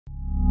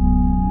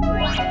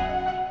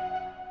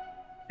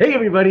Hey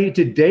everybody,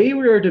 today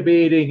we are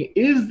debating,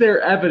 is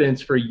there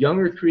evidence for young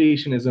earth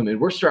creationism? And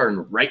we're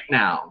starting right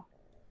now.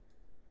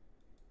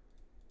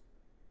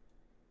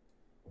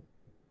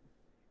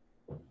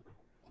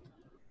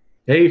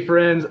 Hey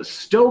friends,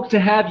 stoked to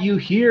have you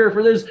here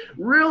for this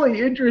really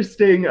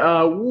interesting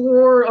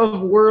war of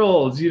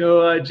worlds,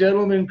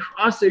 gentlemen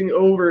crossing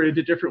over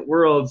into different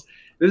worlds.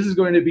 This is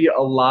going to be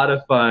a lot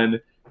of fun.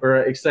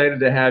 We're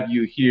excited to have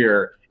you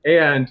here.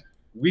 And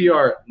we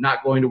are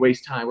not going to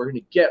waste time. We're going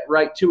to get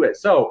right to it.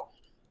 So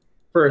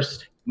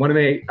first, want to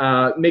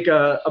make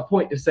a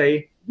point to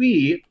say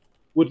we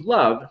would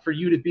love for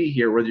you to be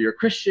here, whether you're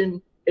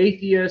Christian,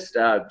 atheist,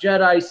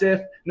 Jedi,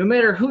 Sith, no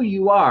matter who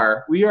you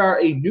are. We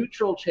are a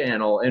neutral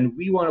channel, and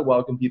we want to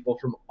welcome people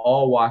from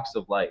all walks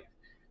of life.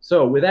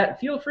 So with that,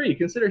 feel free,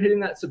 consider hitting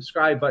that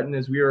subscribe button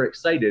as we are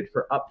excited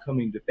for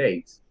upcoming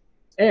debates.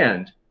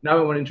 And now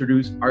I want to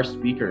introduce our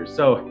speakers.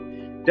 So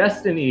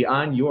Destiny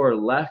on your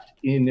left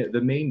in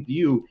the main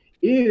view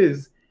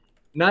is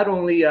not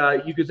only,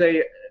 you could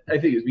say, I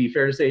think it'd be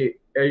fair to say,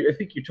 I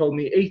think you told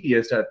me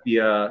atheist at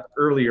the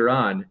earlier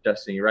on,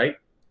 Destiny, right?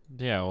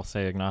 Yeah, we'll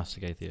say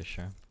agnostic atheist,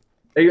 sure.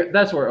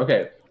 That's where,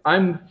 okay.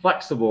 I'm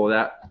flexible with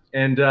that.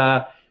 And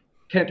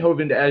Kent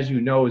Hovind, as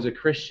you know, is a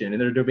Christian, and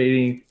they're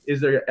debating,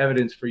 is there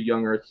evidence for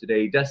young earth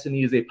today?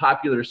 Destiny is a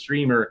popular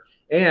streamer,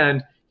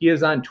 and he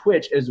is on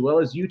Twitch as well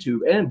as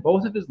YouTube, and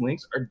both of his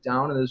links are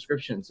down in the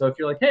description. So if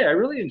you're like, hey, I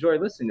really enjoy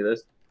listening to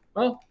this,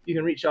 well, you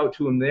can reach out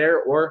to him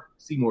there or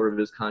see more of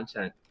his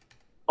content.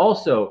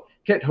 Also,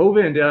 Kent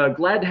Hovind,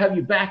 glad to have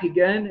you back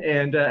again.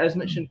 And as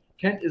mentioned,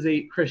 Kent is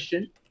a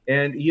Christian,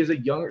 and he is a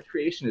young earth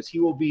creationist. He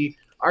will be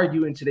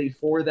arguing today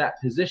for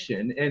that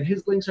position, and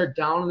his links are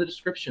down in the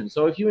description.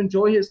 So if you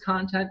enjoy his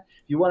content,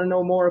 if you want to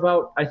know more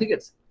about, I think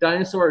it's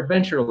Dinosaur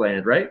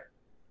Adventureland, right?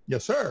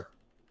 Yes, sir.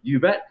 You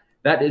bet.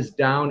 That is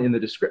down in the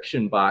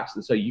description box,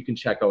 and so you can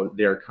check out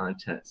their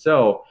content.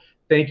 So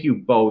thank you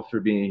both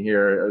for being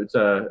here. It's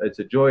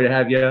a joy to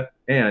have you.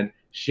 And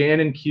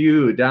Shannon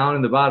Q down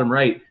in the bottom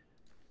right,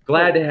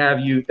 glad to have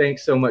you.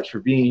 Thanks so much for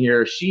being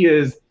here. She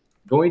is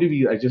going to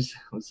be,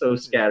 I'm so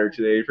scattered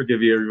today. Forgive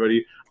me,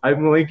 everybody.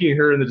 I'm linking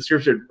her in the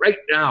description right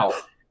now.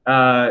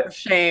 For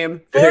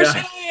shame. For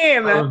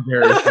shame. How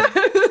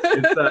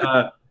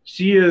embarrassing.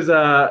 She is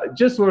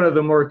just one of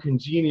the more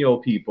congenial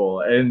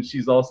people, and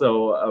she's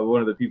also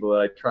one of the people that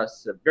I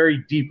trust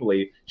very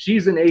deeply.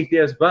 She's an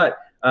atheist, but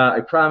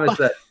I promise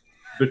that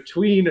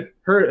between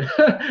her,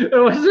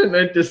 it wasn't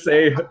meant to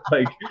say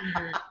like,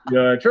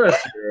 I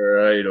trust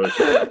her,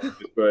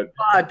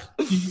 but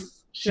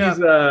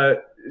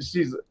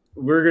she's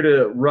we're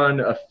gonna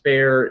run a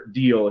fair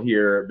deal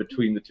here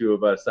between the two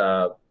of us,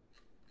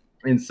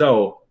 and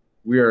so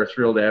we are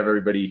thrilled to have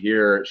everybody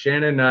here.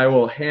 Shannon, I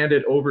will hand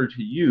it over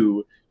to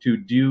you to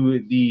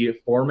do the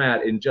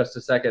format in just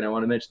a second. I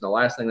want to mention the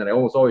last thing that I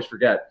almost always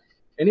forget.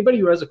 Anybody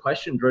who has a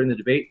question during the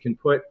debate can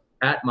put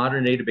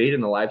 @ModernDayDebate in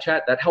the live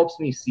chat. That helps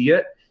me see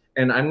it.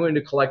 And I'm going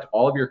to collect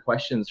all of your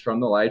questions from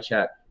the live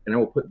chat, and I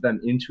will put them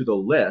into the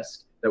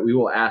list that we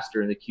will ask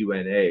during the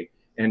Q&A.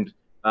 And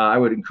I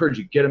would encourage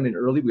you, get them in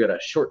early. We got a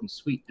short and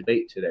sweet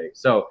debate today.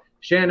 So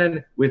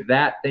Shannon, with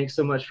that, thanks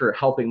so much for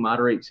helping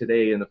moderate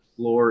today, and the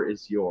floor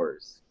is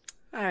yours.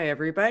 Hi,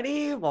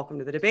 everybody. Welcome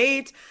to the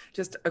debate.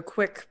 Just a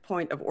quick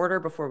point of order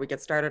before we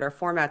get started. Our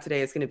format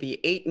today is going to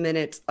be 8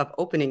 minutes of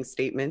opening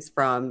statements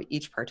from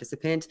each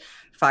participant,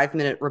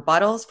 5-minute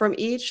rebuttals from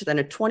each, then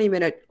a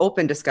 20-minute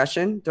open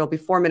discussion. There'll be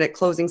 4-minute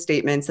closing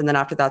statements, and then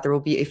after that, there will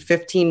be a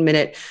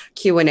 15-minute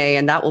Q&A,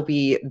 and that will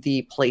be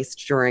the place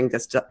during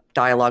this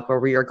dialogue where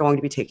we are going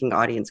to be taking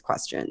audience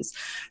questions.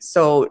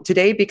 So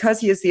today,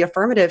 because he is the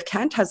affirmative,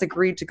 Kent has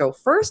agreed to go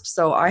first.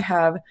 So I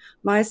have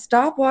my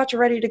stopwatch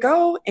ready to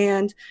go,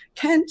 and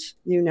Kent,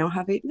 you now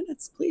have 8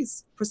 minutes.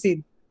 Please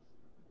proceed.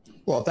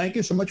 Well, thank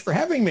you so much for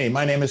having me.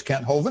 My name is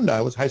Kent Hovind.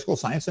 I was a high school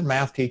science and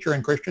math teacher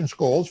in Christian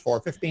schools for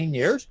 15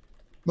 years.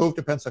 Moved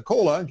to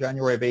Pensacola in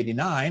January of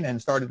 '89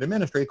 and started a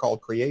ministry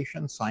called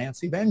Creation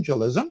Science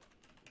Evangelism.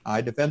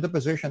 I defend the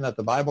position that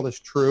the Bible is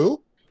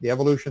true. The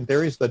evolution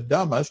theory is the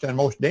dumbest and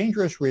most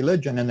dangerous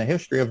religion in the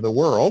history of the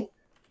world.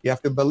 You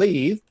have to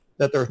believe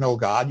that there's no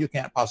God. You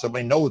can't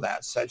possibly know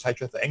that,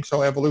 such a thing.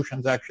 So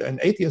evolution's actually, and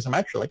atheism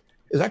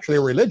is actually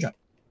a religion.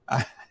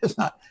 It's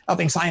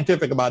nothing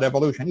scientific about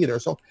evolution either.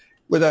 So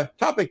with the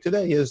topic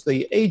today is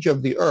the age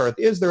of the earth.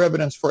 Is there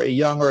evidence for a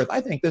young earth?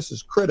 I think this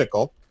is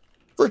critical.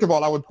 First of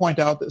all, I would point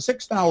out that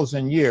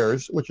 6,000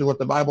 years, which is what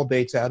the Bible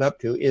dates add up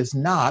to, is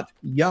not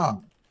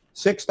young.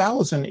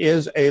 6,000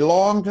 is a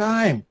long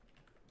time.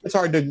 It's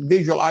hard to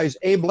visualize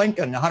Abe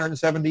Lincoln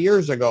 170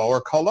 years ago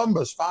or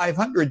Columbus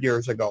 500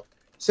 years ago.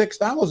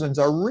 6,000 is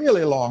a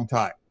really long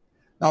time.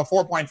 Now,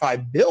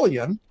 4.5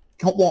 billion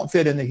won't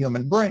fit in the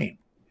human brain.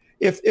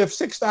 If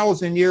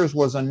 6,000 years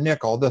was a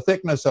nickel, the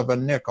thickness of a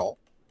nickel,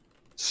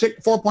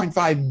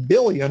 4.5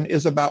 billion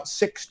is about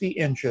 60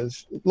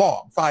 inches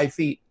long, 5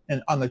 feet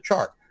on the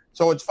chart.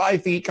 So it's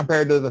 5 feet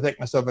compared to the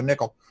thickness of a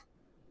nickel.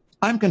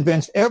 I'm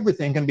convinced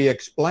everything can be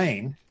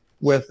explained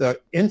with a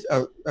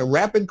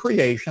rapid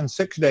creation,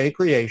 6-day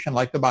creation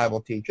like the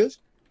Bible teaches.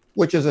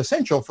 which is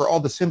essential for all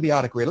the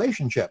symbiotic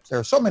relationships. There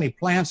are so many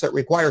plants that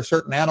require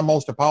certain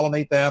animals to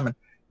pollinate them, and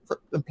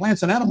the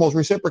plants and animals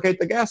reciprocate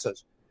the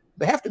gases.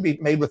 They have to be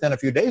made within a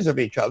few days of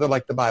each other,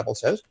 like the Bible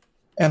says.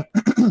 And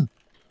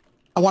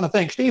I want to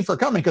thank Steve for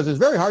coming, because it's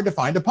very hard to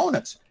find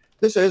opponents.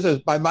 This is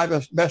by my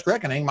best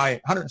reckoning,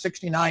 my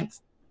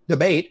 169th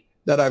debate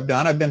that I've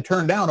done. I've been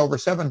turned down over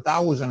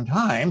 7,000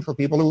 times for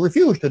people who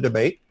refuse to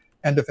debate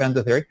and defend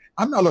the theory.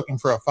 I'm not looking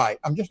for a fight.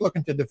 I'm just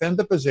looking to defend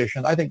the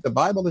position. I think the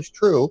Bible is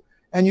true,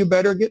 and you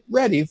better get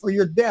ready for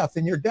your death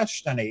and your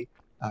destiny.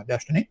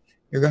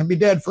 You're going to be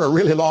dead for a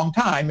really long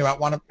time. You might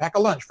want to pack a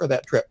lunch for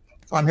that trip.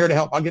 So I'm here to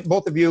help. I'll get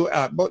both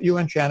you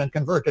and Shannon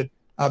converted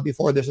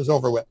before this is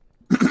over with.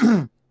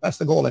 That's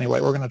the goal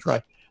anyway. We're going to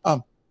try.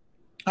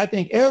 I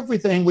think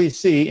everything we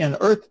see in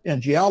earth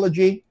and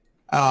geology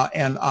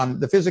and on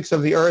the physics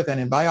of the earth and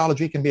in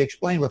biology can be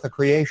explained with a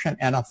creation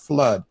and a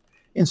flood.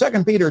 In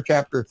 2 Peter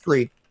chapter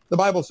 3, the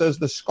Bible says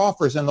the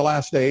scoffers in the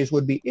last days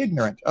would be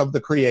ignorant of the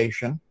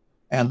creation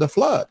and the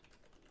flood.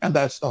 And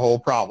that's the whole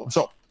problem.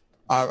 So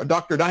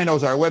Dr.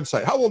 Dino's our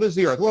website. How old is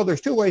the earth? Well,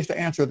 there's two ways to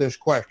answer this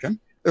question.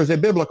 There's a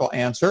biblical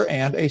answer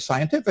and a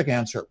scientific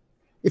answer.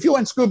 If you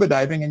went scuba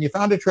diving and you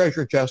found a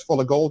treasure chest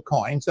full of gold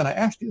coins, and I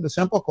asked you the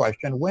simple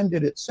question, when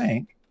did it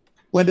sink?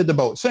 When did the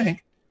boat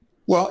sink?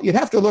 Well, you'd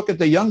have to look at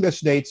the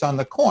youngest dates on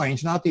the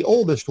coins, not the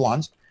oldest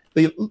ones.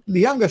 The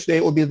youngest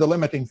date would be the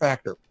limiting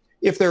factor.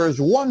 If there is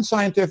one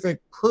scientific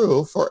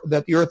proof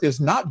that the earth is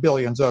not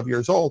billions of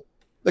years old,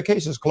 the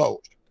case is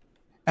closed.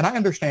 And I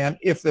understand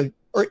if the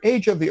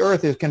age of the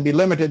earth can be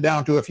limited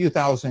down to a few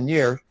thousand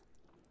years,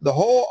 the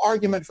whole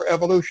argument for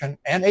evolution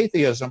and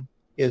atheism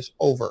is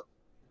over.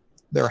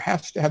 There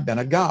has to have been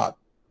a God.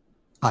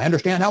 I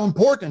understand how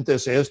important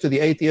this is to the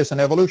atheists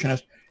and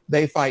evolutionists.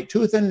 They fight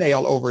tooth and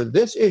nail over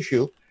this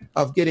issue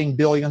of getting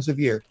billions of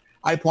years.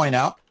 I point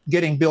out,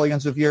 getting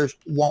billions of years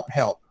won't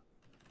help.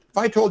 If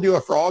I told you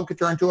a frog could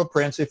turn to a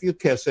prince if you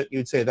kiss it,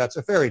 you'd say that's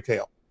a fairy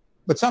tale.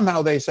 But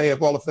somehow they say,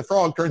 well, if the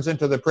frog turns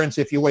into the prince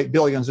if you wait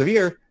billions of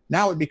years,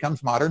 now it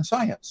becomes modern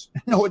science.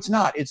 No, it's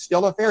not. It's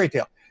still a fairy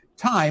tale.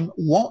 Time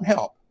won't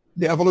help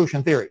the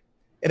evolution theory.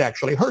 It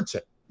actually hurts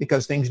it,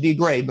 because things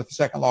degrade with the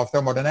second law of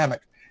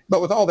thermodynamics.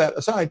 But with all that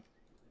aside,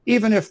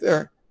 even if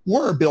there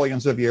were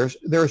billions of years,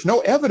 there's no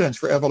evidence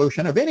for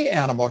evolution of any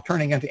animal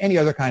turning into any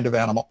other kind of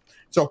animal.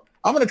 So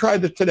I'm going to try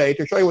today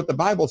to show you what the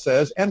Bible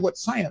says and what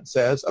science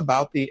says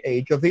about the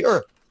age of the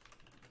earth.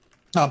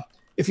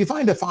 If you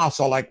find a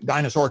fossil like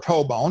dinosaur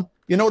toe bone,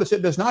 you notice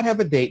it does not have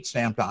a date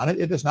stamped on it.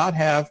 It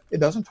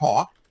doesn't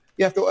talk.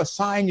 You have to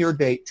assign your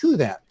date to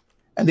that.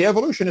 And the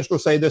evolutionist will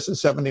say this is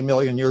 70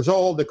 million years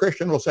old. The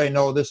Christian will say,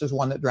 no, this is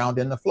one that drowned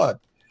in the flood.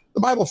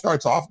 The Bible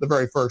starts off the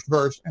very first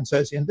verse and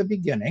says, in the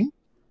beginning,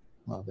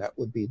 well, that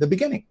would be the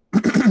beginning.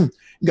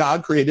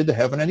 God created the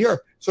heaven and the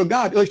earth. So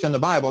God, at least in the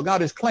Bible,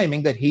 God is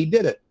claiming that he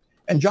did it.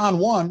 And John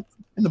 1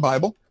 in the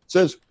Bible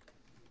says,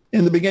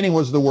 in the beginning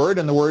was the Word,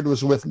 and the Word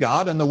was with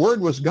God, and the Word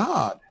was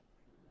God.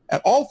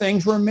 And all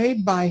things were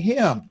made by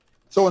him.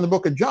 So in the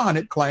book of John,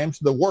 it claims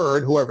the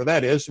Word, whoever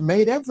that is,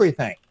 made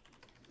everything.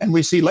 And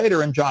we see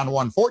later in John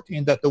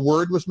 1:14 that the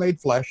Word was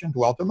made flesh and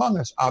dwelt among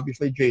us,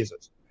 obviously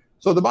Jesus.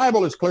 So the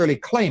Bible is clearly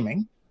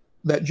claiming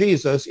that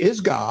Jesus is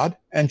God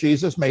and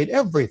Jesus made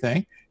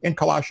everything in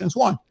Colossians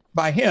 1.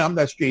 By him,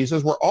 that's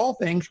Jesus, were all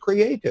things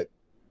created.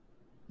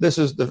 This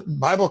is the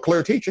Bible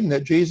clear teaching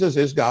that Jesus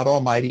is God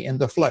Almighty in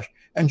the flesh.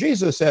 And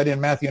Jesus said in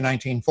Matthew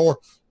 19:4,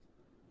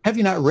 have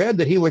you not read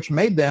that he which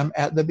made them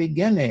at the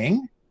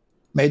beginning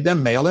made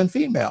them male and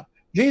female?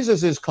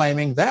 Jesus is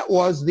claiming that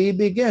was the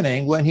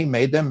beginning when he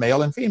made them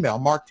male and female.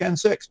 Mark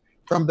 10:6,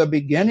 from the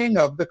beginning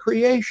of the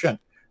creation.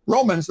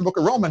 The book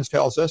of Romans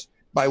tells us,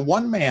 by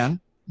one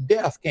man,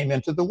 death came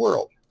into the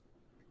world.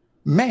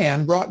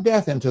 Man brought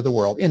death into the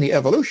world. In the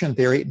evolution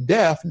theory,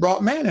 death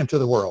brought man into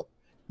the world.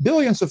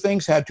 Billions of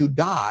things had to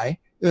die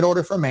in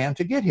order for man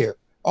to get here.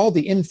 All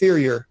the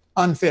inferior,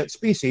 unfit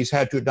species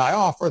had to die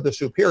off for the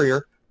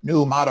superior,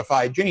 new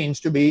modified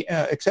genes to be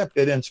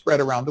accepted and spread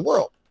around the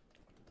world.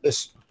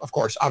 This, of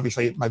course,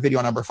 obviously, my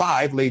video number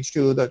 5 leads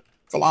to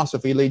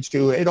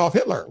Adolf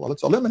Hitler. Well,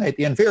 let's eliminate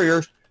the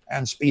inferiors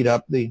and speed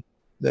up the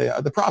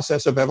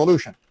process of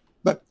evolution.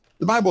 But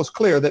the Bible is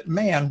clear that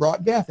man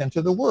brought death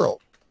into the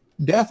world.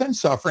 Death and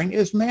suffering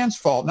is man's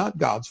fault, not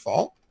God's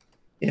fault.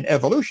 In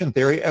evolution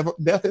theory,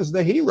 death is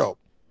the hero.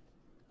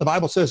 The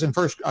Bible says in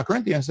 1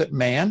 Corinthians that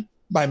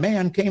by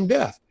man came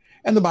death.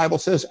 And the Bible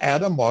says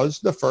Adam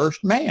was the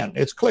first man.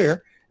 It's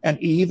clear. And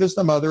Eve is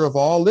the mother of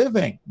all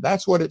living.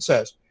 That's what it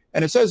says.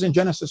 And it says in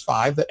Genesis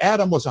 5 that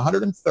Adam was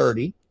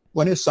 130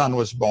 when his son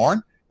was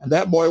born. And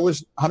that boy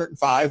was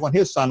 105 when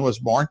his son was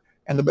born.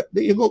 And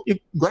you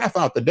graph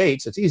out the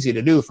dates. It's easy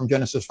to do from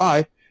Genesis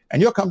 5.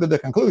 And you'll come to the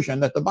conclusion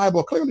that the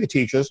Bible clearly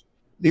teaches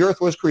the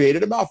earth was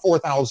created about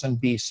 4,000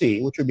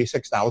 BC, which would be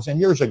 6,000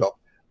 years ago.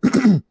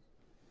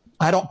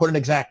 I don't put an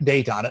exact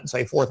date on it and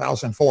say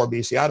 4004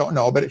 BC. I don't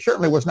know, but it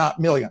certainly was not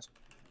millions.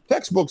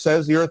 Textbook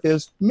says the earth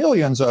is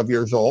millions of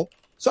years old.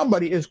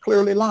 Somebody is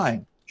clearly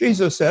lying.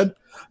 Jesus said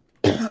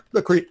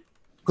the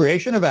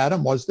creation of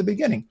Adam was the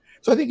beginning.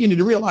 So I think you need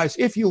to realize,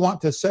 if you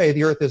want to say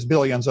the earth is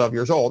billions of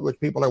years old, which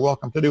people are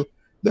welcome to do,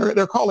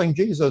 they're calling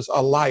Jesus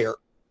a liar.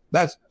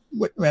 That's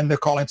when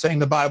they're saying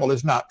the Bible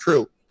is not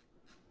true.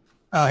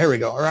 Here we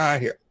go,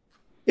 right here.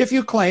 If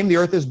you claim the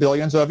earth is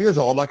billions of years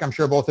old, like I'm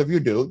sure both of you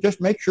do,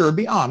 just make sure,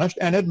 be honest,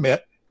 and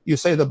admit you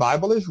say the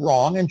Bible is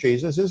wrong and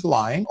Jesus is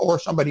lying, or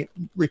somebody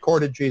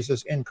recorded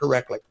Jesus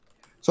incorrectly.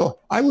 So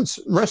I would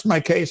rest my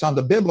case on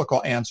the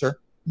biblical answer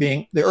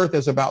being the earth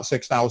is about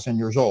 6,000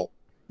 years old.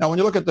 Now, when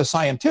you look at the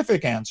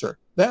scientific answer,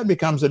 that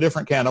becomes a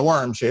different can of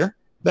worms here.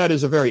 That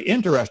is a very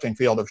interesting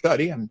field of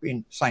study, and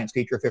being a science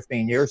teacher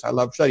 15 years, I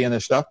love studying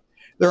this stuff.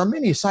 There are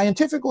many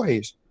scientific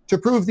ways to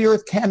prove the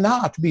earth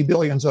cannot be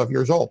billions of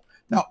years old.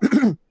 Now,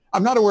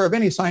 I'm not aware of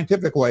any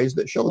scientific ways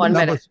that show the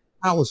number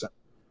 1,000.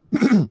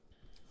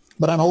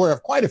 But I'm aware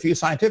of quite a few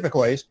scientific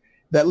ways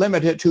that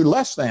limit it to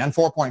less than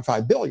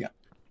 4.5 billion.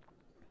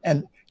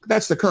 And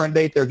that's the current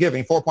date they're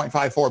giving,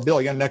 4.54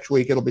 billion. Next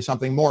week, it'll be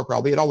something more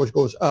probably. It always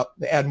goes up.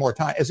 They add more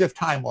time, as if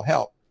time will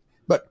help.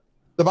 But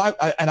the Bible,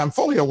 and I'm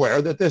fully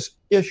aware that this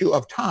issue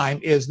of time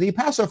is the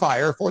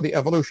pacifier for the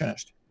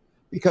evolutionist.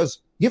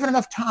 Because given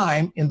enough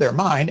time in their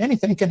mind,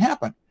 anything can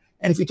happen.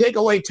 And if you take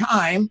away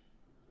time,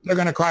 they're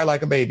going to cry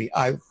like a baby.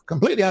 I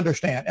completely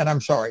understand, and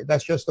I'm sorry.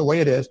 That's just the way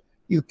it is.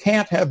 You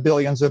can't have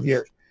billions of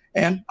years.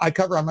 And I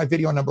cover on my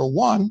video number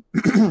 1,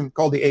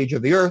 called The Age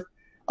of the Earth,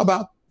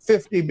 about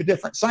 50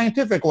 different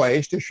scientific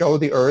ways to show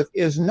the earth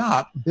is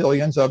not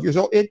billions of years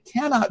old. It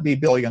cannot be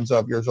billions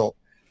of years old.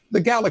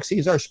 The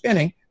galaxies are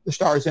spinning. The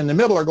stars in the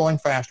middle are going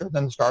faster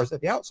than the stars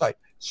at the outside.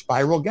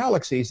 Spiral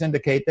galaxies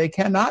indicate they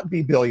cannot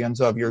be billions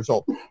of years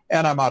old.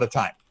 And I'm out of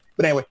time.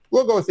 But anyway,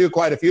 we'll go through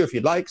quite a few, if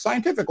you'd like,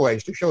 scientific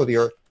ways to show the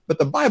earth. But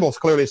the Bible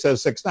clearly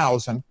says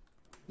 6,000.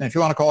 And if you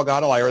want to call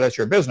God a liar, that's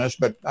your business.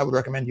 But I would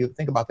recommend you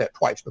think about that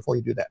twice before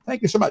you do that.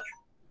 Thank you so much.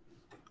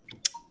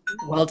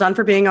 Well done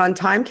for being on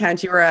time,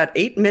 Kent. You were at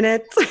 8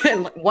 minutes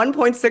and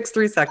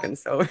 1.63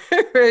 seconds. So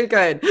very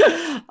good.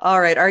 All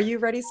right. Are you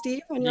ready,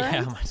 Steve?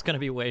 Yeah, it's going to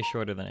be way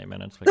shorter than 8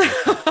 minutes.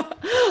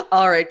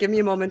 All right. Give me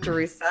a moment to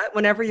reset.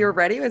 Whenever you're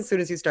ready, as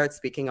soon as you start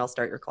speaking, I'll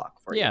start your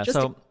clock for you. Yeah,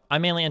 so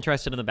I'm mainly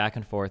interested in the back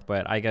and forth,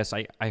 but I guess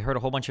I heard a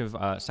whole bunch of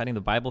citing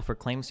the Bible for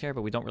claims here,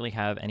 but we don't really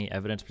have any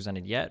evidence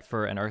presented yet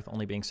for an Earth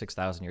only being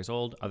 6,000 years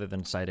old, other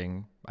than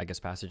citing, I guess,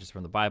 passages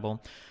from the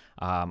Bible.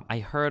 I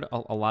heard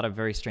a lot of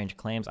very strange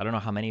claims. I don't know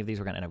how many of these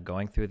we're going to end up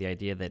going through. The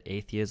idea that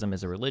atheism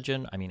is a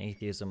religion. I mean,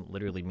 atheism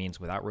literally means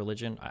without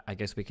religion. I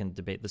guess we can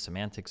debate the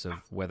semantics of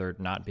whether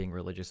not being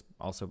religious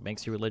also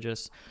makes you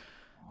religious.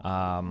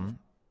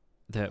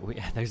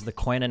 There's the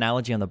coin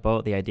analogy on the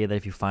boat, the idea that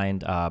if you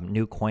find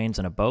new coins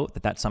in a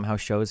boat, that somehow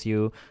shows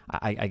you,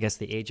 I guess,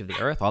 the age of the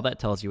earth. All that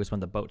tells you is when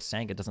the boat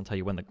sank. It doesn't tell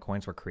you when the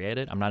coins were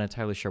created. I'm not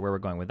entirely sure where we're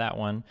going with that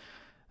one.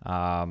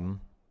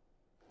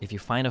 If you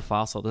find a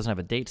fossil, it doesn't have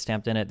a date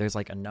stamped in it. There's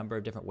like a number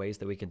of different ways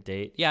that we could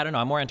date. Yeah, I don't know.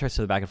 I'm more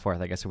interested in the back and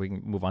forth, I guess, if we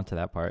can move on to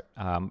that part.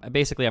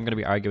 Basically, I'm going to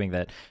be arguing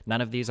that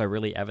none of these are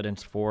really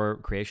evidence for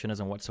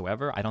creationism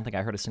whatsoever. I don't think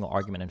I heard a single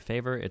argument in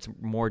favor. It's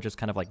more just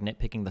kind of like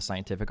nitpicking the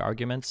scientific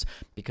arguments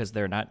because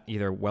they're not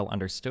either well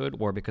understood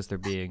or because they're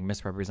being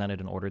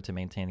misrepresented in order to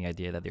maintain the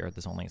idea that the earth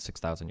is only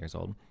 6,000 years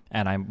old.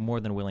 And I'm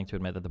more than willing to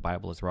admit that the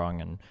Bible is wrong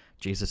and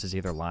Jesus is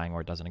either lying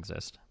or doesn't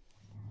exist.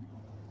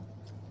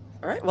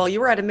 All right. Well, you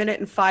were at 1 minute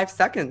and 5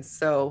 seconds.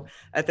 So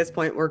at this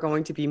point, we're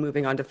going to be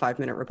moving on to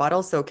 5-minute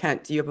rebuttals. So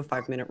Kent, do you have a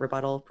 5-minute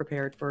rebuttal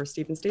prepared for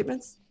Stephen's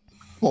statements?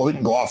 Well, we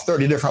can go off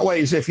 30 different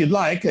ways if you'd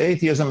like.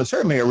 Atheism is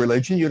certainly a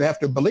religion. You'd have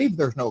to believe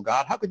there's no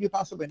God. How could you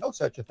possibly know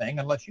such a thing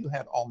unless you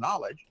had all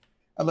knowledge?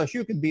 Unless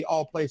you could be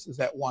all places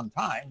at one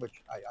time,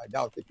 which I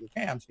doubt that you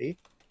can, Steve.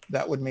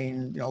 That would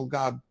mean,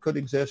 God could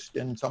exist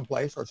in some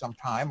place or some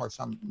time or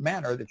some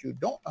manner that you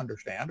don't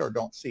understand or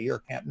don't see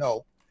or can't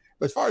know.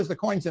 But as far as the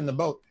coins in the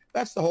boat,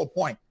 that's the whole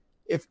point.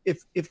 If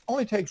it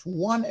only takes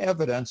one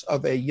evidence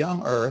of a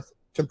young earth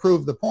to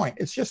prove the point,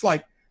 it's just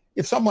like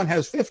if someone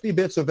has 50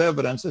 bits of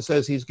evidence that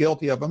says he's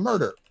guilty of a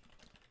murder.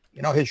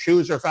 His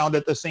shoes are found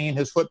at the scene,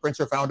 his footprints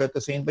are found at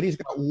the scene, but he's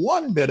got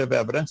one bit of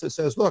evidence that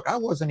says, look, I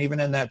wasn't even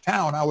in that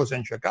town, I was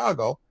in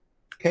Chicago.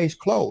 Case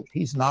closed.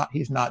 He's not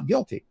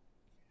guilty.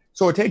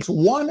 So it takes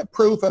one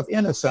proof of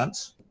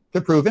innocence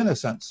to prove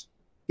innocence,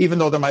 even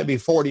though there might be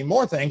 40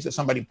 more things that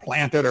somebody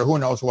planted or who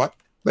knows what.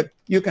 But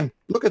you can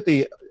look at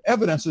the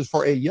evidences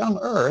for a young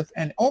earth,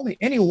 and only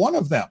any one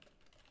of them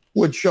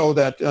would show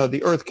that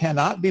the earth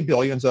cannot be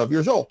billions of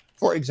years old.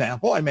 For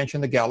example, I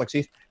mentioned the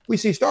galaxies. We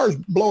see stars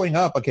blowing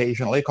up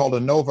occasionally called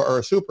a nova or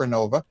a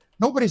supernova.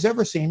 Nobody's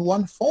ever seen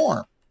one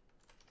form.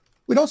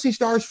 We don't see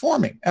stars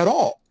forming at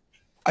all.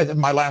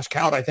 My last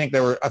count, I think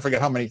there were, I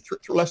forget how many,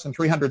 less than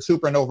 300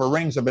 supernova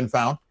rings have been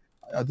found.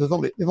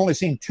 They've only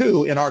seen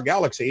 2 in our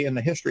galaxy in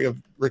the history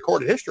of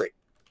recorded history.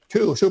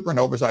 2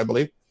 supernovas, I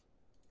believe.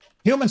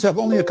 Humans have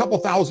only a couple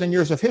thousand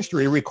years of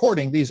history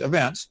recording these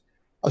events.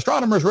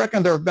 Astronomers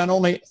reckon there have been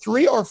only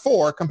 3 or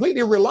 4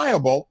 completely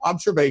reliable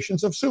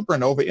observations of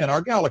supernova in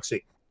our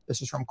galaxy.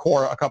 This is from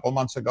Quora a couple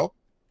months ago.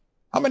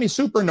 How many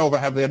supernova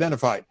have they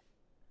identified?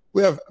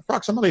 We have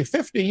approximately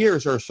 50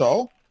 years or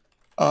so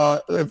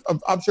of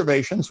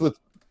observations with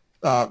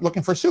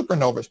looking for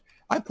supernovas.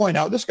 I point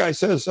out, this guy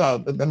says there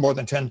have been more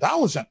than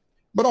 10,000,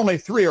 but only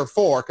 3 or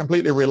 4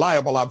 completely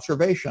reliable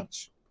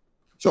observations.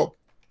 So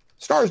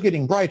stars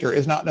getting brighter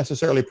is not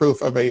necessarily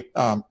proof of a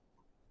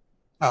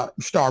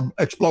star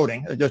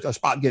exploding, just a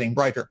spot getting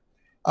brighter.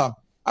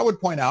 I would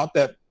point out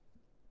that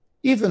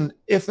even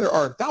if there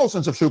are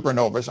thousands of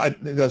supernovas,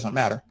 it doesn't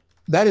matter.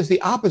 That is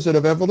the opposite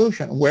of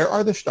evolution. Where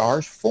are the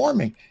stars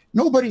forming?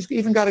 Nobody's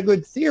even got a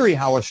good theory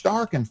how a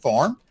star can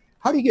form.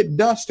 How do you get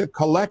dust to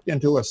collect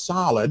into a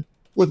solid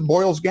with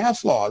Boyle's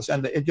gas laws?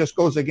 And it just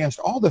goes against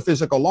all the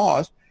physical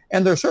laws,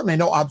 and there's certainly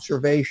no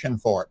observation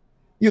for it.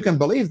 You can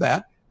believe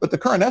that, but the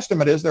current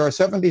estimate is there are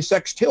 70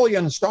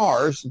 sextillion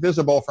stars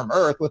visible from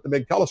Earth with the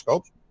big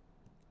telescopes.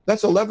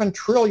 That's 11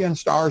 trillion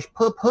stars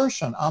per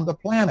person on the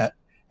planet,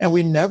 and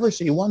we never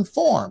see one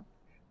form.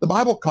 The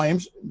Bible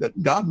claims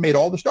that God made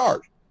all the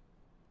stars.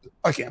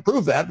 I can't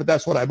prove that, but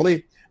that's what I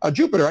believe.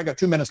 Jupiter, I got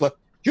 2 minutes left.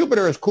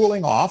 Jupiter is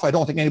cooling off. I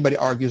don't think anybody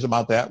argues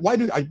about that.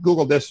 I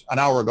Googled this an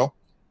hour ago.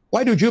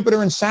 Why do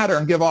Jupiter and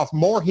Saturn give off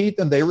more heat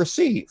than they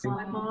receive?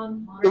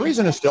 The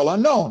reason is still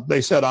unknown,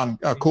 they said on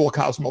Cool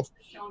Cosmos.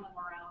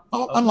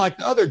 Unlike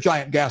the other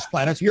giant gas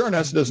planets,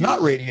 Uranus does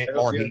not radiate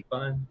more heat.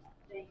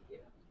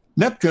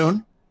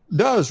 Neptune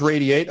does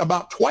radiate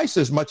about twice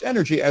as much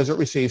energy as it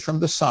receives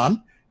from the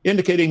sun,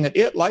 indicating that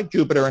it, like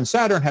Jupiter and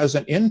Saturn, has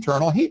an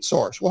internal heat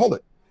source. Well, hold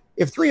it.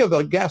 If 3 of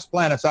the gas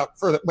planets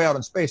way out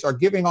in space are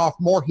giving off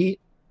more heat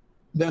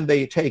than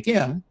they take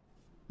in,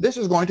 this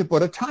is going to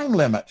put a time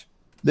limit.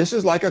 This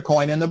is like a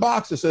coin in the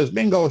box that says,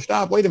 bingo,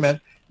 stop, wait a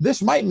minute.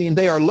 This might mean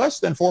they are less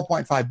than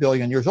 4.5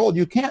 billion years old.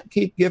 You can't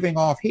keep giving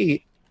off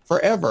heat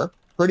forever.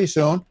 Pretty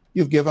soon,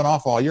 you've given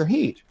off all your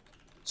heat.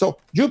 So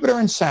Jupiter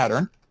and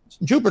Saturn,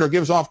 Jupiter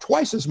gives off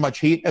twice as much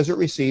heat as it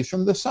receives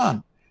from the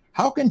sun.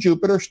 How can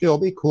Jupiter still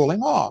be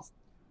cooling off?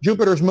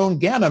 Jupiter's moon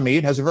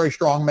Ganymede has a very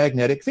strong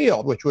magnetic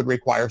field, which would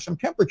require some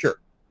temperature.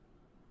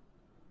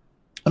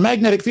 The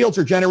magnetic fields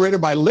are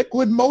generated by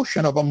liquid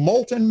motion of a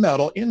molten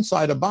metal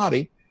inside a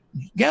body.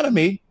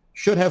 Ganymede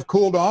should have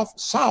cooled off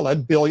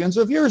solid billions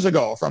of years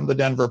ago from the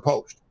Denver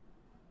Post.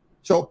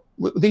 So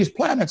these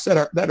planets that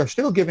are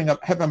still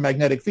have a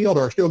magnetic field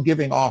or are still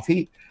giving off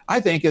heat, I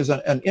think is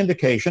an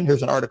indication.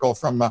 Here's an article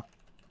from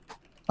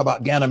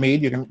about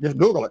Ganymede. You can just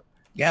Google it.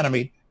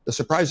 Ganymede, the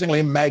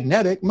surprisingly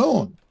magnetic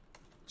moon.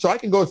 So I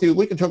can go through,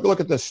 we can take a look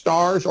at the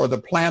stars or the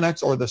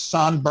planets or the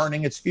sun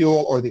burning its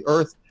fuel or the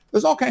Earth.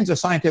 There's all kinds of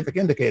scientific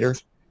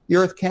indicators. The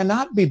Earth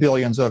cannot be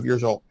billions of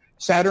years old.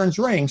 Saturn's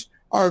rings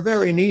are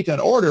very neat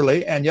and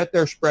orderly, and yet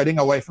they're spreading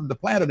away from the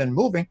planet and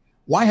moving.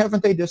 Why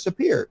haven't they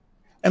disappeared?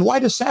 And why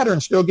does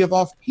Saturn still give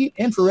off heat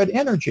infrared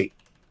energy?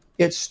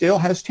 It still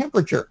has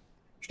temperature.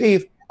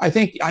 Steve,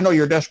 I know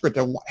you're desperate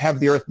to have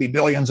the Earth be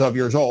billions of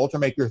years old to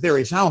make your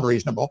theory sound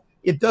reasonable.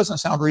 It doesn't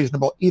sound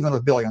reasonable even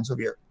with billions of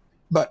years.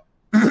 But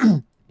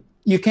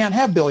you can't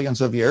have billions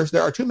of years.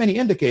 There are too many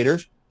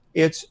indicators.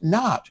 It's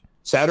not.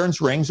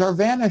 Saturn's rings are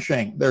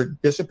vanishing. They're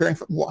disappearing.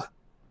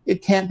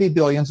 It can't be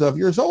billions of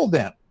years old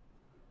then.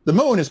 The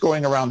moon is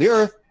going around the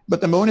Earth, but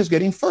the moon is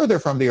getting further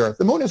from the Earth.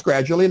 The moon is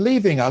gradually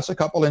leaving us a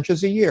couple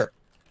inches a year.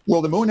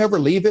 Will the moon ever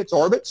leave its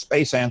orbit?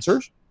 Space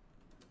answers.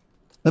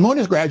 The moon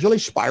is gradually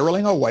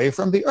spiraling away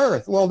from the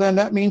Earth. Well, then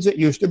that means it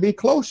used to be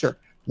closer.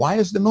 Why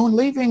is the moon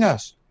leaving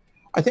us?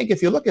 I think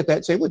if you look at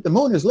that, say, well, the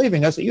moon is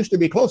leaving us, it used to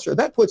be closer.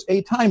 That puts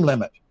a time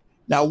limit.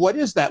 Now, what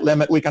is that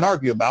limit? We can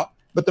argue about,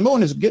 but the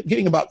moon is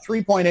getting about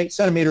 3.8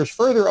 centimeters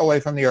further away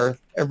from the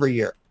Earth every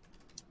year.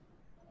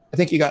 I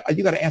think you got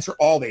to answer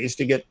all these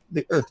to get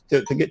the Earth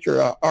to get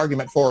your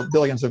argument for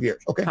billions of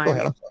years. Okay, go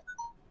ahead. I'm sorry.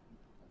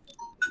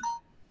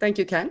 Thank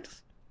you, Kent.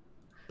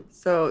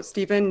 So,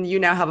 Stephen, you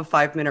now have a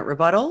 5-minute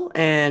rebuttal,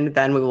 and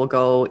then we will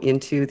go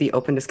into the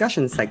open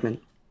discussion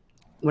segment.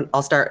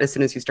 I'll start as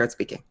soon as you start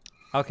speaking.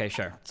 Okay,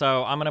 sure.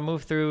 So I'm going to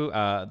move through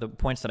the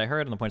points that I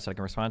heard and the points that I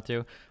can respond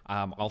to.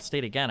 I'll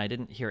state again, I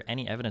didn't hear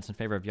any evidence in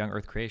favor of young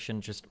Earth creation,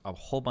 just a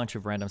whole bunch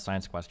of random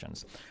science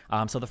questions.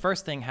 So the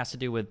first thing has to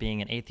do with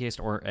being an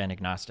atheist or an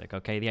agnostic,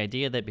 okay? The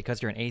idea that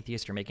because you're an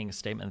atheist, you're making a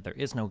statement that there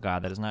is no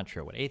God, that is not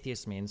true. What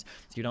atheist means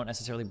is you don't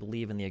necessarily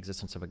believe in the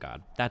existence of a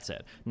God. That's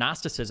it.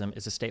 Gnosticism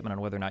is a statement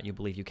on whether or not you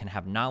believe you can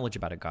have knowledge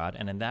about a God,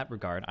 and in that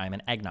regard, I'm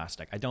an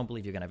agnostic. I don't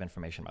believe you can have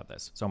information about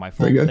this. So my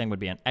full thing would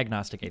be an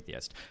agnostic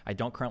atheist. I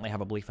don't currently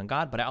have a belief in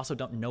God, but I also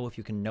don't know if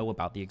you can know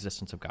about the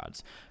existence of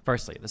gods.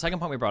 Firstly, the second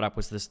point we brought up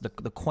was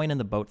the coin in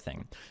the boat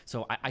thing.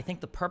 So I think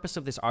the purpose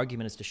of this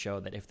argument is to show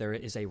that if there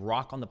is a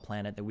rock on the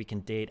planet that we can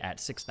date at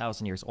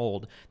 6,000 years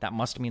old, that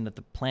must mean that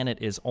the planet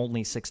is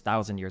only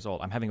 6,000 years old.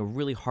 I'm having a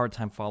really hard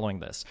time following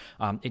this.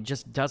 It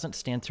just doesn't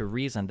stand to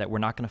reason that we're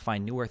not going to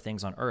find newer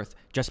things on Earth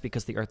just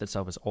because the Earth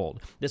itself is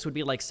old. This would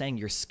be like saying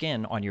your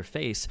skin on your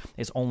face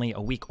is only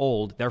a week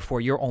old,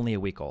 therefore you're only a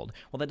week old.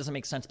 Well, that doesn't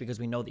make sense because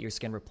we know that your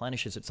skin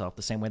replenishes itself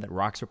the same way that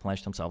rocks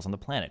replenish themselves on the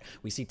planet.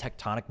 We see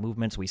tectonic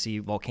movements, we see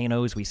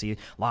volcanoes, we see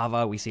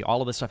lava, we see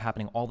all of this stuff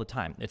happening all the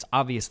time. It's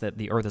obvious that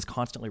the Earth is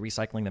constantly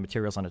recycling the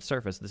materials on its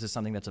surface. This is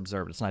something that's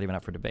observed. It's not even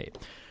up for debate.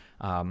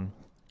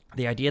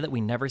 the idea that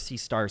we never see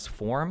stars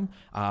form,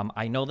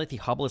 I know that the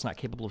Hubble is not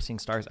capable of seeing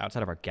stars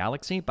outside of our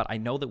galaxy, but I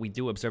know that we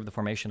do observe the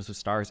formations of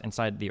stars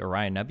inside the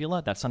Orion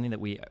Nebula. That's something that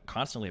we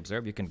constantly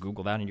observe. You can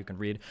Google that and you can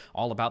read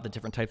all about the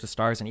different types of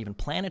stars and even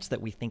planets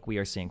that we think we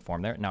are seeing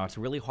form there. Now, it's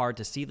really hard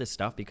to see this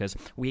stuff because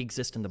we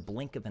exist in the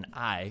blink of an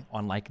eye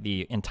on like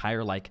the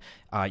entire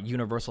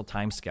universal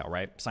time scale,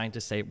 right?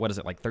 Scientists say, what is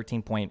it, like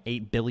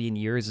 13.8 billion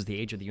years is the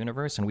age of the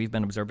universe, and we've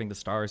been observing the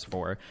stars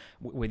for,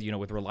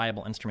 with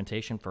reliable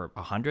instrumentation for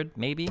 100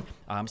 maybe.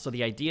 So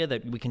the idea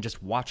that we can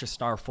just watch a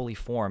star fully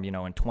form,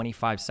 in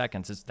 25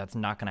 seconds, that's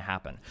not going to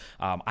happen.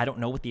 I don't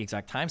know what the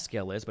exact time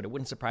scale is, but it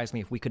wouldn't surprise me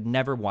if we could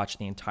never watch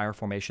the entire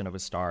formation of a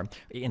star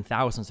in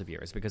thousands of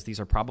years, because these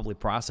are probably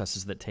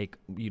processes that take,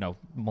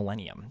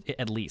 millennium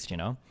at least,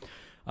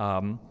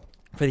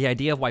 For the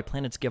idea of why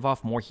planets give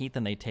off more heat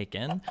than they take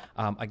in,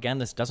 again,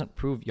 this doesn't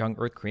prove young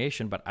Earth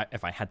creation, but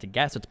if I had to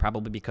guess, it's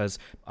probably because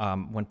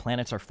when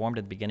planets are formed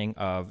at the beginning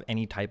of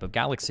any type of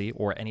galaxy,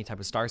 or any type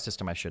of star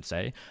system, I should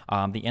say,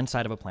 the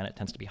inside of a planet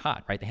tends to be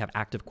hot, right? They have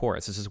active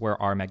cores. This is where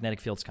our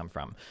magnetic fields come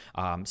from.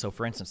 So,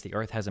 for instance, the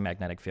Earth has a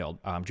magnetic field.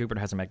 Jupiter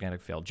has a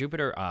magnetic field.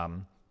 Jupiter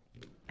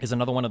is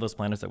another one of those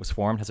planets that was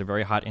formed, has a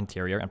very hot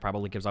interior, and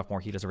probably gives off more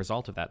heat as a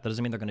result of that. That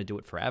doesn't mean they're going to do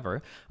it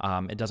forever.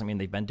 It doesn't mean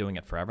they've been doing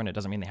it forever, and it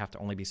doesn't mean they have to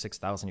only be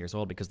 6,000 years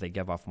old because they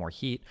give off more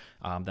heat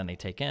than they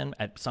take in.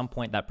 At some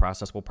point, that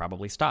process will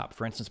probably stop.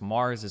 For instance,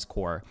 Mars's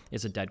core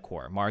is a dead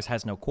core. Mars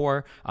has no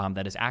core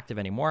that is active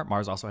anymore.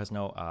 Mars also has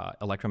no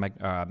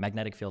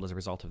magnetic field as a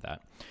result of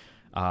that.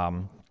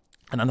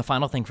 And then the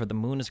final thing, for the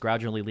moon is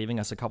gradually leaving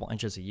us a couple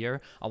inches a year.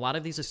 A lot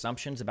of these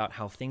assumptions about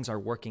how things are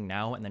working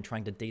now and then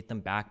trying to date them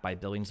back by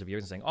billions of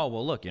years and saying, oh,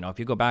 well, look, if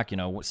you go back,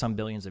 some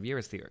billions of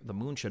years, the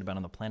moon should have been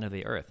on the planet of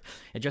the Earth.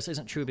 It just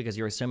isn't true, because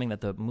you're assuming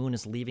that the moon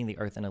is leaving the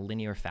Earth in a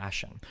linear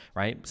fashion,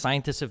 right?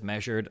 Scientists have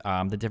measured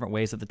the different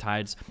ways that the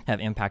tides have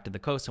impacted the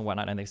coast and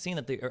whatnot, and they've seen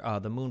that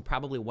the moon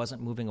probably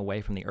wasn't moving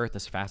away from the Earth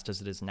as fast as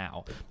it is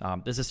now.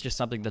 This is just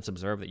something that's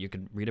observed that you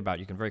could read about.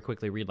 You can very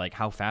quickly read, like,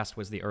 how fast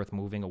was the Earth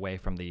moving away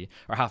from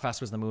or how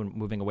fast was the moon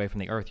moving away from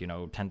the Earth,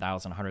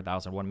 10,000,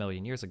 100,000, 1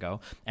 million years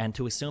ago. And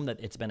to assume that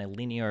it's been a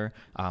linear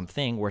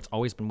thing where it's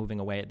always been moving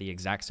away at the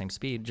exact same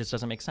speed just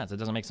doesn't make sense. It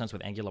doesn't make sense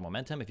with angular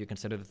momentum if you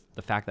consider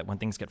the fact that when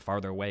things get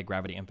farther away,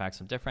 gravity impacts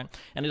them different.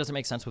 And it doesn't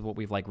make sense with what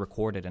we've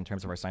recorded in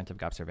terms of our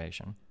scientific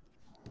observation.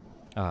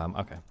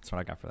 Okay, that's what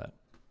I got for that.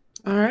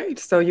 All right,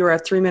 so you were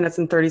at 3 minutes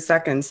and 30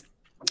 seconds.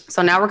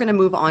 So now we're going to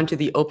move on to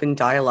the open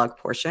dialogue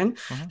portion.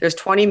 There's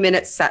 20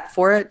 minutes set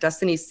for it.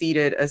 Destiny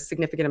ceded a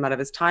significant amount of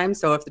his time.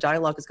 So if the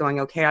dialogue is going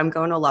okay, I'm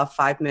going to allow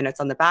 5 minutes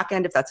on the back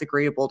end, if that's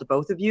agreeable to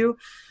both of you,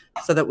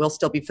 so that we'll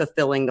still be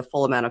fulfilling the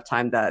full amount of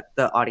time that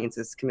the audience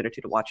is committed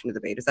to watching the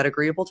debate. Is that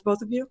agreeable to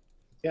both of you?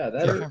 Yeah,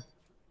 that is.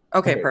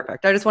 Okay,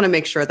 perfect. I just want to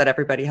make sure that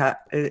everybody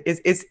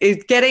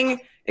is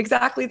getting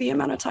exactly the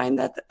amount of time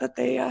that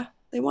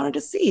they wanted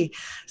to see.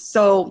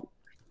 So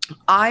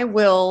I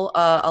will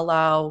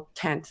allow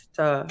Kent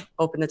to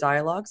open the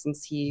dialogue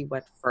since he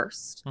went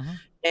first.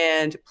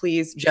 And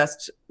please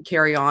just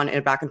carry on in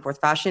a back and forth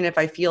fashion. If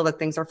I feel that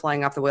things are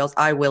flying off the rails,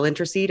 I will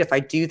intercede. If I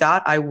do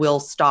that, I will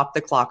stop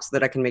the clock so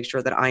that I can make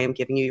sure that I am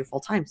giving you your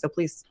full time. So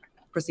please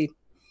proceed.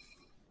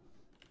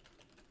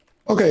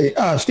 Okay,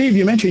 Steve,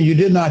 you mentioned you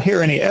did not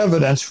hear any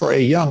evidence for a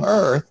young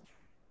Earth.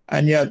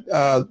 And yet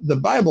the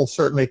Bible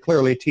certainly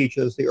clearly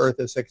teaches the Earth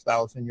is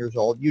 6,000 years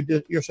old.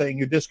 You're saying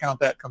you discount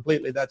that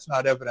completely. That's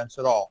not evidence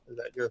at all. Is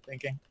that your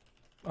thinking?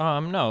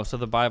 No. So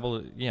the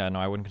Bible, no,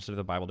 I wouldn't consider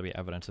the Bible to be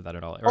evidence of that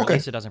at all. Or at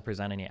least it doesn't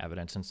present any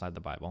evidence inside the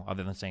Bible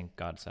other than saying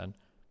God said.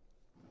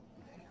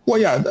 Well,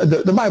 yeah,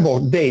 the Bible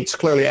dates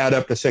clearly add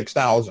up to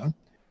 6,000,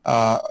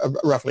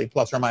 roughly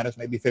plus or minus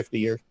maybe 50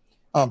 years.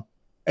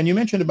 And you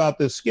mentioned about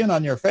the skin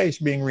on your face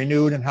being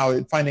renewed and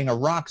how finding a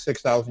rock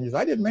 6,000 years.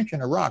 I didn't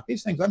mention a rock.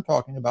 These things I'm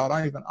talking about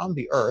aren't even on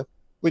the Earth.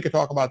 We could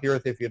talk about the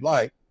Earth if you'd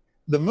like.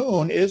 The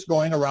moon is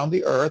going around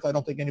the Earth. I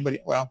don't think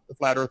anybody, well, the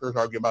flat earthers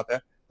argue about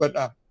that,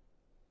 but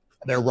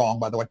they're wrong,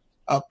 by the way.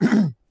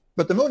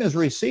 But the moon is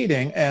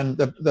receding, and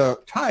the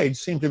tides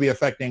seem to be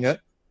affecting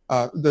it.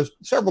 There's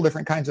several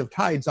different kinds of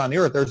tides on the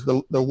Earth. There's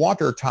the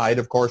water tide,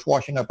 of course,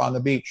 washing up on the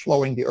beach,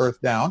 slowing the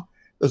Earth down.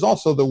 There's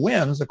also the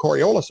winds, the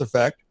Coriolis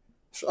effect,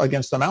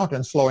 against the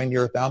mountains, slowing the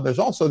Earth down. There's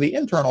also the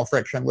internal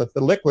friction with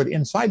the liquid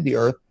inside the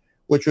Earth,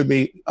 which would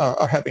be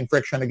having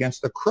friction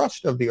against the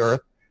crust of the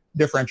Earth,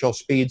 differential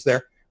speeds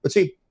there. But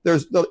see,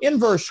 there's the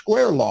inverse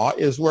square law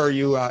is where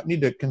you need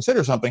to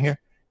consider something here.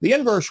 The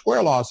inverse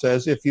square law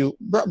says if you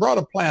brought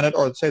a planet,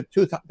 or say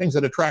two things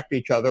that attract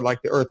each other,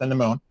 like the Earth and the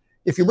moon,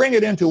 if you bring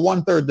it into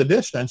 1/3 the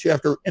distance, you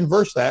have to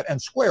inverse that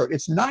and square it.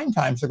 It's 9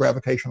 times the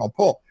gravitational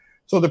pull.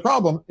 So the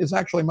problem is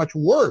actually much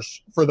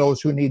worse for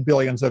those who need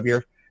billions of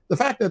years. The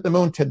fact that the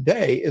moon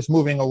today is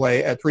moving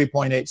away at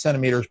 3.8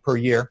 centimeters per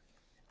year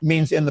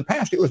means in the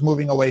past it was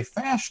moving away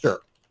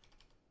faster.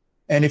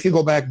 And if you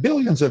go back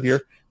billions of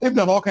years, they've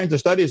done all kinds of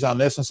studies on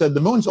this and said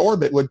the moon's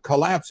orbit would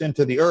collapse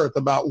into the Earth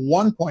about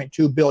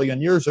 1.2 billion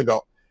years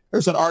ago.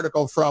 There's an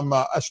article from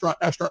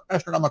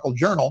Astronomical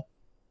Journal.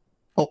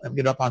 Oh, let me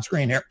get up on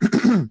screen here.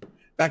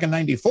 Back in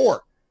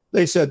 '94,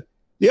 they said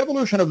The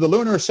evolution of the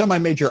lunar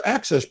semi-major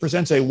axis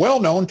presents a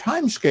well-known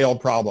timescale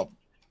problem.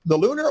 The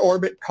lunar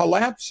orbit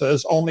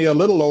collapses only a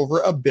little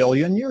over 1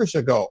 billion years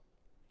ago.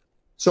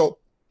 So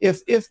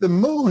if the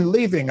moon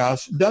leaving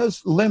us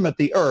does limit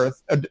the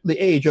Earth, the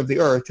age of the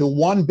Earth to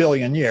 1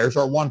 billion years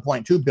or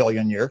 1.2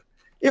 billion years,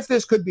 if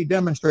this could be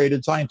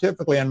demonstrated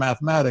scientifically and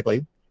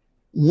mathematically,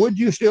 would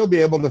you still be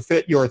able to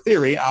fit your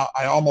theory?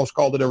 I almost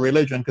called it a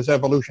religion because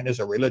evolution is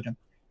a religion.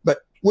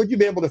 But would you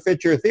be able to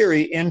fit your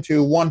theory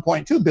into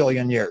 1.2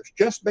 billion years?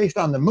 Just based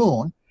on the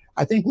moon,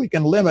 I think we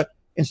can limit,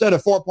 instead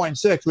of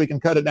 4.6, we can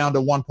cut it down to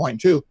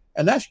 1.2,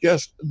 and that's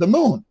just the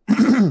moon.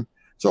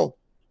 So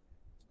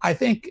I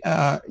think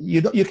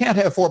you can't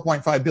have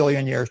 4.5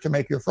 billion years to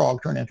make your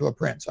frog turn into a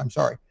prince. I'm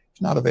sorry.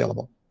 It's not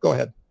available. Go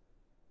ahead.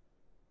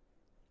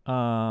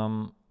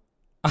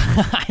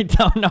 I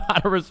don't know how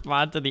to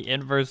respond to the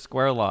inverse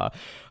square law.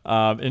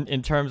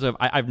 In terms of,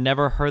 I've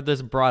never heard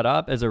this brought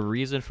up as a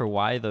reason for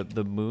why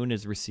the moon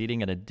is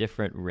receding at a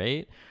different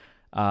rate.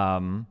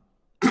 What?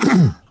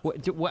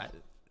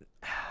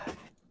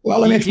 Well,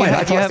 let me explain.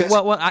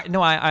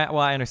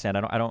 I understand.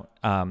 I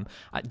don't.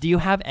 Do you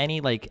have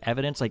any like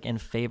evidence like in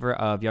favor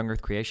of young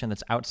Earth creation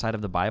that's outside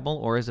of the Bible,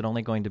 or is it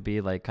only going to be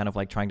like kind of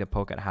like trying to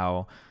poke at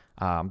how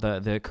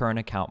the current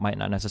account might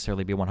not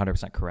necessarily be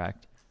 100%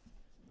 correct?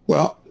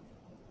 Well,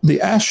 the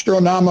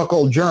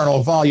Astronomical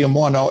Journal, Volume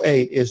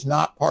 108, is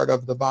not part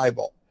of the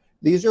Bible.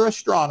 These are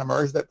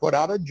astronomers that put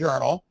out a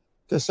journal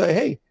to say,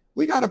 hey,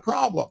 we got a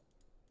problem.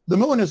 The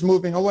moon is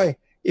moving away.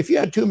 If you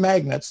had two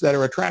magnets that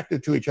are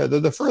attracted to each other,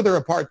 the further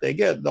apart they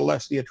get, the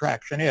less the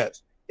attraction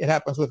is. It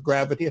happens with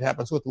gravity. It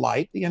happens with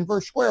light. The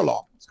inverse square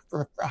law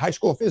for high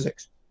school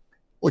physics,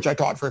 which I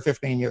taught for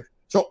 15 years.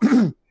 So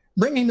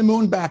bringing the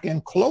moon back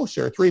in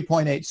closer,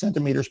 3.8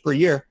 centimeters per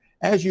year,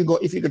 as you go,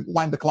 if you could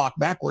wind the clock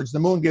backwards, the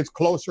moon gets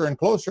closer and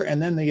closer,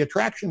 and then the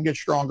attraction gets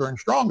stronger and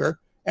stronger,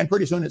 and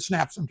pretty soon it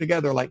snaps them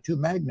together like two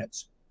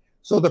magnets.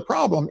 So the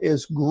problem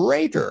is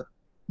greater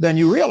than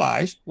you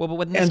realize. Well, but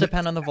wouldn't this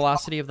depend on the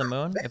velocity of the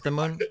moon? If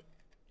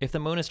the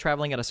moon is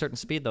traveling at a certain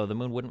speed, though, the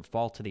moon wouldn't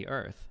fall to the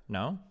Earth,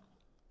 no?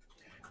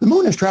 The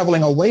moon is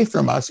traveling away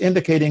from us,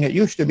 indicating it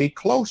used to be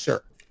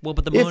closer. Well,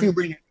 but the moon, if you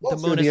bring it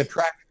closer, the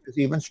attraction is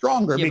even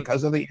stronger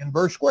because of the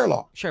inverse square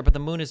law. Sure, but the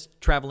moon is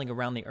traveling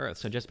around the Earth,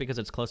 so just because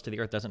it's close to the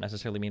Earth doesn't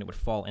necessarily mean it would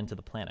fall into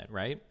the planet,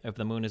 right? If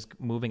the moon is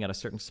moving at a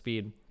certain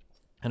speed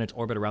and its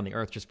orbit around the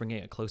Earth, just bringing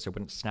it closer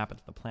wouldn't snap it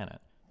to the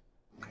planet.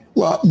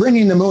 Well,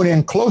 bringing the moon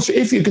in closer,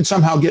 if you could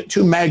somehow get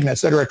two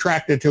magnets that are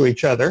attracted to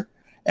each other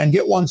and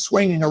get one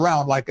swinging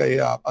around like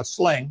a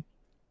sling,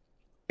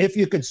 if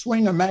you could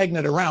swing a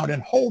magnet around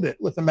and hold it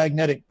with the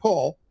magnetic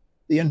pull,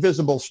 the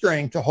invisible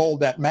string to hold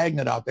that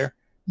magnet out there,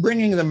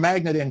 bringing the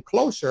magnet in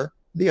closer,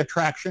 the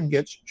attraction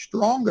gets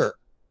stronger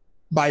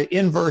by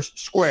inverse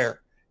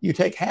square. You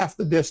take half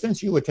the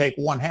distance, you would take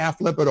 1/2,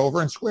 flip it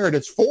over, and square it.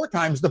 It's 4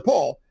 times the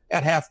pull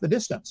at half the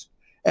distance.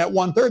 At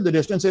 1/3 the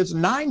distance, it's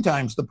 9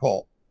 times the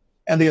pull.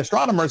 And the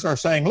astronomers are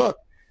saying, look,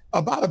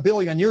 about 1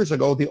 billion years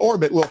ago, the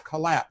orbit will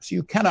collapse.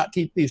 You cannot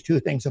keep these two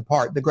things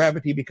apart. The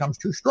gravity becomes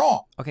too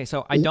strong. Okay,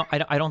 so I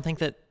don't think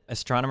that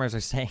astronomers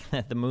are saying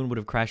that the moon would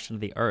have crashed into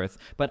the Earth,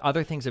 but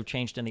other things have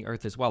changed in the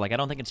Earth as well. Like, I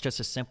don't think it's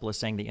just as simple as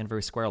saying the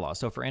inverse square law.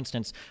 So, for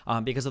instance,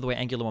 because of the way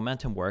angular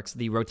momentum works,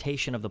 the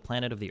rotation of the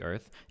planet of the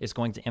Earth is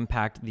going to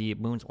impact the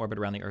moon's orbit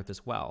around the Earth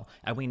as well.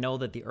 And we know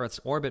that the Earth's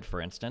orbit,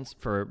 for instance,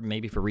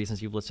 maybe for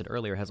reasons you've listed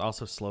earlier, has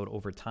also slowed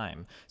over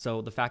time.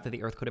 So the fact that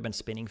the Earth could have been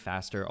spinning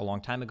faster a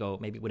long time ago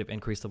maybe would have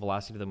increased the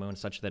velocity of the moon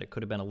such that it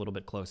could have been a little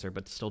bit closer,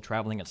 but still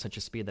traveling at such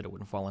a speed that it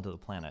wouldn't fall into the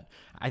planet.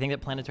 I think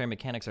that planetary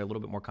mechanics are a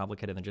little bit more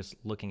complicated than just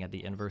looking at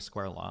the inverse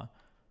square law.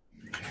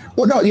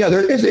 Well, no, yeah,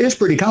 it is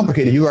pretty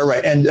complicated. You are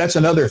right. And that's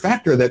another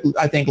factor that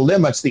I think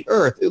limits the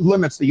Earth, it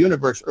limits the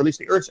universe, or at least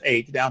the Earth's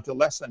age, down to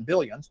less than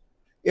billions,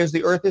 is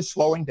the Earth is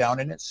slowing down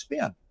in its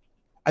spin.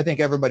 I think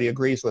everybody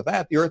agrees with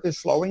that. The Earth is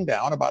slowing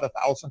down about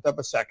 1,000th of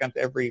a second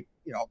every,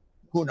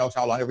 who knows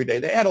how long every day.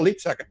 They add a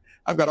leap second.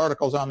 I've got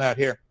articles on that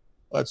here.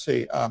 Let's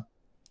see.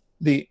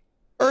 The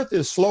Earth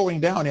is slowing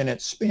down in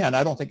its spin.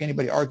 I don't think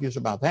anybody argues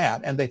about that.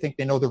 And they think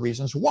they know the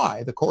reasons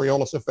why. The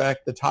Coriolis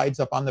effect, the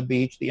tides up on the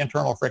beach, the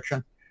internal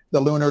friction,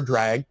 the lunar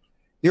drag.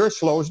 The Earth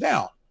slows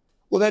down.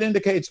 Well, that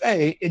indicates,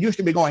 A, it used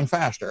to be going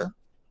faster,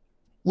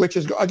 which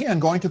is, again,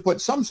 going to put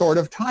some sort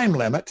of time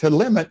limit to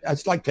limit.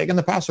 It's like taking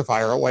the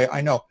pacifier away,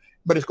 I know,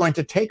 but it's going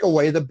to take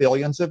away the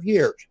billions of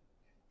years.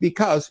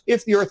 Because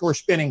if the Earth were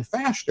spinning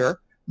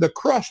faster, the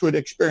crust would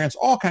experience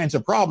all kinds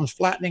of problems,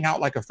 flattening out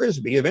like a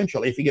frisbee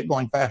eventually if you get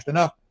going fast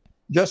enough,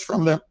 just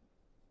from the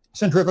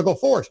centrifugal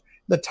force.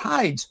 The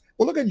tides,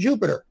 well, look at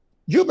Jupiter.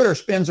 Jupiter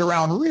spins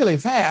around really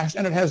fast,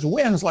 and it has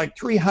winds like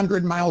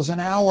 300 miles an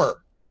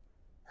hour.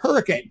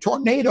 Hurricane,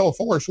 tornado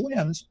force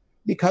winds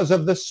because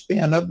of the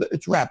spin of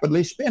it's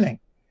rapidly spinning.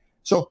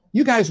 So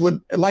you guys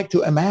would like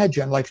to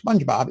imagine, like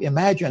SpongeBob,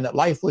 imagine that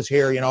life was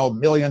here,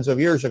 millions of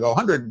years ago,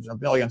 hundreds of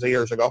millions of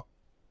years ago,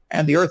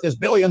 and the Earth is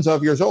billions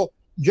of years old.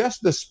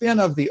 Just the spin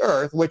of the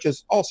Earth, which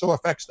also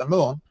affects the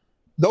moon,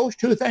 those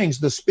two things,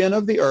 the spin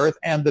of the Earth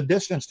and the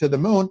distance to the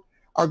moon,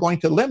 are going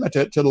to limit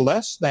it to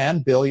less than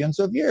billions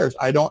of years.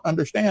 I don't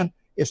understand.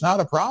 It's not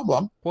a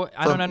problem. Well,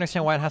 I don't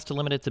understand why it has to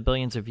limit it to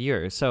billions of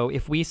years. So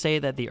if we say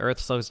that the Earth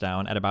slows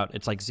down at about,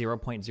 it's like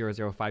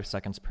 0.005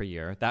 seconds per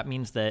year, that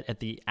means that at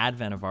the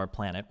advent of our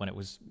planet, when it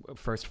was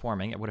first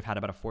forming, it would have had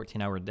about a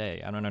 14-hour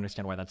day. I don't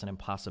understand why that's an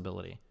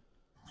impossibility.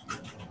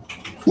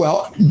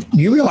 Well,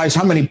 you realize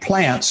how many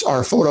plants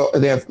are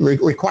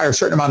require a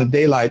certain amount of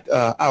daylight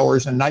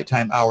hours and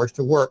nighttime hours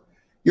to work.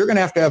 You're going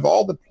to have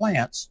all the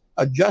plants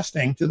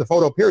adjusting to the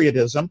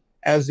photoperiodism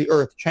as the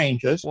Earth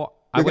changes. Well,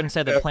 I wouldn't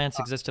say that plants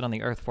existed on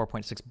the Earth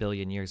 4.6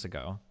 billion years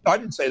ago. No, I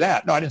didn't say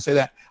that. No, I didn't say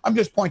that. I'm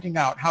just pointing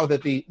out how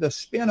that the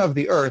spin of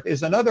the Earth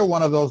is another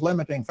one of those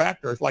limiting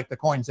factors, like the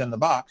coins in the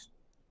box,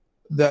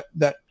 that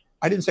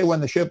I didn't say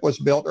when the ship was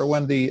built or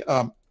when the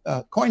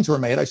coins were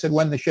made. I said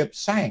when the ship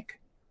sank.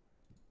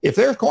 If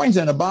there's coins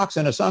in a box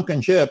in a sunken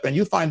ship and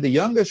you find the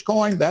youngest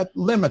coin, that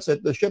limits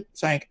it. The ship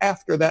sank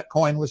after that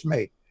coin was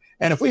made.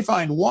 And if we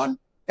find one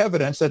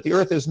evidence that the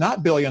Earth is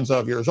not billions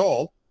of years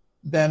old,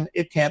 then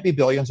it can't be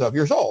billions of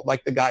years old.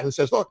 Like the guy who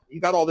says, look, you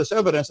got all this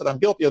evidence that I'm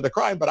guilty of the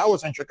crime, but I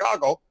was in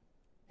Chicago.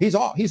 He's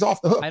off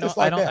the hook. I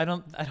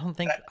don't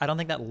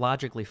think that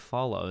logically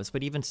follows.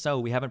 But even so,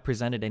 we haven't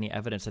presented any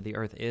evidence that the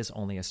Earth is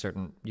only a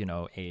certain,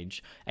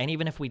 age. And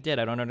even if we did,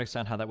 I don't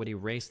understand how that would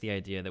erase the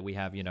idea that we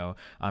have,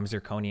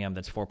 zirconium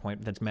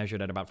that's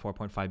measured at about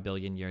 4.5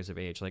 billion years of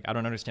age. Like, I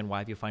don't understand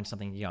why if you find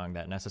something young,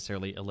 that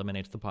necessarily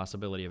eliminates the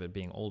possibility of it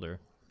being older.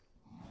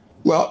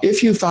 Well,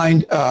 if you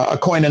find a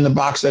coin in the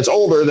box that's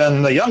older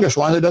than the youngest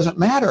one, it doesn't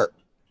matter.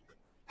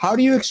 How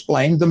do you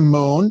explain the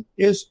moon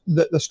is,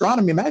 the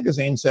astronomy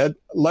magazine said,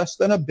 less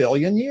than 1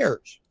 billion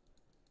years?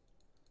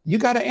 You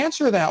got to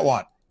answer that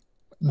one.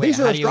 Wait,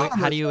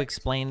 how do you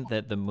explain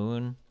that the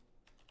moon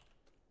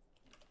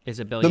is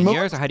 1 billion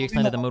years, or how do you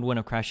explain that the moon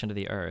wouldn't have crashed into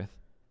the Earth?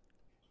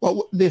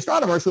 Well, the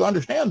astronomers who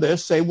understand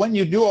this say when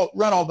you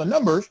run all the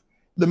numbers,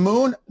 the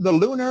moon, the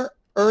lunar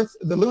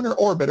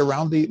orbit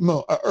around the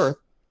moon, Earth,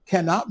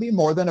 cannot be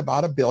more than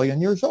about 1 billion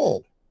years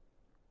old.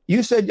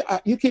 You said,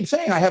 you keep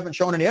saying I haven't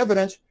shown any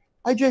evidence.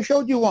 I just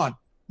showed you one.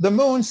 The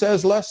moon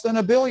says less than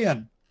 1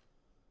 billion.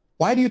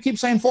 Why do you keep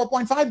saying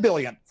 4.5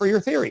 billion for your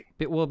theory?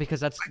 Well, because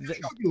that's... I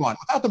just showed you one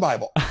without the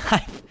Bible.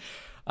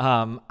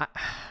 I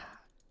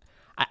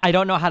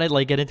don't know how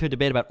to get into a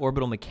debate about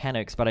orbital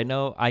mechanics, but I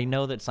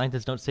know that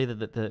scientists don't say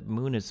that the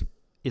moon is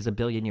 1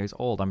 billion years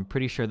old. I'm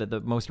pretty sure that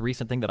the most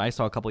recent thing that I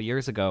saw a couple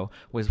years ago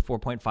was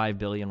 4.5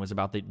 billion was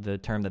about the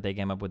term that they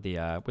came up with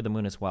the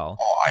moon as well.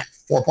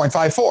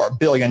 4.54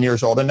 billion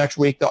years old. And next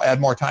week they'll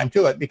add more time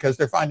to it because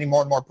they're finding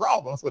more and more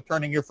problems with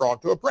turning your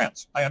frog to a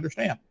prince. I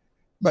understand.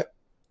 But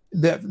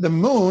the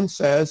moon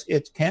says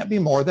it can't be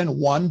more than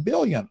 1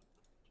 billion.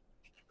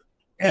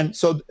 And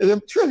so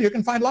sure, you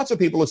can find lots of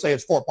people who say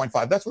it's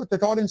 4.5. That's what they're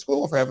taught in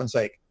school, for heaven's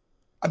sake.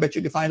 I bet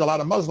you could find a lot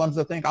of Muslims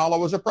that think Allah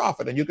was a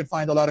prophet, and you could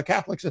find a lot of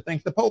Catholics that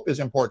think the Pope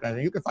is important,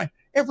 and you could find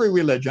every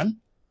religion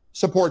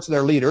supports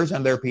their leaders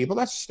and their people.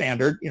 That's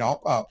standard,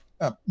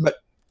 but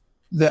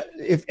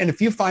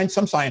if you find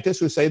some scientists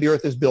who say the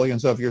Earth is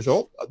billions of years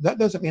old, that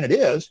doesn't mean it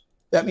is.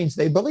 That means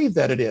they believe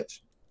that it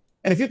is.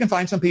 And if you can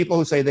find some people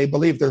who say they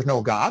believe there's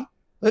no God,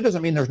 that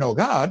doesn't mean there's no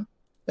God.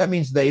 That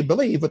means they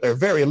believe, with their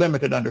very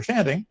limited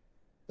understanding,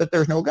 that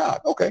there's no God.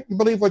 Okay, you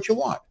believe what you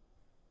want,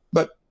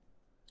 but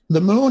the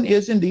moon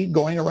is indeed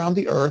going around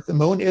the Earth. The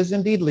moon is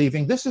indeed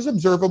leaving. This is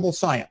observable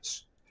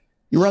science.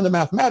 You run the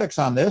mathematics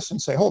on this and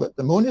say, hold it,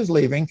 the moon is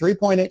leaving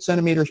 3.8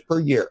 centimeters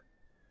per year.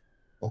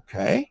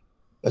 Okay,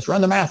 let's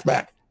run the math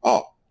back.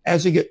 Oh,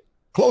 as you get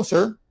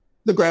closer,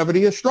 the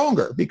gravity is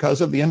stronger because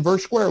of the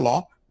inverse square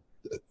law.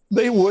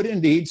 They would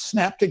indeed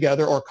snap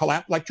together or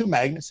collapse like two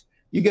magnets.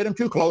 You get them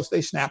too close,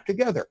 they snap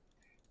together.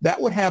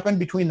 That would happen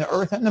between the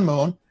Earth and the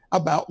moon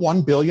about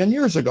 1 billion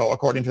years ago,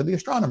 according to the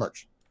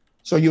astronomers.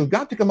 So you've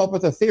got to come up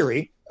with a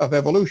theory of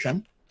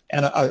evolution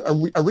and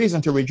a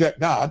reason to reject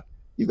God.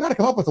 You've got to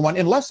come up with one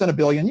in less than 1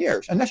 billion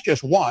years. And that's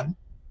just one.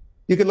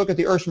 You could look at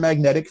the Earth's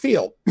magnetic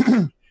field.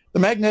 The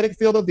magnetic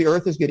field of the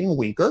Earth is getting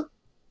weaker.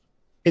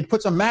 It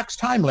puts a max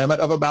time limit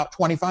of about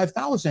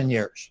 25,000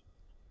 years.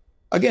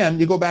 Again,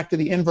 you go back to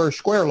the inverse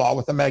square law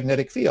with the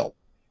magnetic field.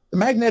 The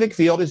magnetic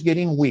field is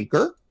getting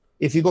weaker.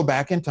 If you go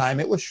back in time,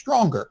 it was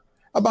stronger.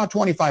 About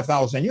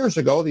 25,000 years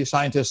ago, these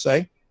scientists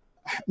say,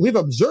 we've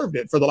observed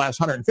it for the last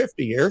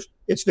 150 years.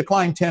 It's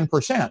declined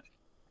 10%.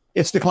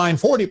 It's declined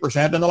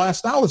 40% in the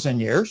last 1,000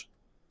 years.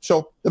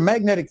 So the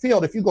magnetic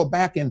field, if you go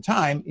back in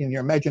time, in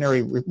your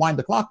imaginary rewind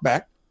the clock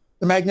back,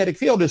 the magnetic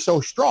field is so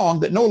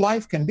strong that no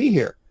life can be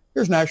here.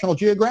 Here's National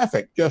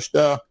Geographic. Just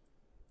I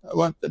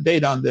want the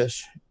date on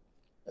this.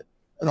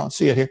 I don't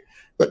see it here.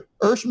 But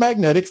Earth's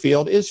magnetic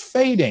field is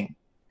fading.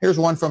 Here's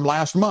one from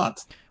last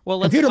month. Well,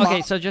 Computer okay.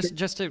 model. So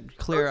just to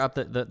clear up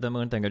the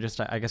moon thing, or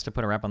just I guess to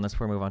put a wrap on this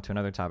before we move on to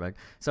another topic.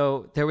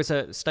 So there was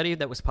a study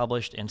that was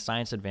published in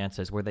Science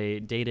Advances where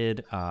they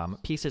dated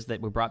pieces that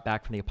were brought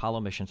back from the Apollo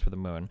missions for the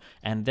moon,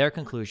 and their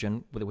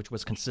conclusion, which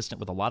was consistent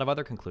with a lot of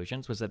other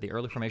conclusions, was that the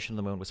early formation of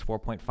the moon was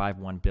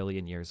 4.51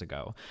 billion years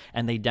ago.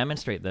 And they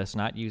demonstrate this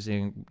not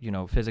using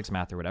physics,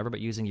 math, or whatever, but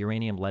using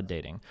uranium lead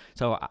dating.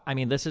 So I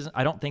mean,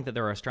 I don't think that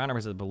there are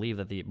astronomers that believe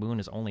that the moon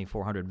is only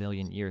 400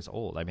 million years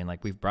old. I mean,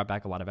 like, we've brought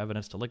back a lot of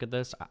evidence to look at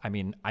this. I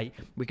mean,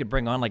 we could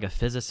bring on like a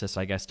physicist,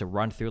 I guess, to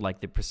run through like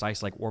the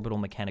precise like orbital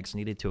mechanics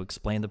needed to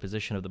explain the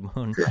position of the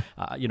moon,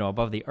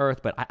 above the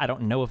Earth. But I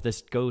don't know if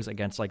this goes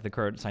against like the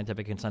current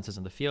scientific consensus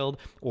in the field,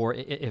 or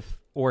if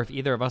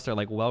either of us are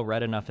like well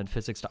read enough in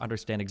physics to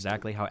understand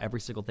exactly how every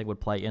single thing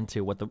would play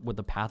into what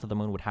the path of the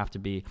moon would have to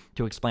be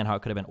to explain how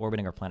it could have been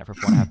orbiting our planet for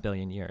 4.5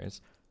 billion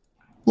years.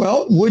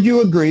 Well, would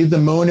you agree the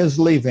moon is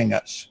leaving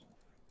us?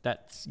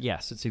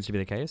 Yes, it seems to be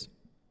the case.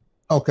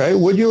 Okay.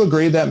 Would you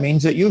agree that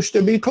means it used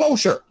to be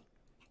closer?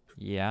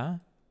 Yeah.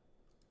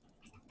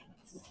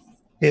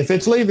 If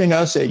it's leaving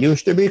us, it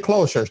used to be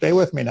closer. Stay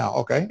with me now,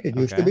 okay? It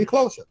used to be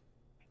closer.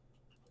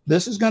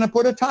 This is going to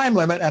put a time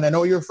limit, and I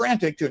know you're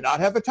frantic to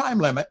not have a time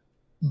limit,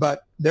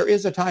 but there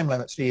is a time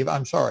limit, Steve.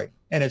 I'm sorry.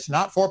 And it's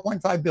not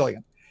 4.5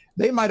 billion.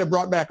 They might have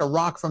brought back a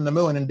rock from the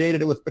moon and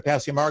dated it with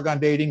potassium argon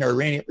dating, or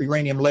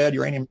uranium lead,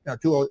 uranium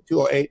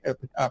 208,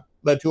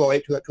 lead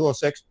 208,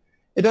 206.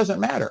 It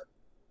doesn't matter.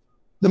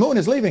 The moon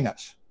is leaving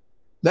us.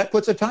 That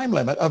puts a time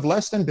limit of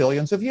less than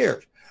billions of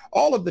years.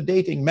 All of the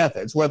dating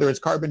methods, whether it's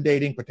carbon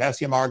dating,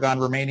 potassium argon,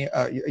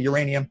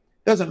 uranium,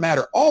 doesn't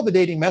matter. All the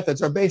dating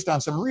methods are based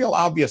on some real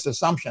obvious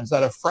assumptions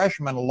that a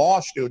freshman law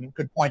student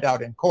could point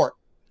out in court.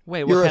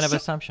 Wait, what kind of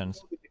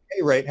assumptions? The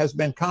decay rate has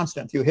been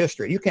constant through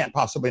history. You can't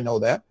possibly know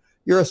that.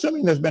 You're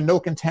assuming there's been no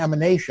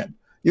contamination.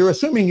 You're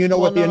assuming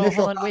what the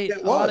initial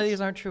content was. A lot of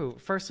these aren't true.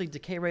 Firstly,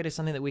 decay rate is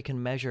something that we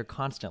can measure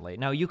constantly.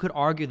 Now, you could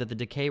argue that the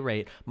decay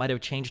rate might have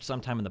changed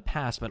sometime in the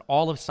past, but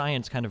all of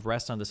science kind of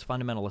rests on this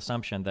fundamental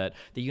assumption that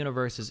the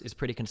universe is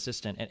pretty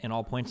consistent in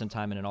all points in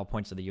time and in all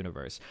points of the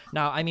universe.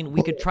 Now, I mean,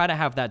 we could try to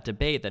have that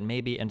debate that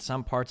maybe in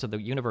some parts of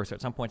the universe or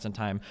at some points in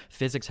time,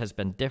 physics has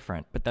been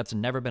different, but that's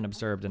never been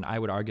observed, and I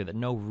would argue that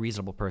no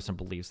reasonable person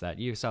believes that,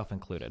 yourself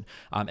included,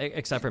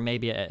 except for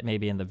maybe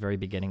in the very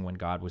beginning when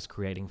God was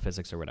creating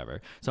physics or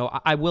whatever. So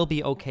I will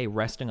be okay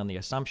resting on the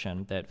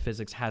assumption that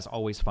physics has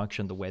always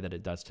functioned the way that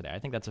it does today. I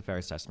think that's a fair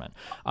assessment.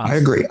 I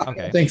agree.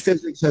 Okay. I think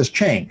physics has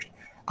changed.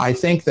 I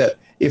think that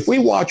if we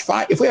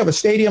have a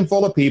stadium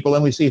full of people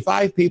and we see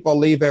 5 people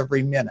leave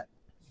every minute,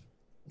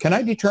 can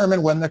I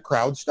determine when the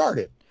crowd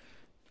started?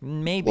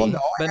 Maybe, well, no,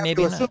 but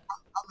maybe not. How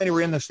many were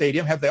in the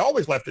stadium? Have they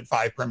always left at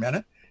 5 per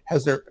minute?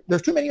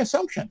 There's too many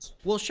assumptions.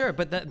 Well, sure,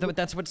 but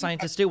that's what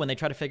scientists do when they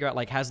try to figure out,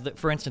 like,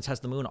 for instance,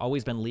 has the moon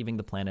always been leaving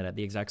the planet at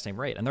the exact same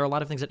rate? And there are a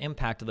lot of things that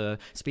impact the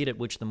speed at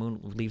which the moon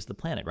leaves the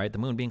planet, right? The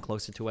moon being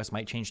closer to us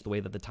might change the way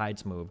that the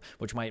tides move,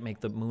 which might make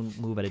the moon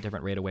move at a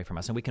different rate away from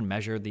us. And we can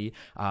measure the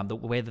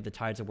way that the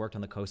tides have worked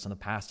on the coast in the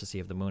past to see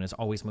if the moon has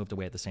always moved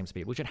away at the same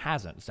speed, which it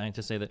hasn't.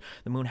 Scientists say that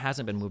the moon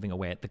hasn't been moving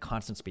away at the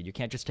constant speed. You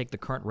can't just take the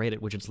current rate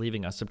at which it's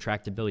leaving us,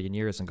 subtract a billion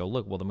years, and go,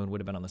 look, well, the moon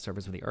would have been on the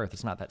surface of the Earth.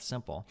 It's not that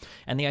simple.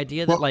 And the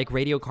idea that, like,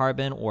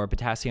 radiocarbon or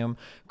potassium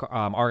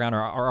argon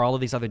or all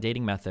of these other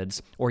dating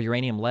methods or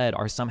uranium lead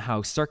are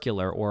somehow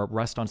circular or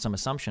rest on some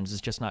assumptions is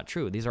just not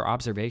true. These are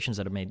observations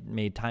that are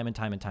made time and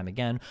time and time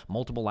again.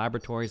 Multiple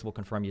laboratories will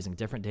confirm using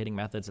different dating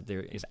methods that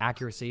there is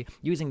accuracy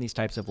using these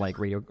types of like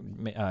radio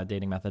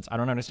dating methods. I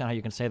don't understand how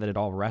you can say that it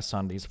all rests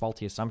on these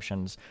faulty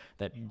assumptions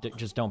that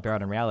just don't bear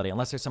out in reality,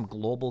 unless there's some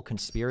global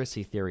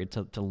conspiracy theory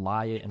to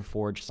lie and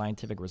forge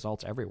scientific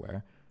results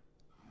everywhere.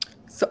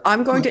 So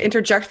I'm going to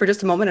interject for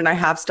just a moment, and I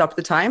have stopped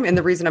the time. And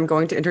the reason I'm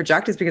going to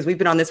interject is because we've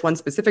been on this one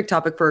specific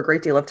topic for a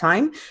great deal of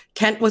time.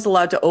 Kent was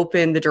allowed to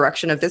open the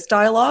direction of this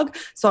dialogue.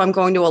 So I'm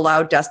going to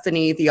allow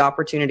Destiny the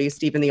opportunity,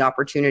 Stephen the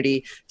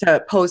opportunity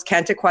to pose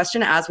Kent a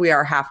question as we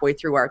are halfway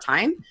through our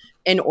time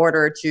in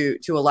order to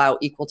allow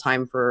equal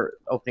time for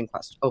open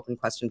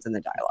questions in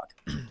the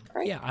dialogue.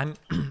 Right? Yeah,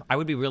 I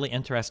would be really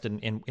interested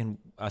in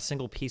a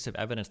single piece of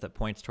evidence that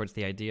points towards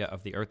the idea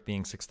of the Earth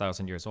being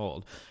 6,000 years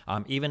old.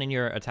 Even in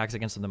your attacks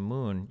against the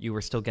moon, you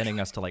were still getting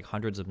us to like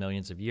hundreds of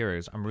millions of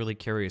years. I'm really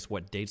curious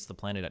what dates the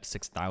planet at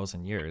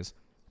 6,000 years.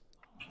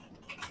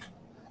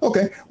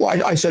 Okay.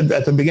 Well, I said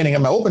at the beginning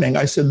of my opening,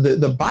 I said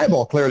the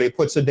Bible clearly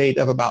puts a date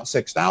of about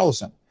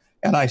 6,000.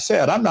 And I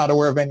said, I'm not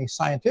aware of any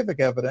scientific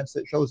evidence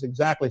that shows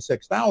exactly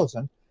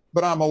 6,000,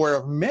 but I'm aware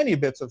of many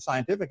bits of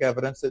scientific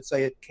evidence that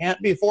say it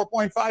can't be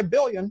 4.5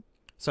 billion.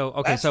 So,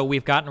 okay, so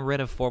we've gotten rid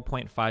of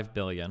 4.5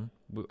 billion.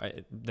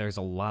 There's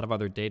a lot of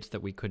other dates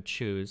that we could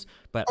choose,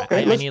 but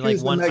okay, I need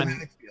like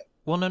one.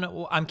 Well, no.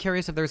 Well, I'm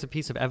curious if there's a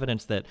piece of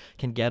evidence that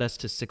can get us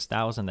to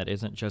 6,000 that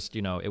isn't just,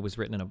 it was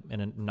written in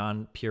a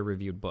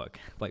non-peer-reviewed book,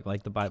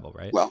 like the Bible,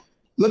 right? Well,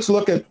 let's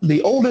look at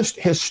the oldest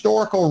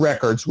historical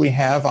records we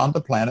have on the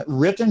planet.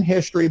 Written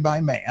history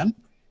by man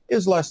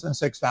is less than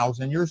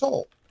 6,000 years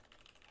old.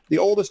 The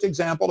oldest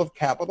example of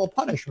capital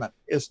punishment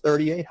is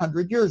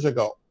 3,800 years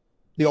ago,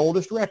 the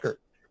oldest record.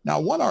 Now,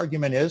 one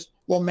argument is,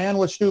 well, man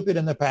was stupid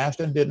in the past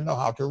and didn't know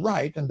how to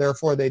write, and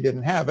therefore they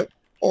didn't have it.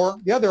 Or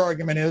the other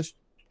argument is,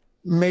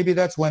 maybe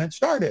that's when it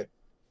started.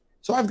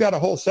 So I've got a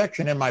whole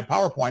section in my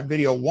PowerPoint,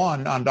 video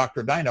 1 on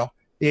Dr. Dino,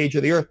 The Age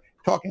of the Earth,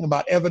 talking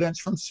about evidence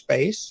from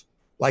space,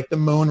 like the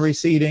moon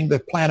receding, the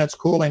planets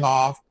cooling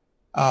off,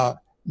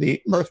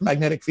 the Earth's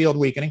magnetic field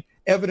weakening,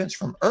 evidence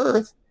from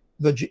Earth,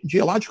 the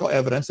geological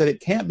evidence that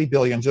it can't be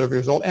billions of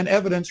years old, and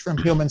evidence from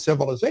human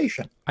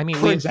civilization. I mean,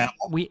 for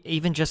example, we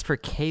even just for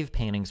cave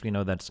paintings, we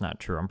know that's not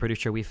true. I'm pretty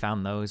sure we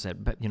found those at,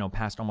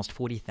 past almost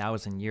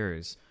 40,000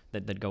 years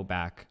that go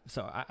back.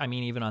 So, I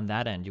mean, even on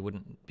that end, you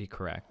wouldn't be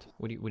correct.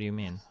 What do you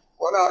mean?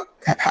 Well,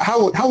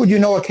 how would you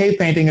know a cave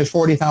painting is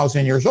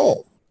 40,000 years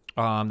old?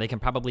 They can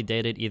probably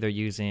date it either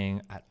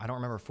using, I don't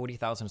remember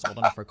 40,000 is old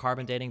enough for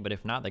carbon dating, but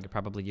if not, they could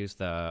probably use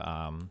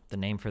the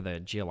name for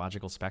the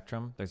geological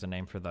spectrum. There's a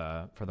name for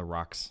the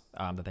rocks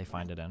that they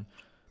find it in.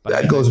 But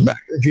that goes back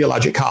to the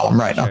geologic column,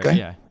 right? Sure, okay.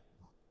 Yeah.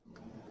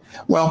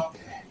 Well,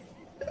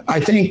 I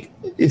think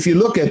if you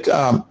look at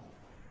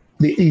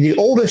the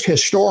oldest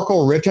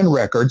historical written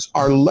records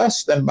are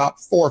less than about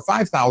 4,000 or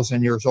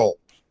 5,000 years old.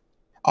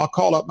 I'll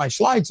call up my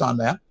slides on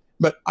that.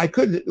 But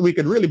we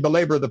could really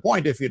belabor the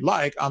point, if you'd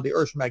like, on the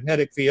Earth's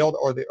magnetic field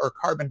or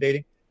carbon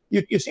dating.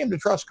 You seem to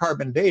trust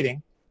carbon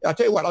dating. I'll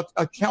tell you what,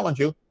 I'll challenge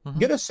you. Mm-hmm.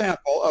 Get a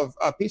sample of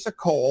a piece of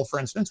coal, for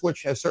instance,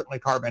 which has certainly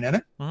carbon in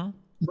it. Mm-hmm.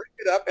 Break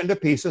it up into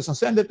pieces and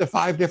send it to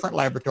 5 different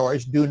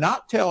laboratories. Do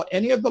not tell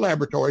any of the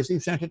laboratories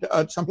you've sent it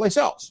to someplace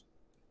else.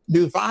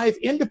 Do 5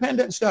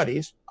 independent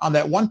studies on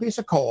that one piece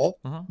of coal.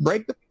 Mm-hmm.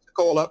 Break the piece of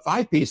coal up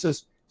 5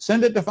 pieces,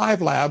 send it to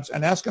 5 labs,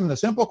 and ask them the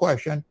simple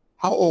question,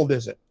 how old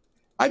is it?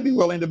 I'd be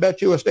willing to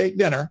bet you a steak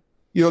dinner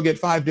you'll get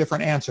 5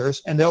 different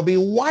answers, and they'll be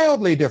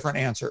wildly different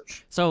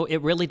answers. So it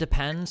really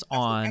depends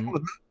on...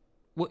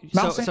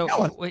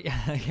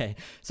 Okay.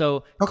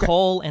 So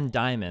coal and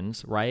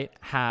diamonds, right,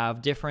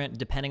 have different,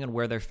 depending on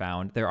where they're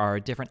found, there are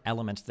different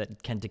elements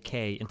that can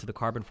decay into the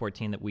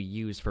carbon-14 that we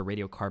use for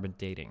radiocarbon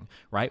dating,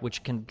 right,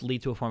 which can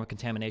lead to a form of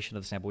contamination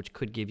of the sample, which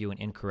could give you an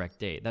incorrect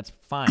date. That's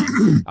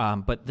fine.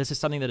 But this is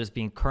something that is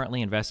being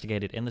currently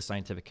investigated in the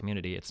scientific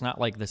community. It's not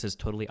like this is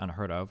totally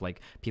unheard of.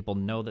 Like, people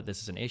know that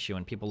this is an issue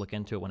and people look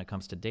into it when it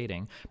comes to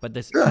dating. But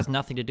this has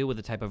nothing to do with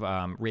the type of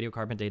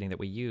radiocarbon dating that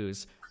we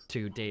use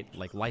to date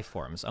like life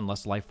forms,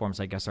 unless life forms,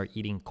 I guess, are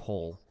eating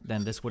coal.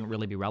 Then this wouldn't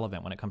really be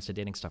relevant when it comes to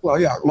dating stuff. Well,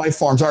 yeah, life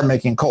forms are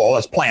making coal.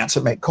 That's plants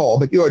that make coal.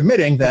 But you're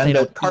admitting then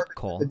that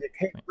coal.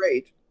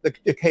 The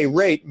decay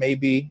rate may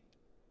be,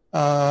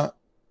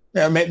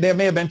 there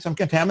may have been some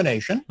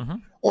contamination, mm-hmm.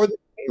 or the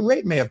decay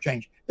rate may have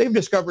changed. They've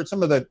discovered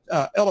some of the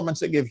elements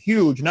that give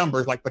huge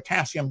numbers, like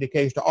potassium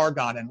decays to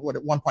argon in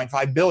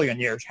 1.5 billion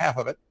years, half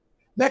of it.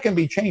 That can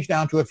be changed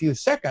down to a few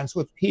seconds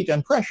with heat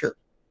and pressure.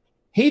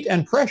 Heat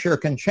and pressure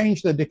can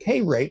change the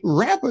decay rate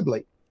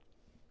rapidly.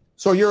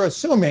 So you're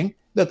assuming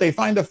that they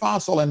find a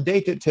fossil and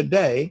date it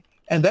today,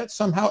 and that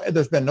somehow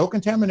there's been no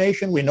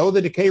contamination. We know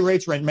the decay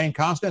rates remain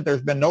constant.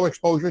 There's been no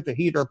exposure to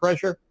heat or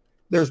pressure.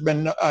 There's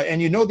been,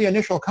 and you know the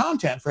initial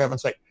content, for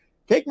heaven's sake.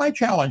 Take my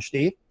challenge,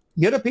 Steve.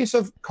 Get a piece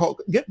of coal,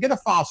 get a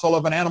fossil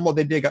of an animal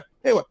they dig up.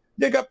 Hey,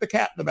 dig up the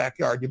cat in the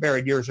backyard you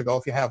buried years ago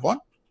if you have one.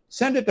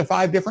 Send it to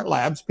 5 different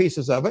labs,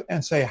 pieces of it,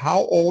 and say,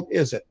 how old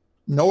is it?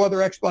 No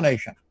other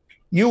explanation.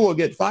 You will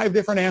get 5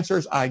 different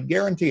answers. I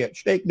guarantee it.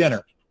 Steak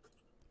dinner.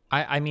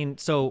 I mean,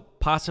 so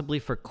possibly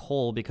for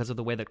coal, because of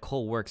the way that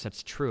coal works,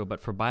 that's true.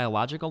 But for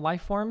biological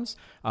life forms,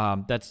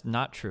 that's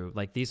not true.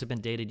 Like, these have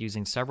been dated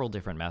using several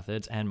different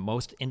methods, and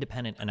most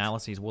independent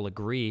analyses will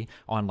agree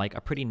on like a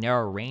pretty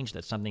narrow range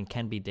that something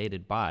can be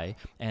dated by.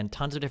 And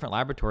tons of different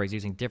laboratories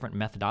using different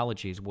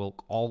methodologies will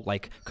all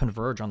like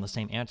converge on the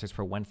same answers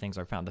for when things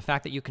are found. The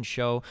fact that you can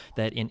show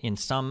that in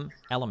some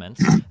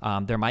elements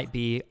there might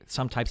be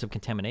some types of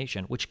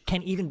contamination, which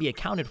can even be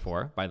accounted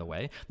for, by the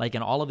way. Like,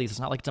 in all of these, it's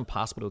not like it's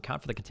impossible to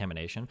account for the contamination.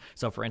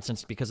 So, for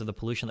instance, because of the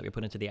pollution that we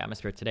put into the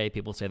atmosphere today,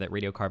 people say that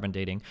radiocarbon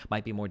dating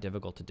might be more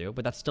difficult to do,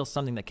 but that's still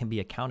something that can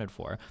be accounted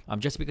for.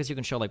 Just because you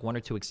can show like 1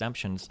 or 2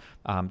 exemptions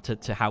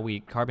to how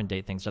we carbon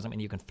date things doesn't mean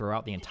you can throw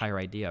out the entire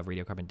idea of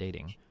radiocarbon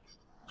dating.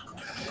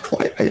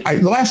 Well,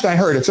 the last I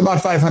heard, it's about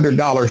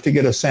 $500 to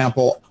get a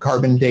sample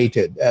carbon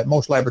dated.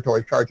 Most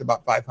laboratories charge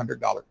about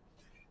 $500.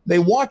 They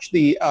watch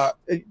check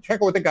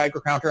it with the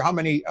Geiger counter. How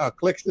many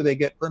clicks do they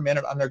get per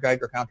minute on their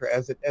Geiger counter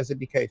as it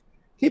decays?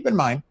 Keep in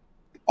mind,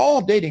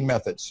 all dating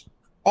methods,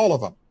 all of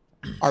them,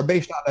 are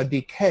based on a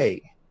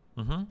decay.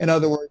 Mm-hmm. In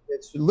other words,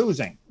 it's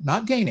losing,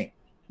 not gaining.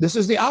 This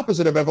is the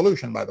opposite of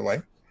evolution, by the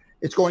way.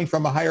 It's going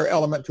from a higher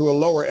element to a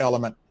lower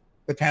element,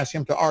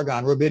 potassium to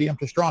argon, rubidium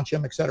to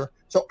strontium, etc.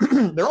 So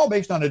they're all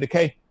based on a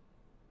decay.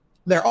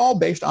 They're all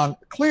based on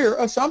clear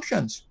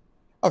assumptions.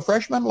 A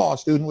freshman law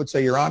student would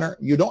say, Your Honor,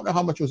 you don't know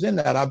how much was in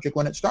that object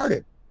when it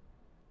started.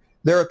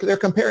 They're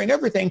comparing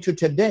everything to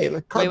today.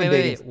 Like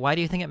wait. Why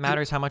do you think it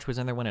matters how much was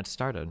in there when it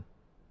started?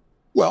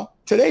 Well,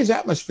 today's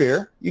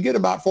atmosphere, you get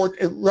about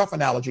rough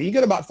analogy, you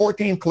get about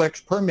 14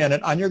 clicks per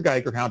minute on your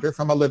Geiger counter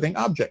from a living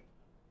object.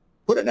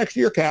 Put it next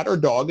to your cat or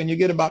dog, and you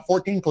get about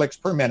 14 clicks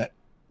per minute.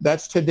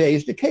 That's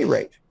today's decay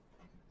rate.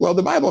 Well,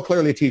 the Bible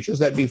clearly teaches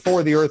that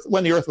before the earth,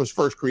 when the earth was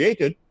first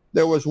created,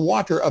 there was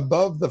water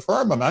above the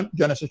firmament.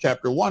 Genesis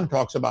chapter 1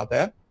 talks about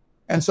that.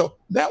 And so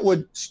that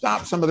would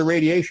stop some of the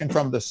radiation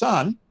from the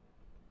sun.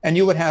 And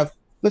you would have,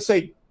 let's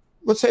say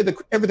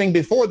everything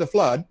before the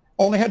flood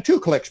only had 2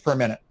 clicks per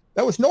minute.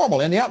 That was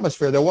normal in the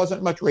atmosphere. There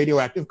wasn't much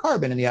radioactive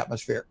carbon in the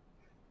atmosphere.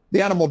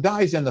 The animal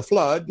dies in the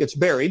flood, gets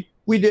buried.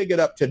 We dig it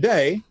up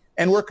today,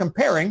 and we're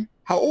comparing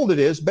how old it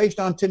is based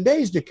on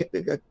today's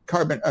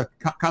carbon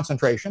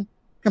concentration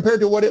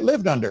compared to what it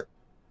lived under.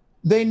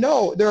 They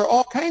know there are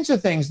all kinds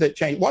of things that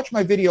change. Watch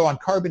my video on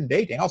carbon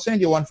dating. I'll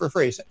send you one for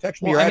free.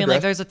 Text me your address.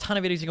 Like, there's a ton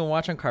of videos you can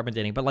watch on carbon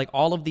dating, but like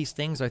all of these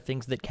things are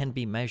things that can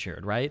be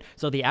measured, right?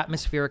 So the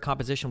atmospheric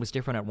composition was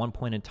different at one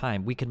point in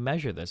time. We can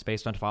measure this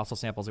based on fossil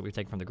samples that we've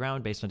taken from the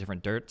ground, based on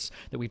different dirts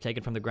that we've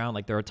taken from the ground.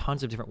 Like, there are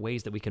tons of different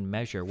ways that we can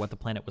measure what the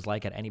planet was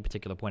like at any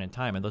particular point in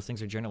time, and those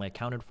things are generally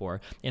accounted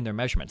for in their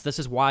measurements. This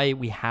is why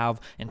we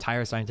have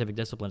entire scientific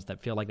disciplines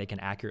that feel like they can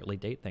accurately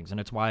date things, and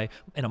it's why,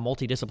 in a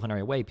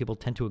multidisciplinary way, people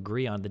tend to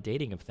agree on the dating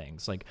of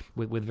things. Like,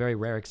 with very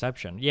rare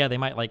exception. Yeah, they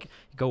might like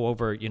go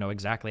over,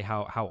 exactly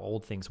how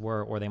old things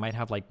were, or they might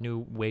have like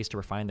new ways to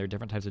refine their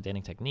different types of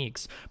dating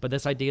techniques. But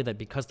this idea that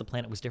because the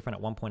planet was different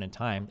at one point in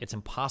time, it's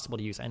impossible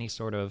to use any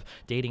sort of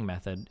dating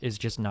method is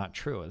just not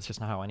true. It's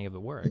just not how any of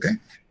it works. Okay.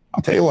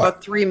 I'll tell you what.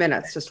 About 3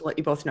 minutes, just to let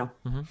you both know.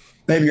 Mm-hmm.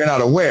 Maybe you're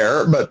not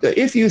aware, but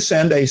if you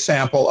send a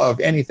sample of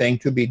anything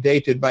to be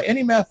dated by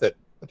any method,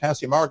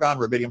 potassium argon,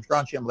 rubidium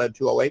strontium,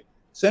 lead-208,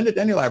 send it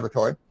to any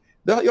laboratory.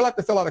 You'll have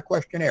to fill out a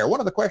questionnaire.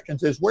 One of the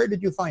questions is, where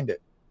did you find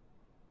it?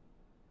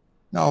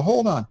 Now,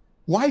 hold on.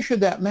 Why should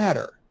that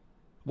matter?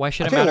 Why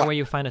should it matter where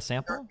you find a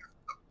sample?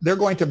 They're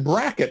going to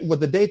bracket with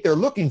the date they're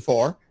looking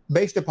for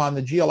based upon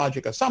the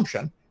geologic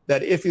assumption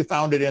that if you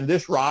found it in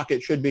this rock,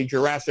 it should be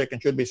Jurassic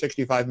and should be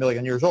 65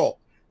 million years old.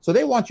 So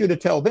they want you to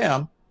tell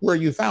them where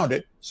you found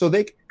it,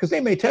 because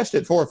they may test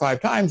it 4 or 5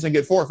 times and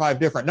get 4 or 5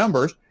 different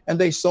numbers, and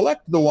they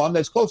select the one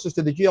that's closest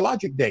to the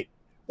geologic date.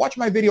 Watch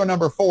my video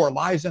number 4,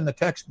 Lies in the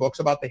Textbooks,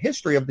 about the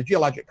history of the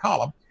geologic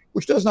column,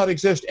 which does not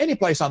exist any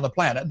place on the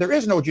planet. There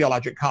is no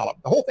geologic column.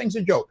 The whole thing's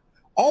a joke.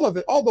 All of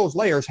it, all those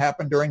layers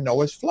happened during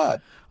Noah's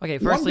flood. Okay,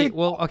 firstly,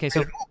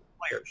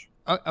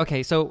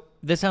 so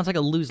this sounds like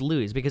a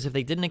lose-lose, because if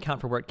they didn't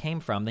account for where it came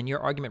from, then your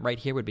argument right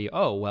here would be,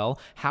 oh, well,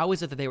 how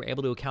is it that they were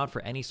able to account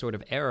for any sort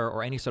of error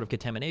or any sort of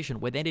contamination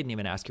when they didn't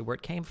even ask you where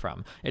it came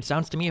from? It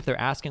sounds to me if they're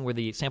asking where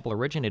the sample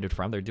originated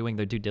from, they're doing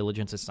their due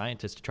diligence as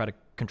scientists to try to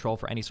control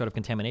for any sort of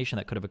contamination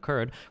that could have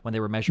occurred when they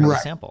were measuring the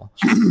sample.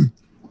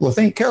 Well,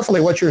 think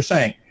carefully what you're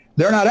saying.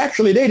 They're not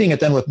actually dating it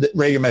then with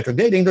radiometric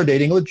dating, they're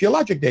dating with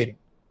geologic dating.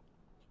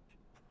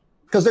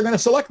 Because they're going to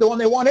select the one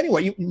they want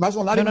anyway. You might as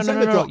well not even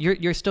send it to them.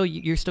 You're still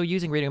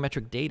using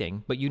radiometric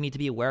dating, but you need to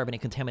be aware of any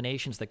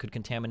contaminations that could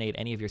contaminate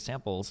any of your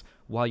samples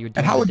while you're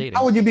doing the dating.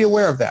 How would you be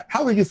aware of that?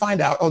 How would you find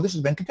out, oh, this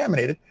has been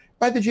contaminated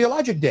by the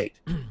geologic date?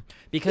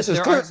 Because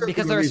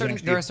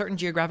there are certain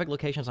geographic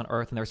locations on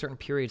Earth, and there are certain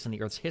periods in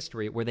the Earth's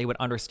history where they would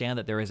understand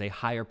that there is a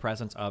higher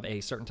presence of a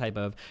certain type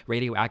of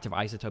radioactive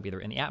isotope either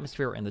in the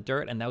atmosphere or in the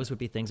dirt, and those would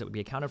be things that would be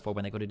accounted for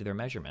when they go to do their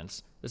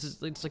measurements.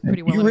 It's like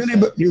pretty well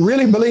understood. You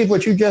really believe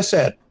what you just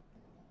said?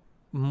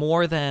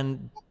 More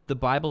than the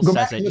Bible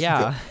says it,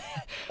 yeah.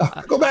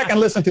 Go back and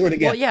listen to it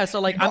again. Well, yeah. So,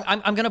 like,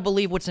 I'm going to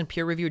believe what's in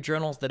peer-reviewed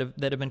journals that have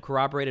been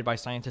corroborated by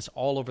scientists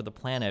all over the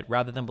planet,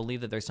 rather than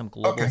believe that there's some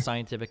global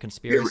scientific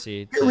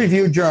conspiracy.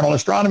 Peer-reviewed journal,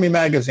 Astronomy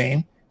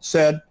Magazine,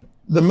 said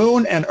the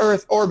Moon and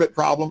Earth orbit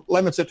problem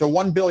limits it to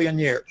 1 billion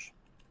years.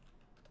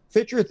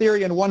 Fit your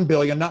theory in 1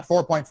 billion, not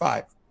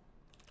 4.5.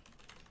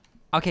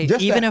 Okay,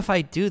 even if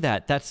I do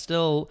that, that's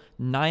still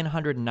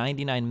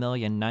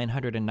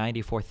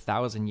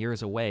 999,994,000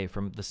 years away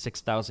from the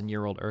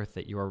 6,000-year-old Earth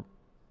that you're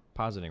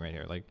positing right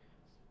here. Like,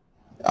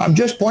 I'm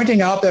just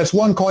pointing out that's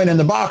one coin in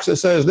the box that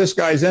says this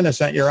guy's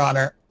innocent, Your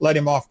Honor. Let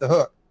him off the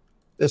hook.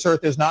 This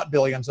Earth is not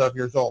billions of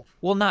years old.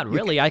 Well, not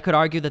really. I could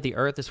argue that the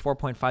Earth is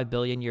 4.5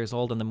 billion years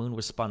old and the Moon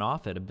was spun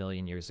off at 1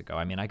 billion years ago.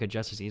 I mean, I could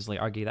just as easily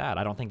argue that.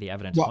 I don't think the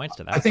evidence points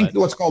to that. I think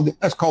that's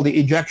called the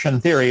ejection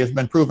theory has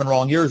been proven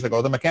wrong years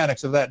ago. The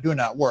mechanics of that do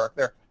not work.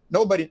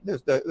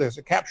 There's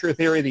a capture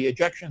theory, the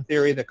ejection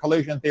theory, the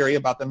collision theory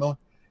about the Moon.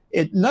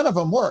 None of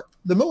them work.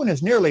 The Moon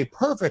is nearly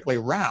perfectly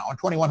round,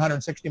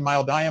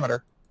 2,160-mile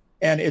diameter,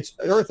 and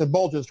Earth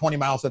bulges 20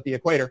 miles at the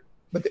equator.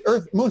 But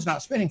the Moon's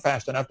not spinning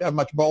fast enough to have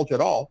much bulge at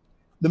all.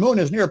 The Moon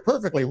is near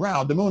perfectly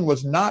round. The Moon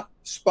was not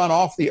spun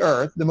off the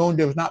Earth. The Moon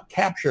was not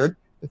captured.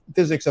 The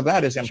physics of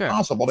that is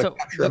impossible to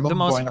capture a Moon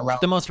going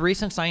around. The most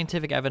recent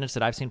scientific evidence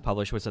that I've seen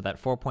published was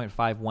that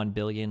 4.51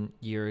 billion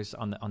years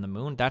on the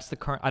Moon. That's the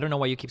current. I don't know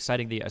why you keep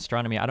citing the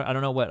astronomy. I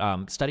don't know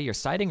what study you're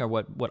citing or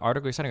what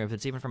article you're citing, or if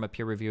it's even from a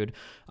peer-reviewed.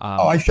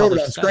 I showed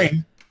it on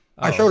screen.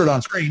 I showed it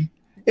on screen.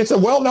 It's a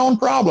well-known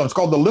problem. It's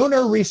called the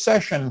lunar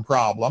recession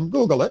problem.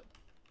 Google it.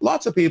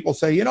 Lots of people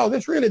say,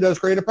 this really does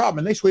create a problem,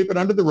 and they sweep it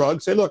under the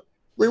rug. Say, look,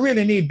 we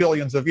really need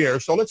billions of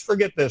years, so let's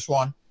forget this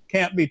one.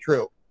 Can't be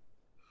true.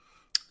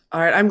 All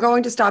right, I'm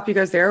going to stop you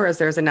guys there as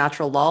there's a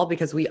natural lull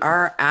because we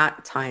are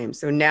at time.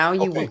 So now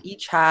you will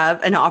each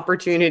have an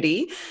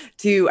opportunity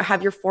to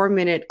have your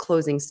 4-minute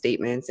closing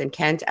statements. And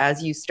Kent,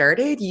 as you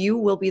started, you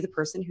will be the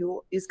person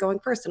who is going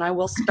first. And I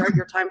will start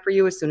your time for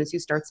you as soon as you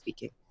start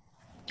speaking.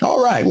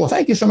 All right. Well,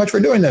 thank you so much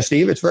for doing this,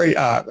 Steve. It's very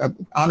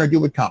honored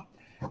you would come.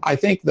 I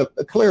think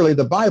clearly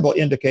the Bible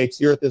indicates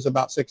the earth is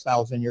about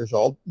 6,000 years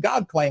old.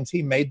 God claims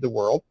he made the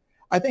world.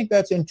 I think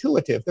that's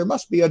intuitive. There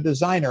must be a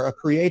designer, a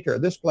creator.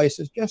 This place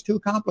is just too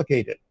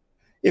complicated.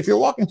 If you're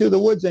walking through the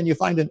woods and you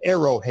find an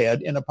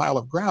arrowhead in a pile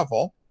of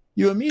gravel,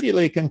 you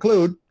immediately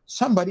conclude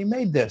somebody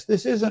made this.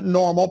 This isn't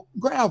normal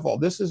gravel.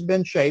 This has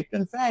been shaped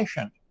and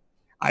fashioned.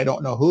 I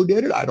don't know who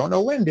did it. I don't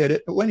know when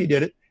he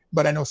did it,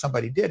 but I know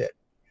somebody did it.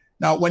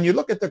 Now, when you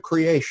look at the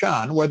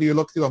creation, whether you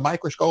look through a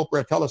microscope or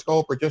a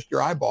telescope or just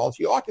your eyeballs,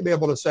 you ought to be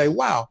able to say,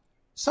 wow,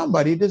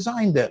 somebody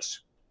designed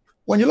this.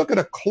 When you look at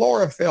a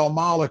chlorophyll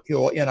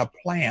molecule in a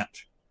plant,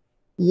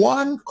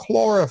 one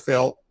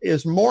chlorophyll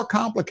is more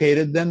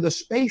complicated than the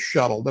space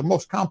shuttle, the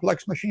most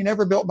complex machine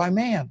ever built by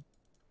man.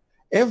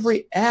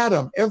 Every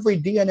atom,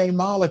 every DNA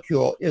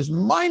molecule is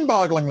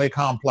mind-bogglingly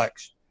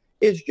complex.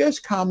 It's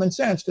just common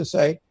sense to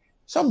say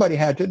somebody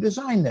had to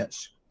design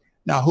this.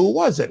 Now, who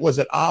was it? Was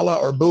it Allah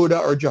or Buddha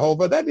or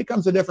Jehovah? That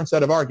becomes a different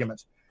set of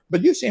arguments.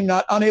 But you seem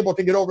not unable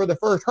to get over the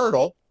first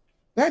hurdle.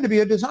 There had to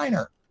be a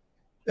designer.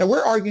 Now,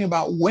 we're arguing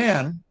about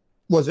when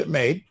was it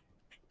made.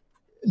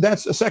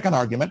 That's the second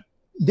argument.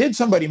 Did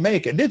somebody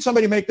make it? Did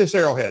somebody make this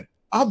arrowhead?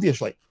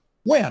 Obviously.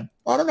 When?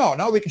 I don't know.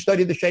 Now we can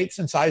study the shapes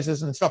and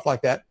sizes and stuff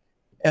like that.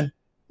 And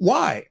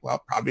why?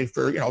 Well, probably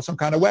for, some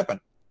kind of weapon.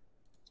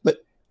 But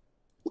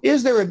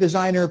is there a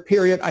designer,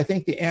 period? I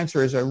think the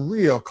answer is a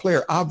real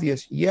clear,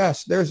 obvious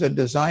yes, there's a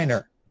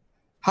designer.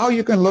 How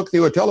you can look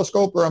through a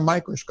telescope or a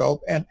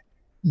microscope, and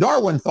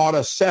Darwin thought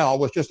a cell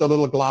was just a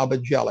little glob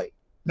of jelly.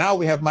 Now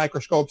we have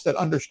microscopes that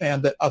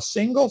understand that a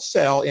single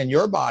cell in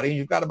your body, and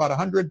you've got about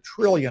 100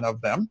 trillion of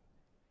them,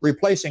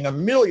 replacing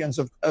millions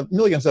of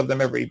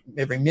them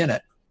every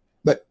minute.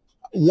 But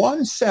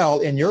one cell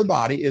in your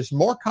body is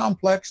more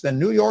complex than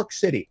New York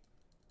City.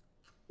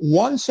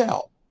 One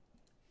cell.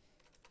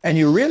 And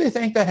you really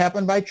think that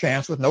happened by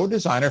chance with no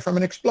designer from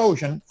an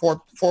explosion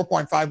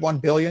 4.51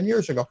 billion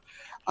years ago?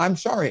 I'm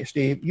sorry,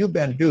 Steve, you've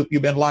been duped,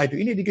 you've been lied to.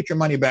 You need to get your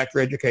money back for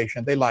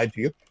education. They lied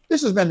to you.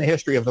 This has been the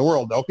history of the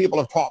world, though. People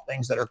have taught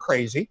things that are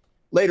crazy.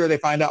 Later they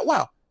find out,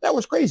 wow, that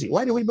was crazy.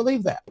 Why do we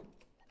believe that?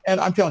 And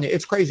I'm telling you,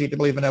 it's crazy to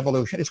believe in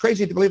evolution. It's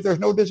crazy to believe there's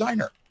no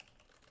designer.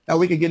 Now,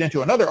 we could get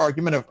into another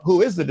argument of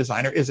who is the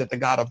designer. Is it the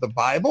God of the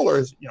Bible, or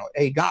is,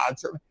 a God?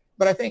 Certainly.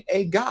 But I think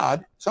a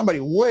God, somebody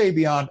way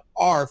beyond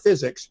our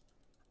physics,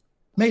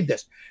 made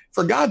this.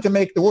 For God to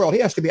make the world,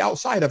 he has to be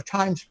outside of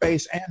time,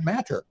 space, and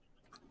matter.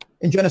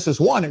 In Genesis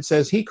 1, it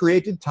says he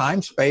created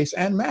time, space,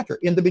 and matter.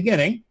 In the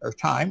beginning, there's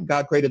time.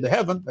 God created the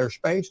heaven, there's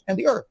space, and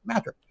the earth,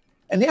 matter.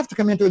 And they have to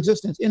come into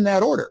existence in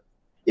that order.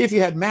 If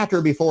you had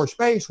matter before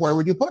space, where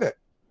would you put it?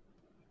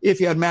 If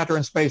you had matter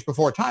and space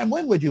before time,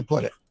 when would you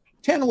put it?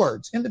 10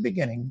 words. In the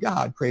beginning,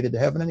 God created the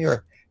heaven and the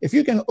earth. If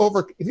you can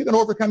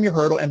overcome your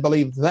hurdle and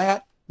believe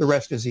that, the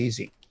rest is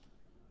easy.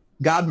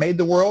 God made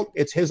the world.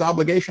 It's his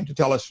obligation to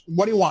tell us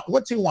what he wants.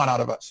 What's he want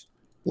out of us?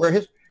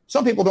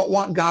 Some people don't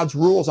want God's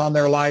rules on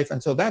their life,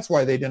 and so that's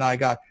why they deny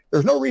God.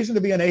 There's no reason to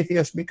be an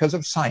atheist because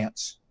of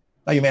science.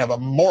 Now, you may have a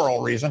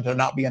moral reason to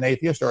not be an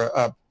atheist,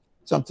 or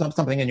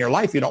something in your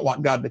life you don't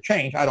want God to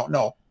change. I don't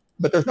know.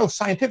 But there's no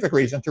scientific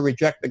reason to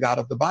reject the God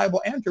of the Bible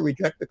and to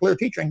reject the clear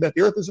teaching that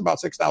the earth is about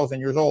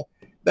 6,000 years old.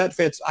 That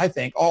fits, I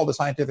think, all the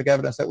scientific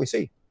evidence that we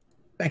see.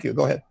 Thank you.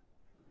 Go ahead.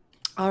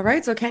 All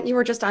right. So, Kent, you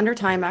were just under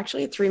time,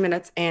 actually, 3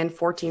 minutes and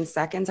 14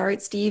 seconds. All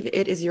right, Steve,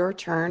 it is your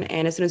turn.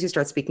 And as soon as you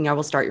start speaking, I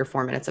will start your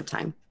 4 minutes of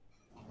time.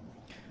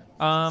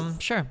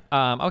 Sure.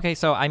 Okay.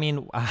 So,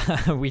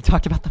 we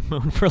talked about the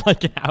moon for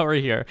like an hour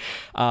here.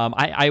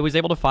 I was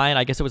able to find,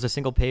 I guess it was a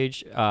single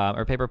page,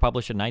 or paper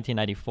published in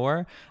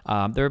 1994.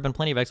 There have been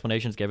plenty of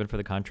explanations given for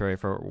the contrary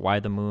for why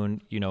the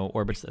moon,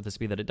 orbits at the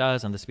speed that it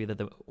does and the speed that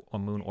the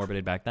moon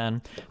orbited back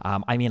then.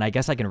 I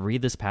guess I can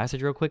read this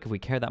passage real quick if we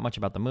care that much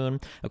about the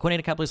moon. According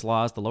to Kepler's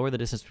laws, the lower the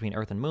distance between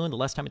Earth and moon, the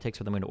less time it takes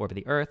for the moon to orbit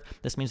the Earth.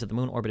 This means that the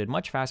moon orbited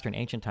much faster in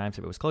ancient times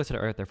if it was closer to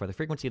Earth. Therefore, the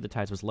frequency of the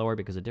tides was lower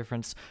because the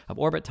difference of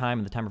orbit time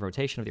and the time of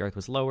rotation of the Earth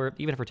was lower,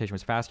 even if rotation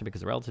was faster, because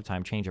the relative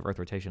time change of Earth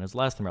rotation is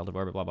less than relative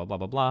orbit, blah, blah, blah,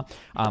 blah, blah.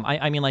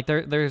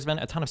 There's been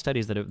a ton of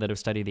studies that have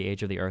studied the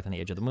age of the Earth and the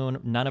age of the moon.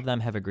 None of them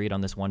have agreed on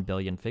this 1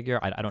 billion figure.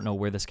 I don't know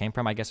where this came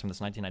from, I guess from this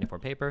 1994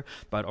 paper,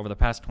 but over the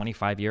past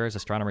 25 years,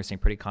 astronomers seem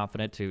pretty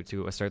confident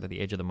to assert that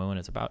the age of the moon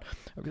is about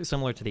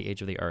similar to the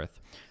age of the Earth.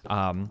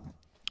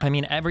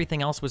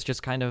 Everything else was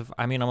just kind of,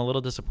 I'm a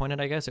little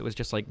disappointed, I guess. It was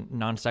just like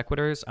non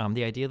sequiturs.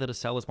 The idea that a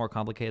cell is more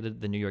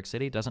complicated than New York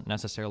City doesn't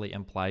necessarily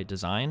imply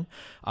design.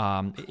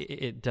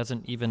 It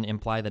doesn't even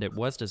imply that it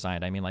was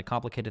designed.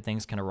 Complicated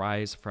things can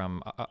arise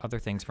from other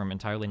things, from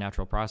entirely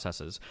natural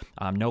processes.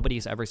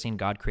 Nobody's ever seen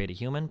God create a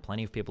human.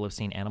 Plenty of people have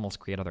seen animals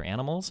create other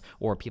animals,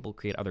 or people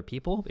create other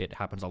people. It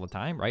happens all the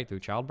time, right?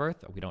 Through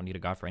childbirth. We don't need a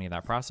God for any of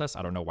that process.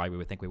 I don't know why we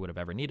would think we would have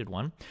ever needed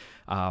one.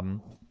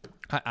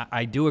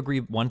 I do agree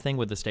one thing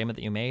with the statement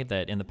that you made,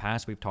 that in the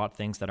past we've taught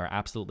things that are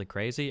absolutely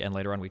crazy and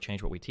later on we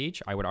change what we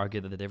teach. I would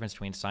argue that the difference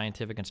between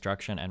scientific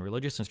instruction and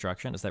religious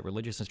instruction is that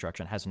religious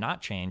instruction has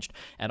not changed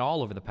at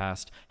all over the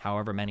past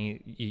however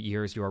many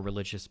years your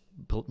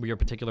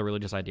particular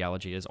religious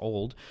ideology is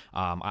old.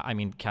 I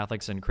mean,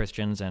 Catholics and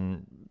Christians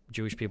and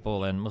Jewish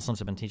people and Muslims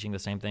have been teaching the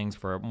same things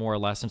for more or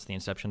less since the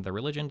inception of their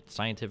religion.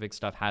 Scientific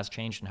stuff has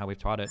changed in how we've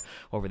taught it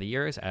over the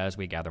years as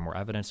we gather more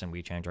evidence and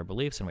we change our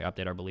beliefs and we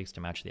update our beliefs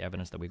to match the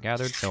evidence that we've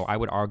gathered. So I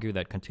would argue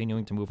that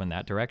continuing to move in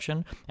that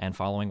direction and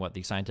following what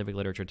the scientific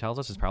literature tells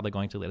us is probably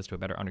going to lead us to a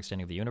better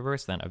understanding of the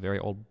universe than a very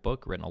old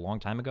book written a long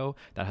time ago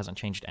that hasn't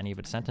changed any of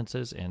its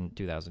sentences in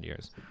 2,000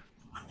 years.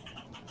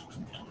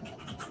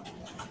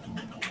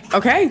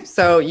 Okay,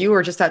 so you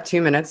were just at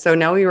 2 minutes. So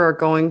now we are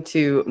going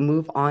to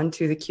move on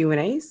to the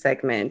Q&A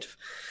segment,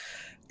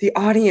 the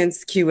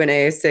audience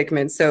Q&A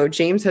segment. So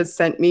James has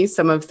sent me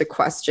some of the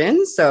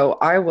questions. So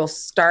I will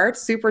start.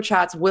 Super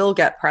chats will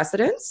get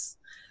precedence,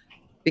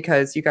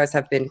 because you guys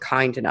have been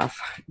kind enough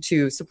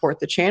to support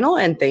the channel,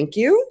 and thank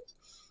you.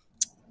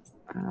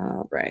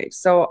 All right,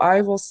 so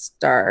I will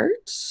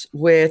start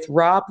with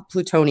Rob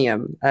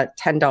Plutonium at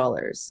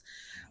 $10.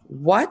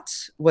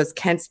 What was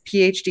Kent's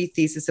PhD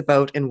thesis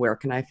about, and where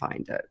can I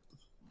find it?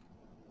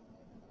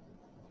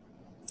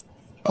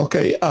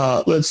 Okay,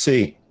 let's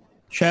see.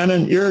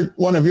 Shannon,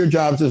 one of your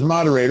jobs as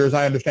moderators,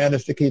 I understand,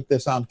 is to keep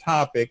this on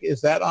topic.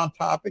 Is that on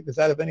topic? Does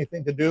that have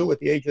anything to do with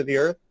the age of the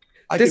Earth?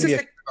 I could be a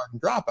kindergarten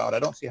dropout. I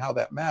don't see how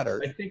that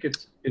matters. I think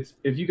it's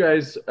if you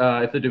guys,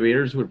 if the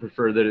debaters would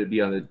prefer that it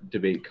be on the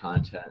debate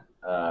content,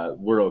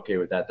 we're okay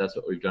with that. That's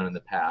what we've done in the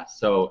past.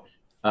 So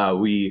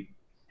we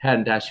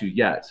hadn't asked you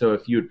yet. So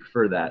if you would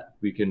prefer that,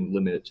 we can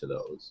limit it to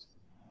those.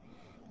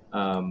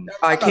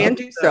 I can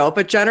do so,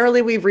 but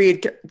generally we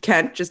read,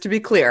 Kent, just to be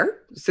clear,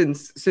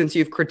 since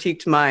you've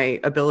critiqued my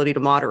ability to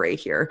moderate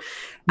here,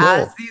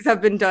 as these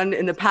have been done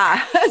in the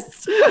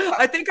past.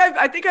 I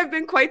think I've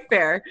been quite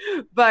fair,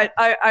 but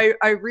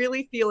I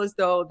really feel as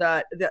though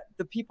that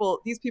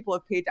these people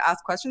have paid to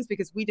ask questions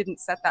because we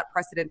didn't set that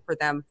precedent for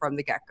them from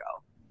the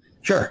get-go.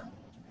 Sure.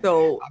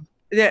 So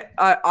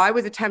I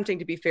was attempting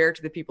to be fair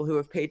to the people who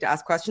have paid to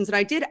ask questions, and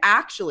I did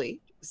actually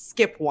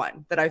skip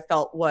one that I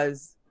felt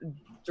was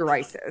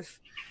derisive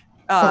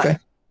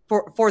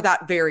for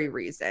that very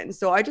reason.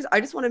 So I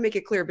just want to make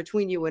it clear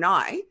between you and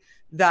I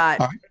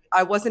that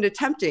I wasn't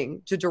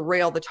attempting to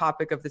derail the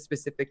topic of the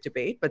specific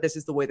debate, but this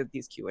is the way that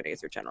these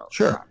Q&As are generally.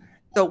 Sure.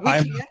 So we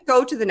can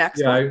go to the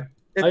next one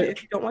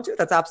if you don't want to.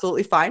 That's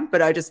absolutely fine.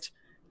 But I just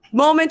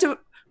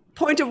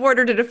point of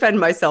order to defend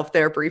myself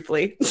there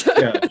briefly.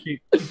 Yeah, she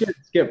did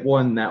skip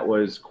one that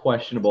was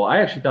questionable. I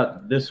actually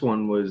thought this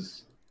one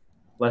was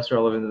less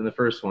relevant than the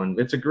first one.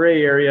 It's a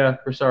gray area.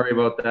 We're sorry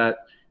about that.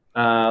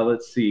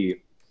 Let's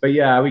see. But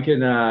yeah, we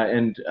can,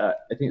 and I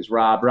think it's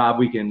Rob. Rob,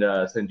 we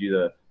can send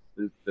you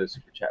the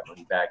super chat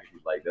money back if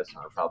you'd like. That's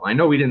not a problem. I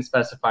know we didn't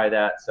specify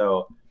that,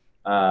 so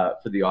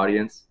for the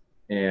audience,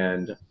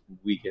 and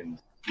we can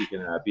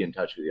be in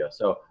touch with you.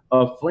 So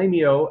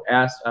Flamio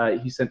asked,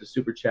 he sent a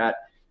super chat.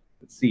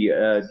 Let's see.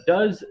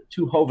 Does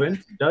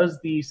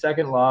the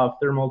second law of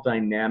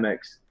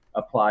thermodynamics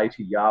apply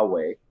to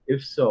Yahweh?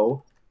 If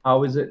so,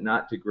 how is it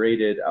not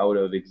degraded out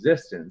of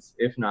existence?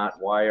 If not,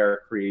 why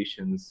are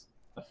creations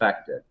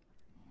affected?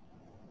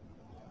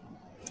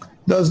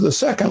 Does the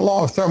second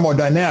law of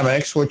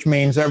thermodynamics, which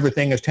means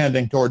everything is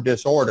tending toward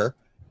disorder,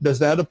 does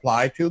that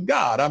apply to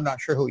God? I'm not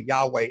sure who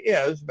Yahweh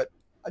is, but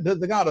does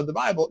the God of the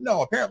Bible?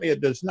 No, apparently it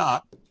does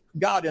not.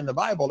 God in the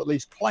Bible at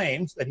least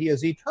claims that he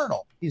is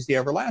eternal. He's the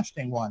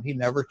everlasting one. He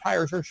never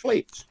tires or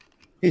sleeps.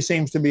 He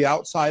seems to be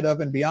outside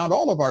of and beyond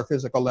all of our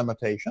physical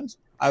limitations.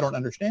 I don't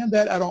understand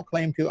that. I don't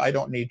claim to. I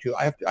don't need to.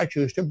 I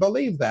choose to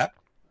believe that.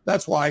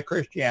 That's why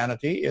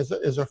Christianity is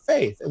a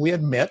faith. We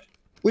admit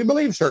we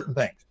believe certain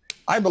things.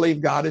 I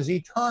believe God is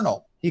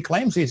eternal. He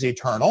claims he's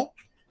eternal.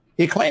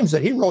 He claims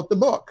that he wrote the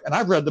book. And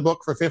I've read the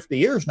book for 50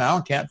 years now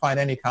and can't find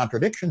any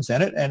contradictions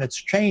in it. And it's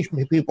changed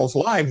people's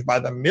lives by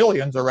the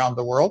millions around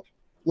the world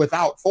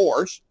without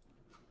force.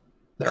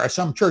 There are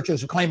some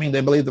churches claiming they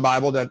believe the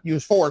Bible that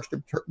use force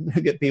to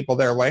get people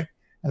their way.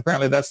 And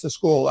apparently that's the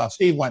school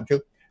Steve went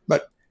to.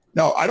 But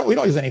no, we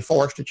don't use any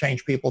force to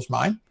change people's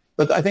mind.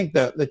 But I think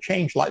the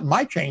change,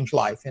 my changed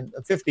life. And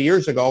 50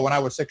 years ago, when I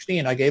was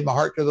 16, I gave my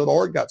heart to the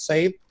Lord, got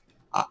saved.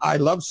 I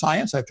love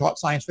science. I've taught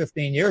science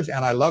 15 years,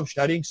 and I love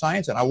studying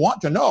science, and I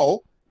want to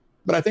know.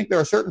 But I think there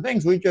are certain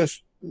things we're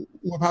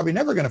probably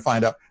never going to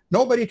find out.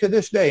 Nobody to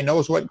this day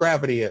knows what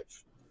gravity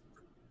is.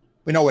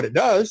 We know what it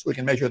does. We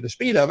can measure the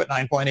speed of it,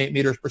 9.8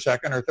 meters per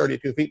second or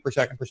 32 feet per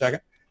second,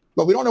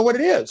 but we don't know what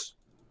it is.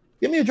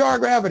 Give me a jar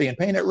of gravity and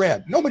paint it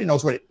red. Nobody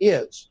knows what it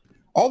is.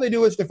 All they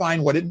do is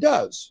define what it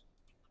does.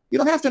 You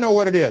don't have to know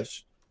what it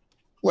is.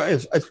 Well,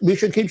 we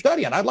should keep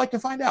studying. I'd like to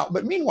find out.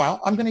 But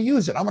meanwhile, I'm going to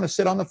use it. I'm going to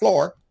sit on the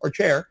floor or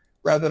chair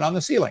rather than on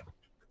the ceiling.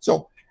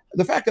 So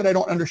the fact that I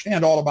don't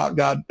understand all about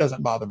God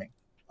doesn't bother me.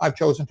 I've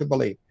chosen to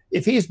believe.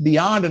 If he's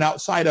beyond and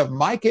outside of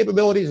my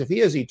capabilities, if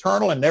he is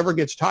eternal and never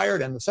gets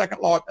tired, and the second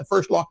law and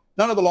first law,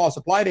 none of the laws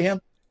apply to him,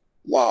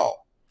 whoa.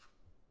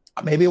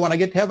 Maybe when I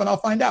get to heaven, I'll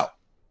find out.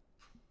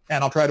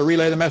 And I'll try to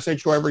relay the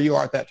message to wherever you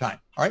are at that time.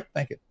 All right,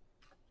 thank you.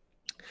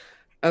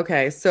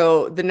 Okay,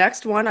 so the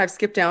next one, I've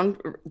skipped down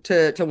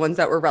to ones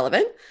that were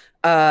relevant.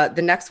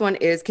 The next one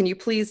is, can you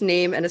please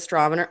name an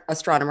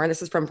astronomer,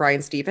 this is from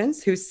Brian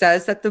Stevens, who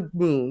says that the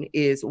moon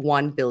is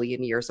 1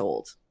 billion years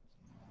old?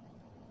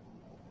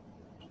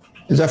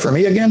 Is that for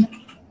me again?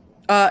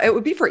 It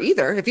would be for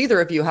either. If either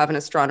of you have an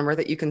astronomer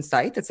that you can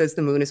cite that says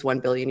the moon is 1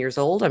 billion years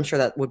old, I'm sure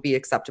that would be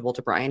acceptable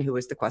to Brian, who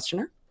is the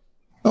questioner.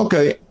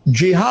 Okay,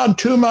 Jihad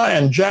Tuma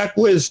and Jack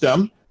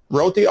Wisdom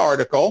wrote the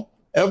article,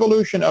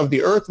 Evolution of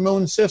the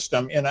Earth-Moon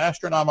System in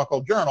Astronomical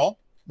Journal,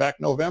 back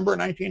November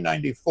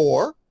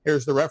 1994.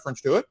 Here's the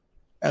reference to it.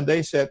 And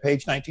they said,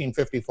 page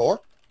 1954,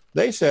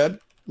 they said,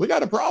 we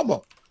got a problem.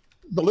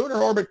 The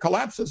lunar orbit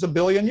collapses 1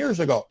 billion years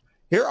ago.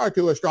 Here are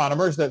two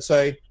astronomers that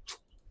say,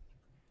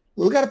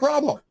 we got a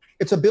problem.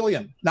 It's 1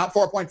 billion, not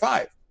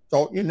 4.5.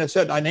 So you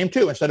said I named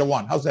two instead of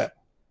one. How's that?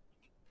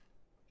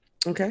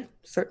 Okay,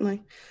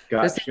 certainly.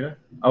 Gotcha.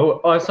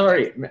 Oh,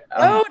 sorry.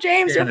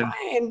 James, you're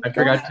fine. I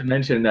forgot to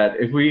mention that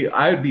if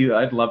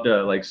I'd love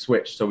to like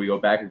switch so we go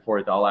back and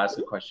forth. I'll ask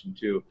a question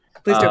too.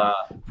 Please do.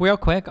 Real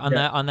quick on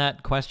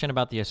that question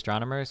about the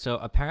astronomers. So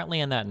apparently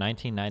in that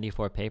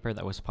 1994 paper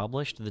that was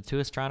published, the two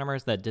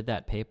astronomers that did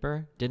that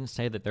paper didn't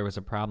say that there was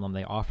a problem.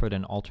 They offered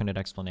an alternate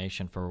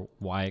explanation for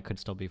why it could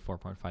still be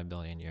 4.5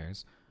 billion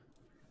years.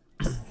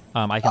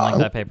 I can link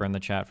that paper in the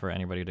chat for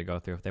anybody to go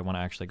through if they want to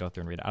actually go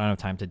through and read it. I don't have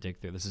time to dig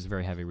through. This is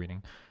very heavy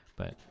reading,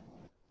 but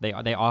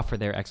they offer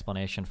their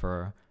explanation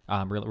for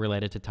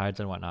related to tides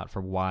and whatnot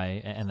for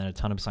why, and then a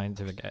ton of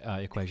scientific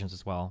equations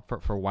as well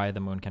for why the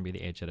moon can be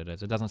the age that it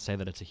is. It doesn't say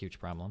that it's a huge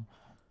problem.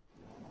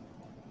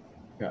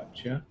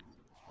 Gotcha.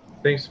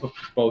 Thanks to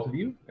both of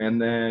you. And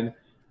then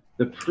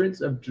the Prince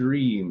of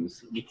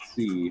Dreams. Let's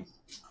see.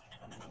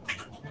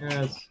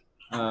 Yes.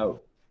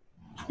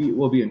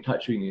 We'll be in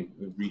touch. We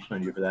can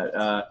refund you for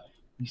that.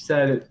 You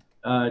said,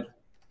 Dr.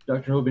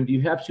 Hovind, do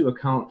you have to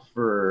account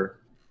for,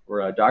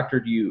 or doctor,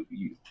 do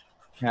you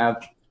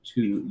have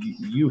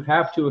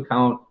to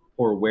account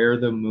for where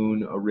the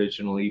moon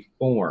originally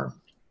formed?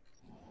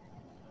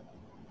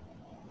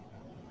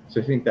 So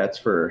I think that's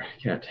for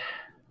Kent.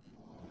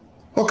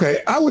 Okay,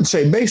 I would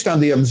say based on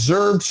the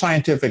observed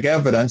scientific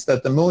evidence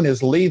that the moon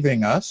is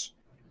leaving us,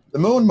 the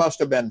moon must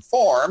have been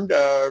formed,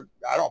 I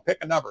don't pick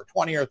a number,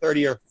 20 or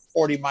 30 or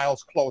 40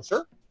 miles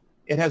closer.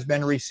 It has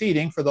been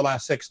receding for the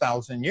last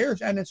 6,000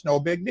 years, and it's no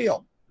big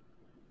deal.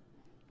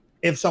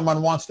 If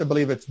someone wants to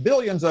believe it's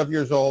billions of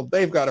years old,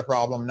 they've got a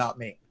problem, not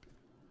me.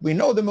 We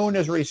know the moon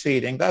is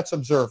receding. That's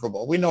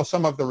observable. We know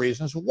some of the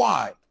reasons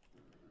why.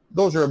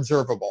 Those are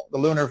observable. The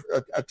lunar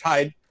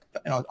tide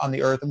on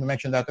the Earth, and we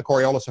mentioned that, the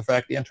Coriolis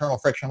effect, the internal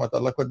friction with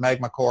the liquid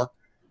magma core.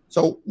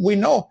 So we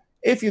know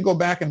if you go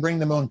back and bring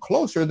the moon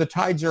closer, the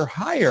tides are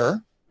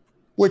higher,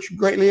 which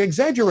greatly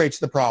exaggerates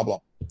the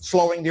problem,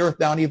 slowing the Earth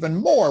down even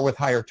more with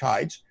higher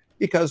tides,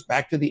 because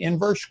back to the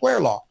inverse square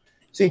law.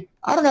 See,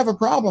 I don't have a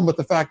problem with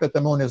the fact that the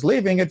moon is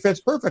leaving. It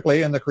fits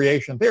perfectly in the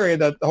creation theory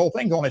that the whole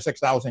thing's only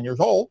 6,000 years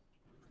old.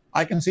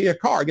 I can see a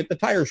car get the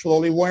tires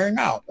slowly wearing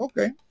out.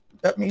 Okay,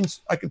 that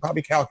means I could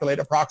probably calculate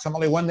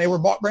approximately when they were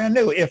bought brand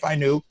new, if I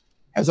knew,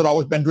 has it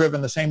always been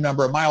driven the same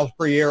number of miles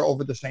per year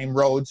over the same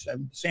roads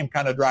and same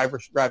kind of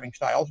driving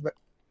styles. But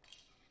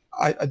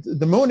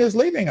the moon is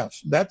leaving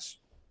us. That's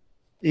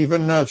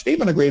even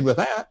Stephen agreed with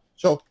that.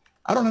 So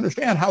I don't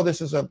understand how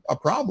this is a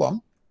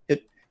problem.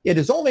 It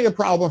is only a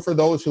problem for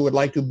those who would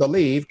like to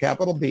believe,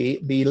 capital B,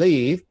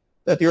 believe,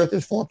 that the Earth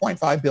is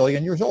 4.5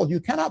 billion years old. You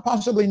cannot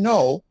possibly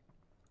know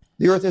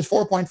the Earth is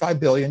 4.5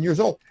 billion years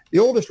old. The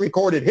oldest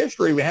recorded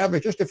history we have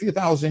is just a few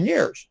thousand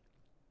years.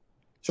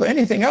 So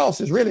anything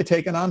else is really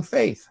taken on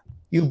faith.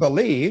 You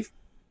believe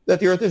that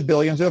the Earth is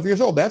billions of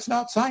years old. That's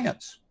not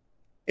science.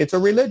 It's a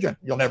religion.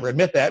 You'll never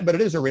admit that, but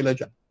it is a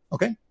religion.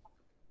 Okay?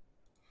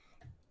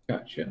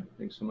 Gotcha.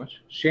 Thanks so much.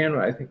 Shannon,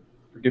 I think,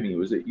 forgive me,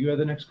 was it you had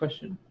the next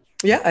question?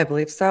 Yeah, I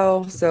believe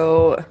so.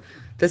 So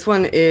this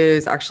one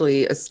is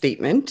actually a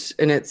statement,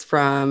 and it's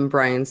from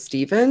Brian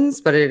Stevens,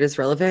 but it is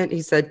relevant.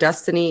 He said,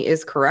 destiny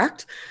is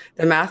correct.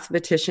 The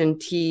mathematician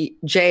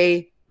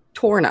J.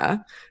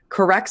 Torna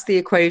corrects the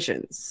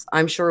equations.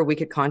 I'm sure we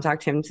could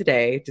contact him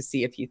today to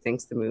see if he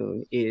thinks the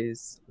moon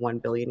is 1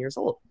 billion years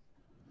old.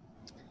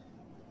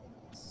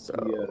 So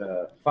he had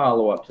a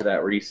follow-up to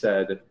that where he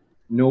said,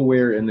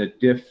 nowhere in the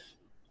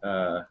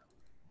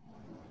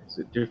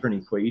different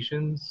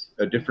equations,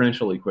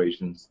 differential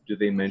equations, do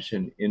they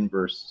mention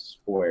inverse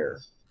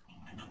square?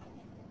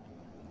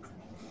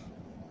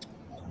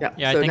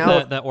 Yeah, so I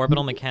think the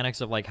orbital mechanics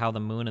of like how the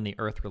moon and the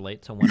Earth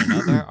relate to one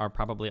another are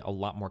probably a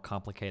lot more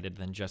complicated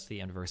than just the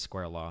inverse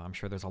square law. I'm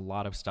sure there's a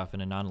lot of stuff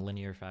in a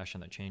nonlinear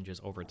fashion that changes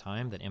over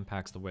time that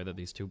impacts the way that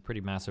these two pretty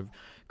massive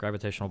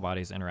gravitational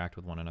bodies interact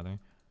with one another.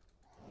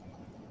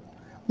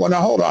 Well,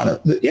 now hold on.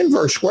 The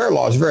inverse square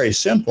law is very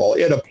simple.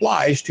 It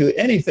applies to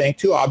anything,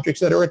 to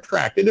objects that are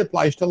attracted. It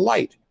applies to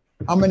light.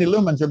 How many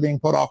lumens are being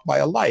put off by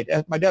a light?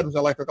 My dad was an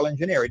electrical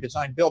engineer. He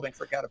designed buildings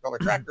for Caterpillar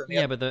tractor.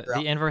 Yeah, but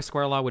the inverse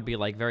square law would be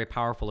like very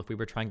powerful if we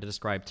were trying to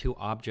describe two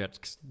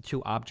objects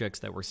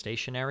that were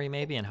stationary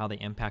maybe and how they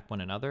impact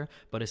one another.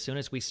 But as soon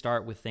as we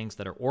start with things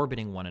that are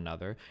orbiting one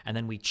another and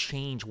then we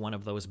change one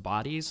of those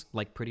bodies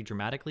like pretty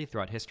dramatically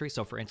throughout history.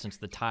 So for instance,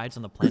 the tides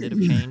on the planet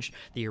have changed.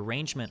 The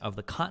arrangement of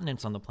the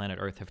continents on the planet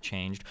Earth have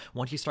changed.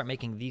 Once you start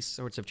making these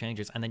sorts of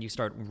changes and then you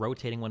start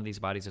rotating one of these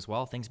bodies as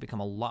well, things become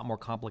a lot more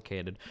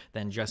complicated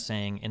than just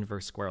saying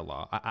inverse square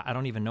law. I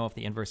don't even know if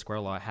the inverse square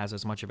law has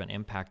as much of an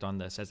impact on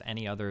this as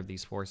any other of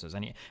these forces,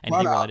 anything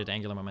related to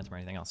angular momentum or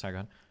anything else. Sorry, go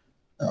ahead.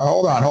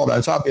 Hold on.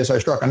 It's obvious I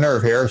struck a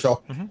nerve here.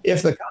 So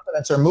if the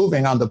continents are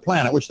moving on the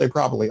planet, which they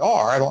probably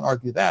are, I don't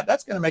argue that,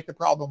 that's going to make the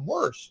problem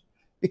worse,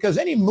 because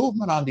any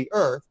movement on the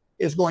Earth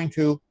is going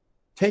to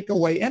take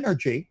away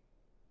energy.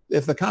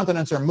 If the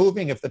continents are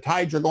moving, if the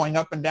tides are going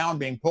up and down,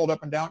 being pulled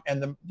up and down,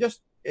 and it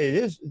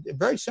is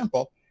very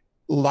simple.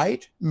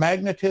 Light,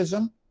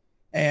 magnetism,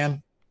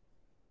 and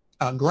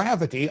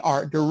gravity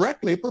are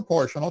directly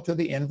proportional to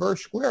the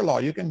inverse square law.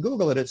 You can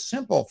Google it. It's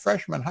simple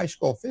freshman high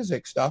school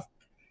physics stuff,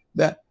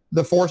 that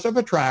the force of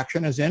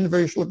attraction is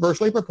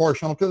inversely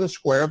proportional to the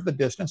square of the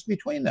distance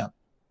between them.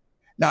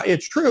 Now,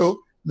 it's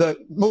true, the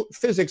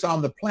physics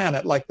on the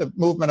planet, like the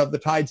movement of the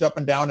tides up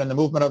and down and the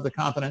movement of the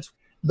continents,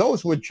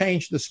 those would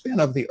change the spin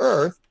of the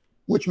Earth,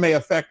 which may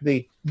affect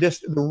the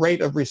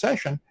rate of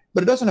recession,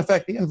 but it doesn't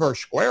affect the inverse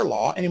square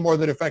law any more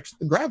than it affects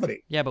the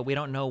gravity. Yeah, but we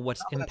don't know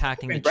what's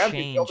impacting the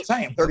change. Still the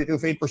same, 32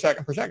 feet per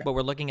second per second. But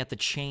we're looking at the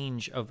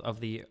change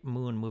of the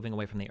moon moving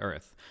away from the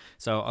Earth.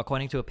 So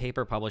according to a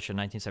paper published in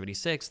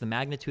 1976, the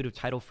magnitude of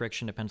tidal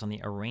friction depends on the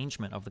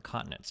arrangement of the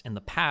continents. In the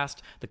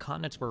past, the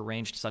continents were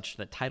arranged such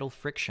that tidal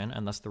friction,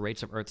 and thus the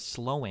rates of Earth's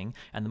slowing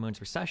and the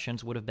moon's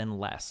recessions, would have been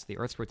less. The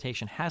Earth's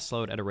rotation has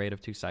slowed at a rate of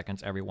 2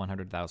 seconds every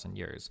 100,000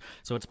 years.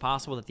 So it's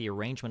possible that the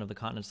arrangement of the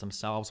continents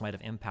themselves might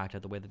have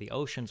impacted the way that the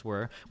oceans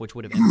were, which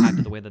would have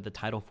impacted the way that the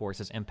tidal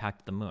forces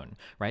impacted the moon,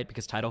 right?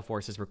 Because tidal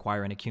forces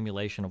require an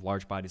accumulation of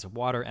large bodies of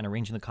water, and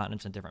arranging the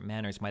continents in different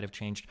manners might have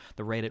changed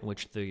the rate at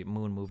which the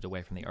moon moved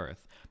away from the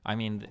Earth. I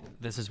mean,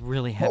 this is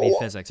really heavy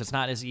physics. It's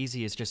not as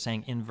easy as just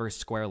saying inverse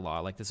square law.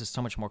 Like, this is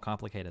so much more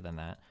complicated than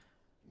that.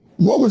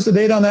 What was the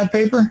date on that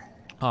paper?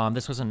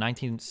 This was a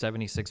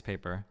 1976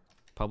 paper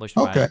published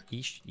by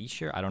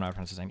Eicher. I don't know how to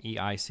pronounce his name.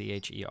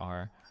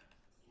 Eicher.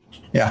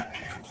 Yeah.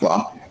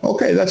 Well,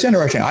 okay, that's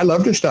interesting. I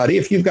love to study.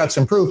 If you've got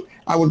some proof,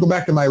 I would go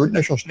back to my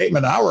initial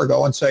statement an hour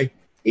ago and say,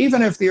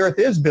 even if the Earth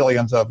is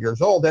billions of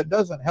years old, that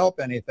doesn't help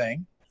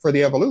anything for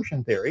the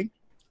evolution theory.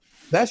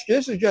 This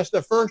is just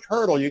the first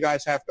hurdle you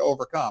guys have to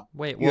overcome.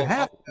 Wait, you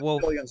have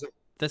billions of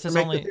this is to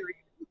make only the theory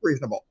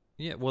reasonable.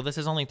 Yeah, well, this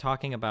is only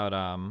talking about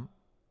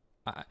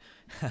I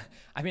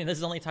mean, this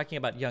is only talking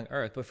about young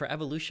Earth, but for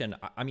evolution,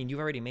 I mean,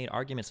 you've already made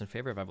arguments in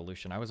favor of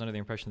evolution. I was under the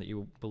impression that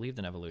you believed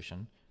in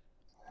evolution.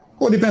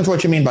 Well, it depends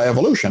what you mean by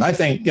evolution. I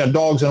think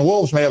dogs and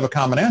wolves may have a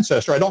common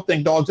ancestor. I don't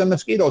think dogs and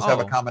mosquitoes have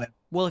a common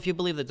ancestor. Well, if you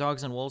believe that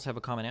dogs and wolves have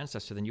a common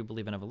ancestor, then you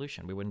believe in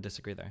evolution. We wouldn't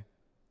disagree there.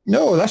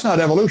 No, that's not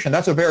evolution.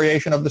 That's a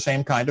variation of the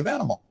same kind of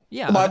animal.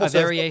 Yeah, a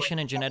variation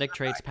in genetic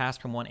traits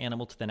passed from one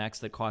animal to the next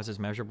that causes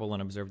measurable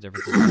and observed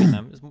differences between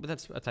them.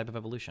 That's a type of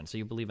evolution. So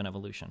you believe in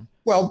evolution.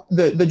 Well,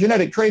 the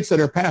genetic traits that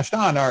are passed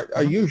on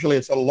are usually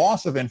it's a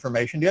loss of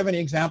information. Do you have any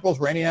examples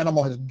where any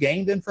animal has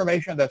gained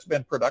information that's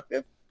been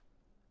productive?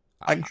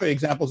 I can show you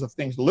examples of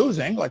things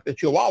losing, like the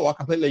Chihuahua,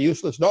 completely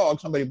useless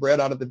dog, somebody bred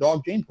out of the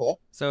dog gene pool.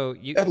 So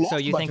you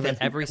think that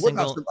every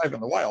single survive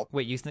in the wild.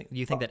 Wait, you think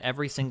that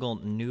every single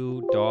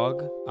new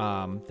dog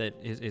that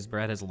is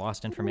bred has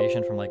lost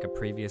information from like a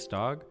previous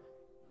dog?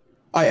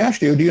 I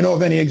asked you, do you know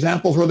of any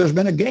examples where there's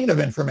been a gain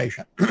of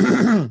information?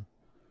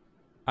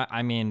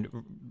 I mean,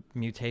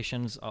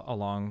 mutations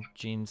along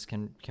genes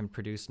can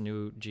produce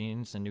new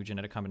genes and new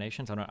genetic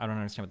combinations. I don't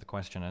understand what the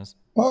question is.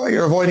 Well,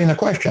 you're avoiding the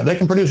question. They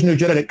can produce new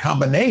genetic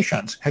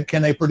combinations.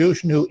 Can they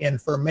produce new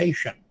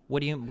information?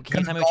 Can you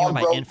tell me what you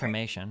mean by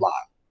information?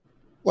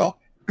 Well,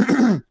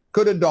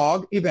 could a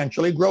dog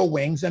eventually grow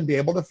wings and be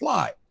able to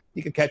fly?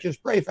 He could catch his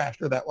prey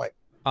faster that way.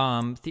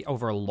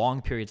 Over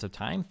long periods of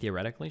time,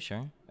 theoretically,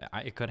 sure,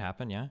 it could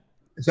happen. Yeah.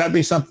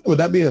 Would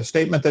that be a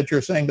statement that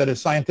you're saying that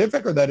is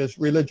scientific or that is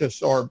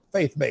religious or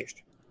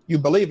faith-based? You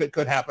believe it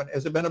could happen.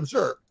 Has it been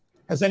observed?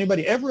 Has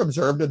anybody ever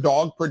observed a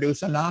dog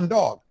produce a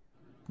non-dog?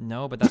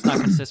 No, but that's not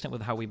consistent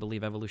with how we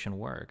believe evolution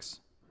works.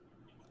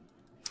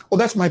 Well,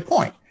 that's my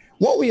point.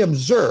 What we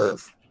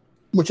observe,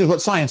 which is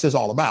what science is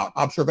all about,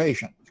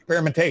 observation,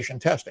 experimentation,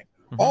 testing.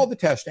 All the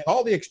testing,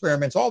 all the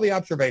experiments, all the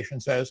observation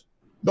says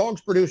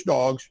dogs produce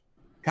dogs,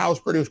 cows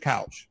produce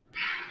cows.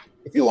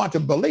 If you want to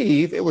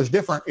believe it was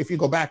different if you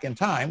go back in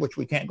time, which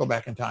we can't go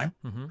back in time,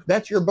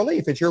 that's your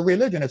belief. It's your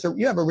religion.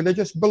 You have a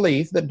religious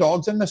belief that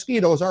dogs and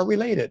mosquitoes are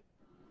related.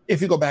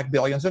 If you go back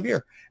billions of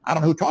years, I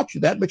don't know who taught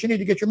you that, but you need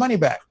to get your money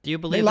back. Do you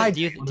believe that?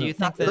 Do you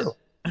think that?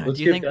 Let's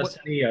give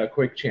Destiny a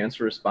quick chance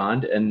to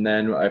respond, and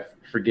then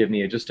forgive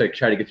me, just to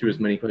try to get through as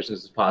many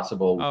questions as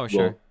possible. Oh,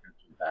 sure.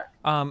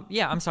 back.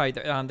 Yeah, I'm sorry.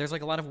 There's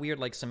like a lot of weird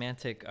like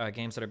semantic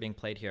games that are being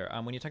played here.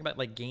 When you talk about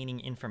like gaining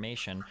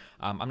information,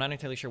 I'm not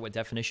entirely sure what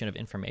definition of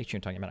information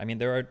you're talking about. I mean,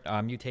 there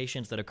are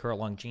mutations that occur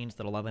along genes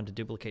that allow them to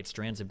duplicate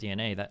strands of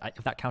DNA. That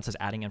if that counts as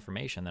adding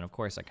information, then of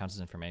course that counts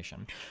as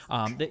information.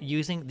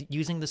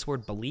 Using this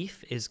word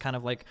belief is kind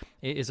of like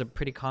is a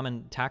pretty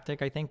common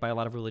tactic, I think, by a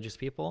lot of religious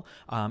people.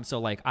 So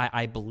like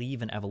I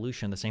believe in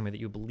evolution the same way that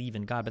you believe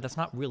in God, but that's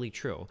not really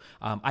true.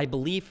 I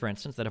believe, for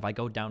instance, that if I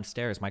go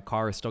downstairs, my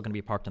car is still going to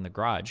be parked in the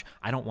garage.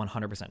 I don't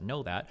 100%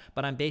 know that,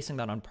 but I'm basing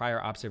that on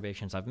prior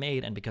observations I've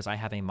made and because I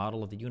have a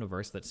model of the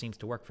universe that seems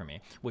to work for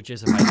me, which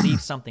is if I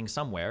leave something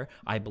somewhere,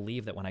 I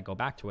believe that when I go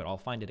back to it, I'll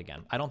find it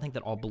again. I don't think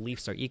that all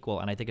beliefs are equal,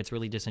 and I think it's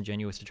really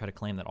disingenuous to try to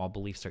claim that all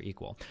beliefs are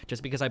equal.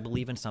 Just because I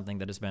believe in something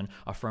that has been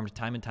affirmed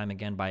time and time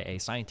again by a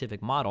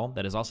scientific model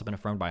that has also been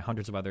affirmed by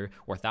hundreds of other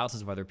or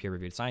thousands of other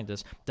peer-reviewed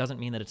scientists doesn't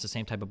mean that it's the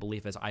same type of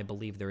belief as I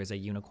believe there is a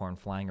unicorn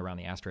flying around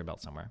the asteroid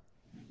belt somewhere.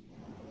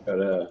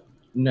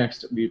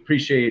 Next, we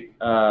appreciate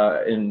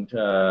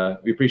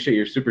we appreciate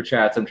your super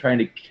chats. I'm trying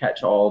to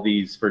catch all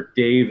these for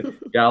Dave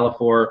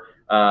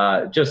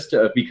Gallifore, just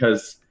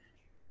because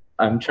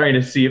I'm trying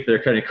to see if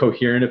they're kind of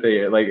coherent, if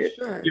they like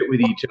fit with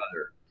each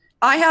other.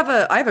 I have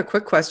a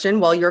quick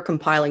question while you're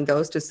compiling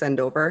those to send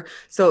over.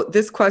 So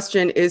this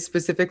question is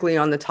specifically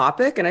on the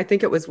topic, and I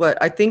think and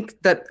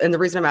the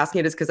reason I'm asking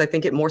it is because I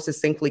think it more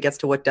succinctly gets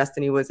to what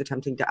Destiny was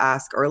attempting to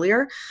ask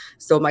earlier.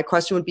 So my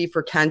question would be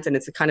for Kent, and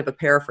it's a kind of a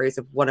paraphrase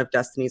of one of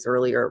Destiny's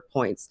earlier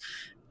points.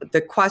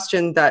 The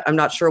question that I'm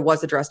not sure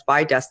was addressed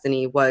by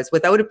Destiny was,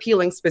 without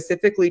appealing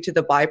specifically to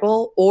the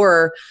Bible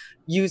or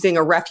using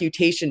a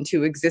refutation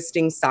to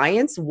existing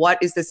science, what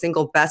is the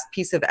single best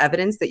piece of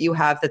evidence that you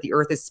have that the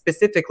Earth is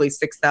specifically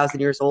 6,000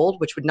 years old,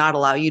 which would not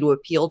allow you to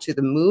appeal to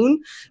the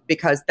moon,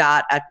 because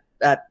that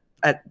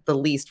at the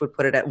least would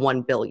put it at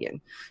 1 billion.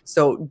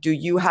 So do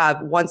you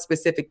have one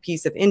specific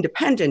piece of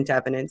independent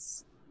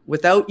evidence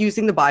without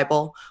using the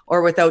Bible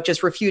or without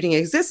just refuting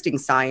existing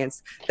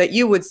science that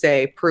you would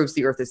say proves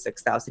the Earth is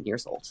 6,000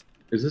 years old?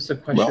 Is this a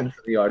question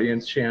for the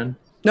audience, Shan?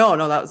 No,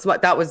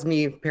 that was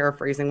me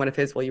paraphrasing one of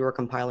his while you were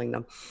compiling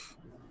them.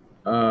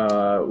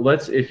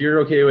 If you're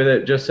okay with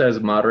it, just as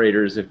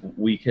moderators, if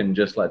we can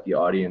just let the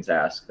audience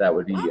ask, that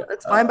would be.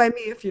 That's fine by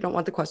me if you don't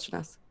want the question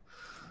asked.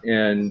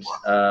 And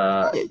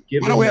why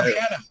don't we have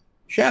Shannon?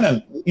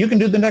 Shannon, you can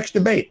do the next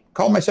debate.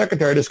 Call my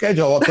secretary to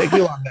schedule. I'll take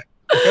you on next.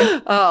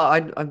 Okay?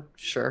 Oh, I'm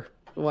sure.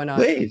 Why not?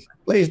 Please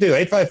do.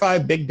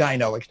 855 Big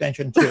Dino,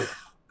 extension 2.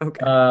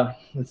 Okay.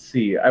 Let's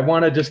see. I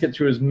want to just get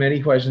through as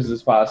many questions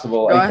as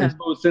possible. I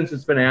suppose since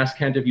it's been asked,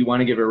 Kent, if you want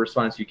to give a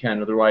response, you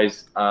can.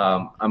 Otherwise,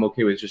 I'm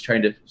okay with just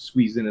trying to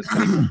squeeze in as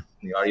many questions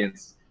in the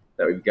audience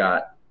that we've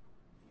got.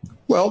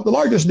 Well, the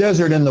largest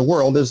desert in the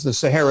world is the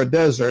Sahara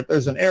Desert.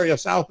 There's an area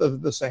south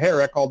of the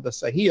Sahara called the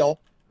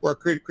Sahel, where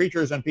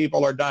creatures and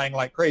people are dying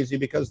like crazy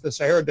because the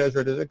Sahara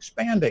Desert is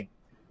expanding.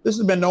 This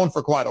has been known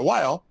for quite a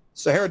while.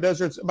 Sahara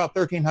Desert's about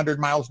 1,300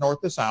 miles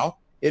north to south.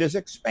 It is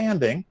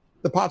expanding.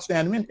 The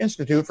Potsdam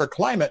Institute for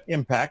Climate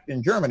Impact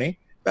in Germany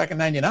back in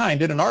 '99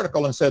 did an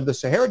article and said the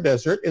Sahara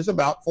Desert is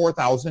about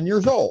 4,000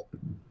 years old.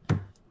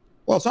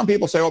 Well, some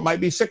people say, well, it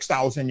might be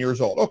 6,000 years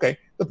old. Okay,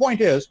 the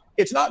point is,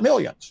 it's not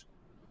millions.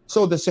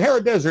 So the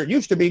Sahara Desert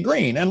used to be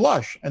green and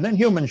lush, and then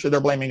humans, they're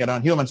blaming it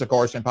on humans, of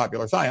course, in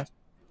popular science.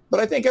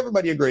 But I think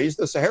everybody agrees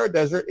the Sahara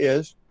Desert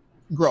is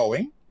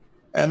growing,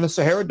 and the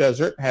Sahara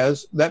Desert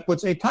that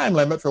puts a time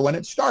limit for when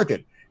it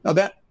started. Now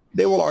that,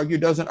 they will argue,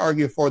 doesn't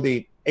argue for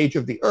the age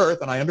of the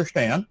Earth, and I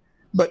understand,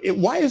 but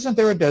why isn't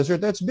there a desert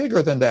that's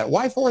bigger than that?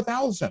 Why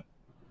 4,000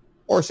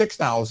 or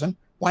 6,000?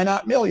 Why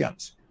not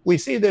millions? We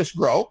see this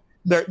grow.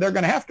 They're going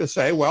to have to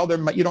say, well,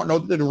 you don't know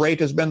that the rate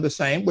has been the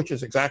same, which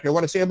is exactly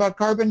what I say about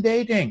carbon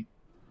dating.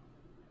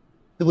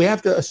 We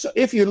have to,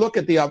 if you look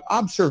at the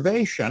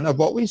observation of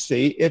what we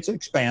see, it's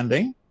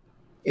expanding.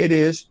 It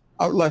is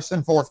less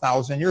than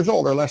 4,000 years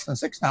old or less than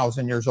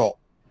 6,000 years old.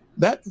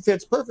 That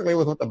fits perfectly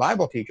with what the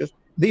Bible teaches.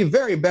 The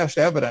very best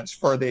evidence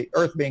for the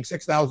Earth being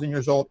 6,000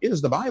 years old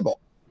is the Bible.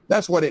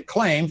 That's what it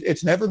claims.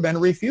 It's never been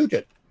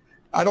refuted.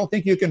 I don't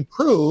think you can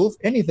prove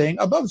anything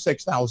above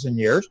 6,000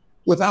 years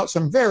without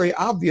some very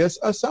obvious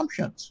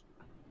assumptions.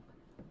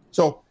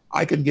 So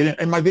I could get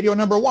in my video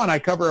number 1, I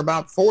cover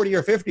about 40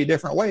 or 50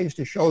 different ways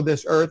to show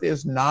this Earth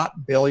is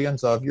not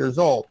billions of years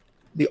old.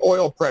 The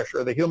oil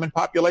pressure, the human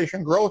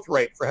population growth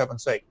rate, for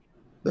heaven's sake.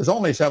 There's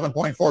only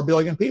 7.4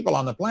 billion people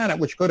on the planet,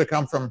 which could have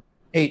come from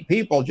 8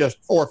 people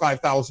just 4,000 or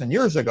 5,000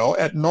 years ago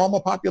at normal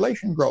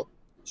population growth.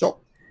 So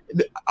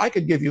I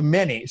could give you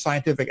many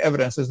scientific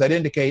evidences that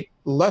indicate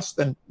less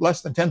than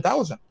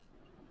 10,000.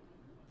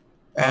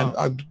 And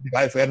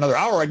if we had another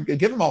hour, I'd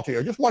give them all to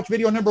you. Just watch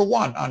video number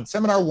 1 on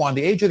Seminar 1,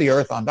 The Age of the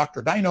Earth, on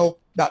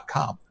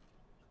drdino.com.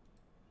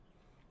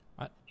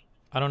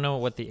 I don't know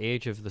what the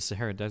age of the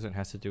Sahara Desert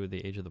has to do with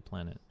the age of the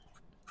planet.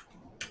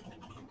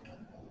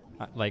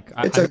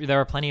 There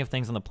are plenty of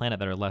things on the planet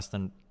that are less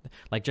than,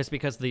 like, just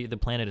because the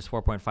planet is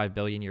 4.5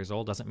 billion years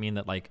old doesn't mean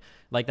that like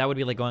that would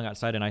be like going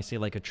outside and I see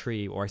like a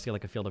tree or I see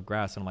like a field of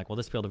grass and I'm like, well,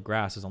 this field of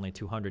grass is only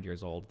 200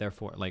 years old.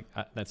 Therefore, like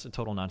that's a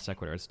total non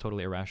sequitur. It's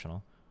totally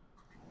irrational.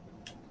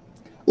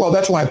 Well,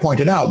 that's why I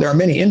pointed out there are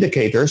many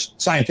indicators,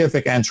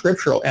 scientific and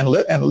scriptural and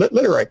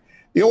literary.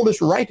 The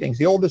oldest writings,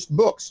 the oldest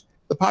books,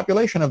 the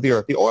population of the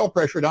earth, the oil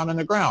pressure down in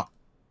the ground.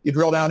 You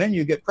drill down in,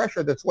 you get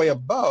pressure that's way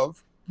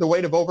above the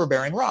weight of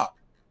overbearing rock.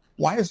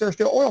 Why is there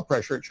still oil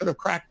pressure? It should have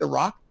cracked the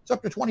rock. It's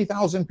up to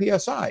 20,000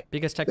 psi.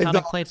 Because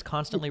tectonic plates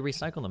constantly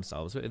recycle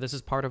themselves. This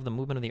is part of the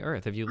movement of the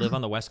earth. If you live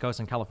on the West Coast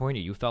in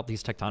California, you felt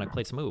these tectonic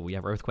plates move. We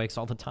have earthquakes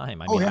all the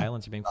time. I mean,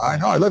 islands are being formed. I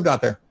know. I lived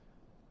out there.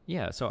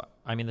 Yeah. So,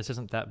 I mean, this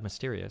isn't that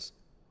mysterious.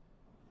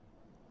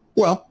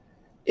 Well,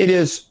 it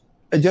is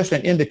just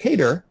an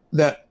indicator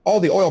that all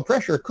the oil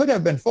pressure could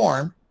have been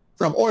formed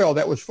from oil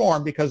that was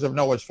formed because of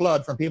Noah's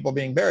flood from people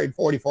being buried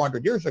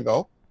 4,400 years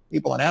ago,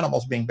 people and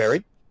animals being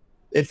buried.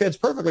 It fits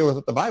perfectly with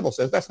what the Bible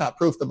says. That's not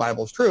proof the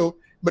Bible's true,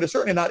 but it's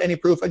certainly not any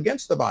proof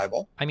against the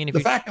Bible. I mean,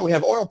 the fact that we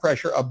have oil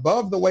pressure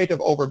above the weight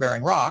of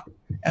overbearing rock,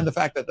 and the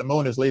fact that the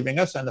moon is leaving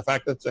us, and the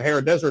fact that the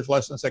Sahara Desert is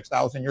less than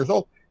 6,000 years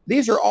old,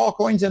 these are all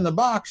coins in the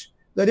box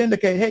that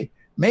indicate, hey,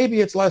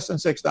 maybe it's less than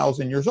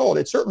 6,000 years old.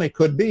 It certainly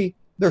could be.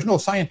 There's no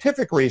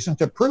scientific reason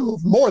to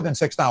prove more than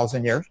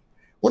 6,000 years.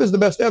 What is the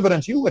best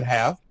evidence you would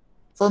have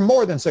for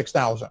more than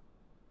 6,000?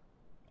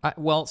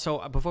 Well,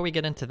 so before we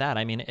get into that,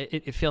 I mean,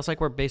 it feels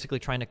like we're basically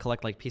trying to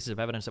collect like pieces of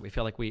evidence that we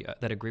feel like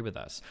that agree with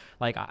us.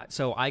 Like,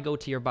 so I go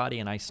to your body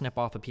and I snip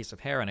off a piece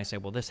of hair and I say,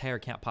 well, this hair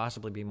can't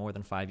possibly be more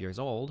than 5 years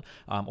old.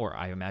 Or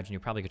I imagine you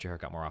probably get your hair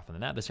cut more often than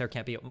that. This hair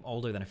can't be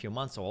older than a few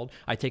months old.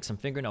 I take some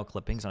fingernail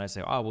clippings and I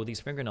say, oh, well, these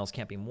fingernails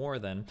can't be more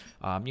than,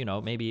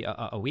 maybe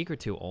a week or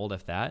two old,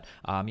 if that.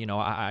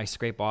 I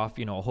scrape off,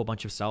 a whole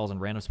bunch of cells in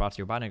random spots of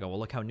your body and I go, well,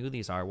 look how new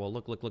these are. Well,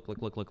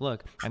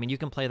 look. I mean, you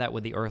can play that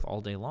with the earth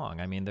all day long.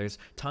 I mean, there's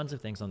tons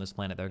of things on this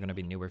planet that are going to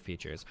be newer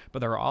features, but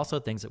there are also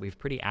things that we've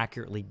pretty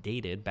accurately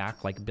dated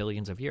back like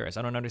billions of years.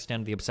 I don't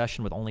understand the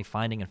obsession with only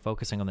finding and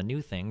focusing on the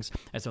new things,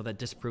 and so that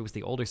disproves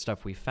the older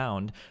stuff we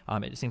found.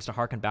 It seems to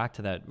harken back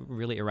to that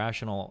really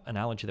irrational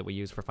analogy that we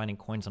use for finding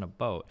coins on a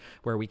boat,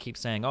 where we keep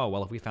saying, oh,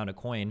 well, if we found a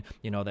coin,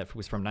 that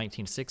was from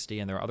 1960,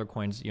 and there are other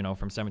coins, from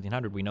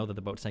 1700, we know that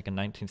the boat sank in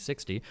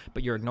 1960,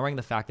 but you're ignoring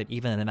the fact that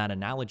even in that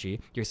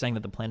analogy, you're saying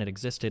that the planet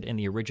existed in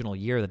the original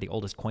year that the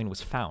oldest coin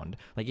was found.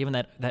 Like even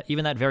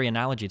that very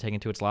analogy taken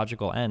to its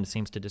logical end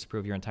seems to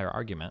disprove your entire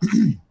argument.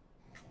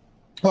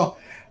 Well,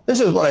 this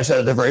is what I said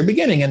at the very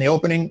beginning in the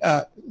opening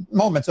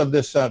moments of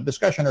this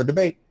discussion or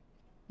debate.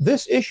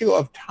 This issue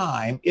of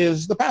time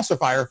is the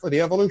pacifier for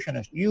the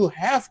evolutionist. You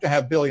have to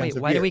have billions of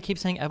years. Why do we keep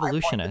saying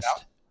evolutionist?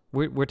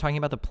 We're talking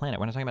about the planet.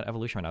 We're not talking about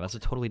evolution right now. That's a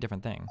totally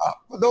different thing.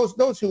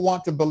 Those who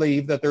want to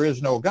believe that there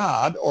is no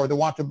God, or they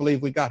want to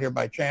believe we got here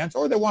by chance,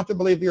 or they want to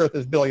believe the earth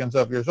is billions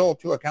of years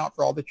old to account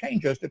for all the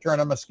changes to turn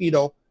a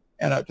mosquito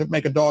and to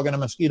make a dog and a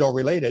mosquito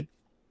related.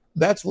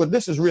 That's what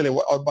this is really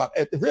about.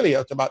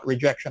 It's about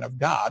rejection of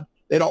God.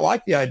 They don't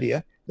like the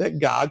idea that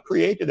God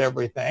created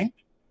everything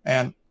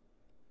and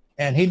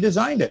he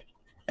designed it.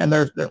 And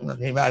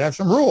he might have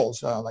some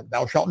rules, like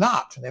thou shalt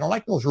not. They don't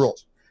like those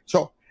rules.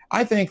 So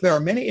I think there are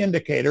many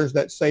indicators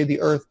that say the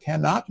earth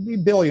cannot be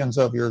billions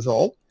of years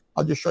old.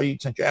 I'll just show you,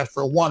 since you asked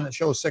for one that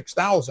shows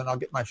 6,000, I'll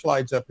get my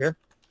slides up here.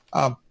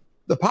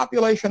 The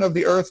population of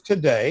the earth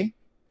today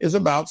is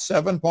about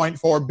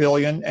 7.4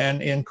 billion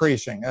and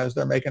increasing, as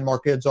they're making more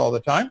kids all the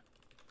time.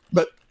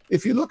 But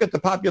if you look at the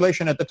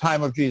population at the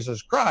time of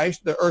Jesus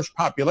Christ, the earth's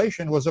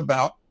population was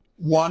about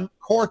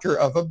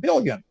 1/4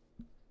 billion.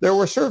 There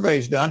were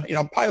surveys done.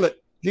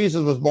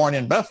 Jesus was born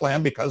in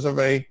Bethlehem because of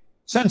a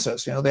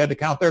census. They had to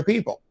count their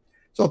people.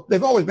 So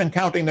they've always been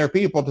counting their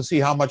people to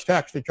see how much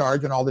tax to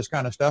charge and all this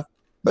kind of stuff.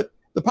 But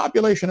the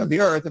population of the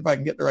earth, if I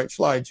can get the right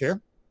slides here,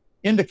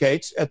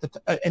 indicates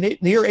in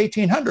the year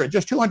 1800,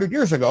 just 200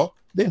 years ago,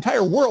 the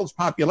entire world's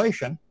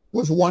population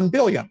was 1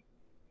 billion.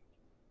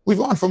 We've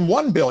gone from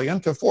 1 billion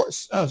to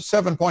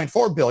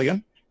 7.4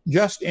 billion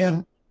just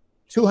in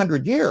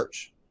 200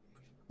 years.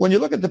 When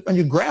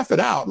you graph it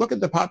out, look at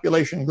the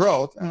population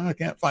growth. I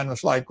can't find the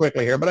slide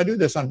quickly here, but I do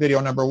this on video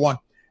number 1.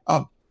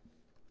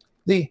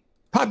 The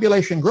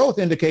population growth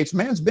indicates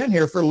man's been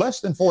here for less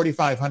than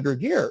 4,500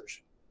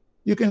 years.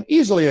 You can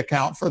easily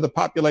account for the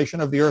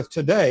population of the earth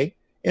today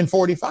in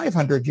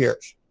 4,500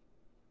 years.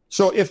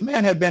 So if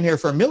man had been here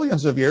for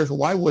millions of years,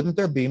 why wouldn't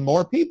there be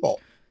more people?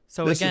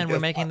 So again, we're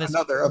making this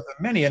another of the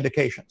many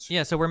indications.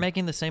 Yeah, so we're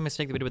making the same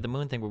mistake that we did with the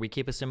moon thing, where we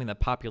keep assuming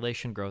that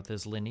population growth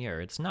is linear.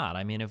 It's not.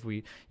 I mean, if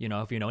you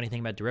know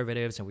anything about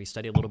derivatives and we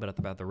study a little bit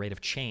about the rate of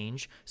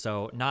change,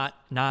 so not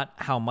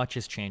how much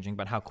is changing,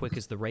 but how quick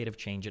is the rate of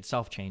change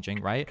itself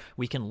changing, right?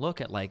 We can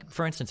look at, like,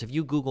 for instance, if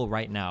you Google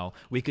right now,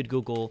 we could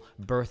Google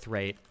birth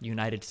rate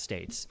United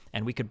States,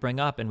 and we could bring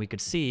up and we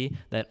could see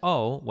that,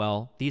 oh,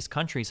 well, these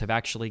countries have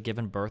actually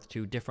given birth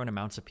to different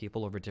amounts of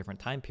people over different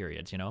time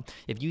periods.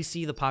 If you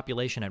see the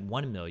population at at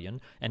 1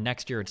 million, and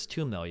next year it's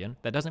 2 million.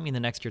 That doesn't mean the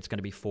next year it's going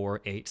to be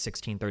 4, 8,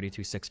 16,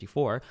 32,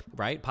 64,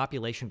 right?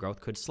 Population growth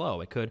could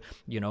slow. It could,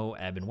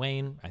 ebb and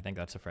wane. I think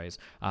that's a phrase,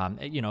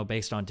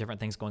 based on different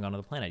things going on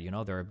the planet.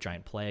 There are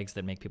giant plagues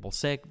that make people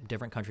sick.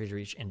 Different countries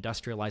reach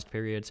industrialized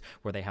periods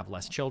where they have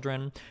less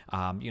children.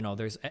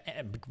 There's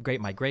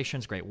great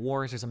migrations, great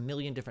wars. There's a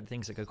million different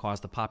things that could cause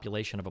the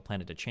population of a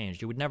planet to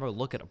change. You would never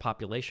look at a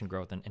population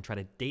growth and try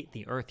to date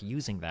the Earth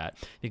using that,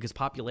 because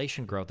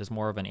population growth is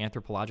more of an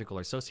anthropological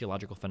or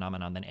sociological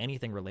phenomenon than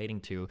anything relating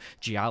to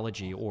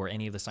geology or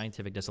any of the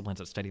scientific disciplines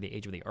that study the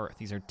age of the Earth.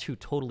 These are two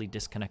totally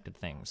disconnected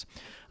things.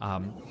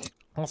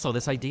 Also,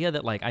 this idea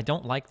that, I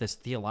don't like this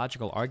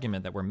theological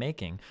argument that we're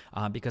making,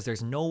 because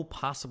there's no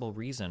possible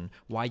reason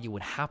why you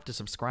would have to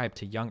subscribe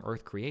to young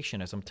Earth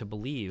creationism to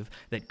believe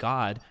that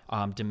God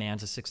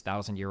demands a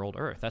 6,000-year-old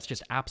Earth. That's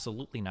just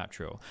absolutely not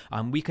true.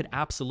 We could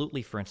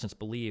absolutely, for instance,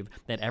 believe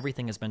that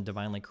everything has been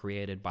divinely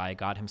created by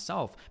God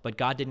himself, but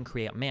God didn't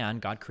create man.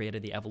 God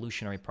created the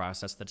evolutionary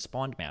process that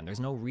spawned man. There's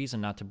no reason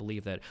not to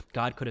believe that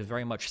God could have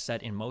very much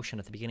set in motion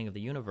at the beginning of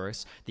the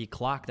universe the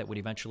clock that would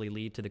eventually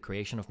lead to the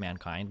creation of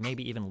mankind,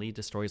 maybe even lead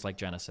to stories like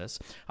Genesis.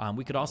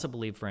 We could also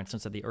believe, for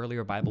instance, that the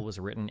earlier Bible was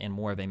written in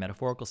more of a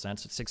metaphorical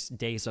sense, that 6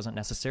 days doesn't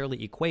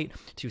necessarily equate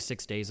to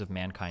 6 days of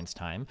mankind's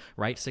time,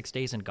 right? 6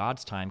 days in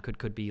God's time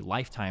could be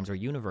lifetimes or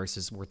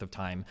universes worth of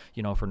time,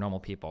 for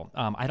normal people.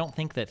 I don't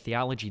think that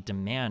theology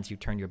demands you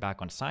turn your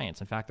back on science.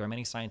 In fact, there are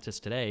many scientists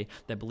today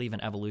that believe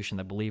in evolution,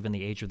 that believe in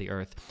the age of the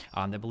Earth,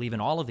 that believe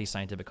in all of these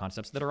scientific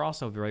concepts that are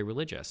also very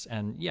religious.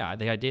 And yeah,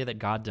 the idea that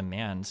God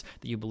demands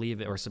that you believe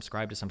or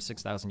subscribe to some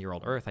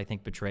 6,000-year-old Earth, I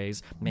think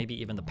betrays maybe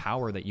even the power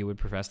that you would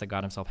profess that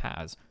God himself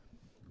has.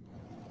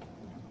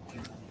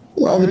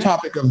 Well, the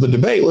topic of the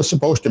debate was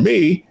supposed to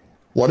be,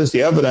 what is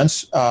the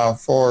evidence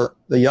for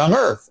the young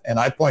Earth? And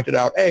I pointed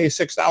out,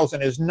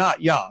 6,000 is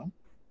not young.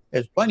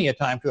 There's plenty of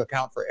time to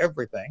account for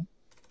everything.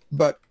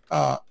 But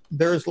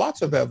there's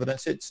lots of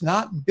evidence. It's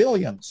not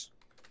billions.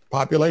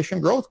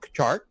 Population growth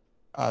chart.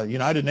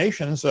 United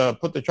Nations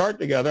put the chart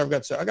together.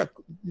 I got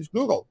just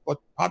Google what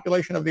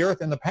population of the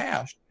Earth in the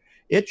past.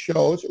 It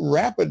shows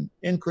rapid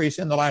increase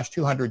in the last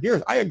 200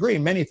 years. I agree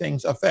many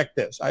things affect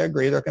this. I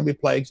agree there can be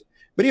plagues.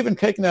 But even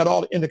taking that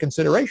all into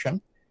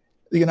consideration,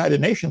 the United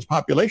Nations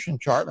population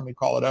chart, let me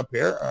call it up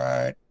here,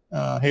 all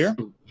right, here.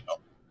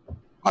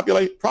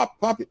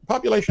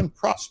 Population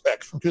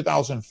prospects from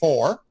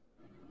 2004.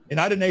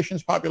 United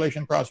Nations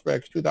population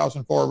prospects,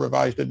 2004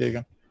 revised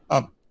edition.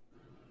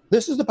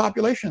 This is the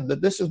population,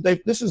 this is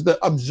the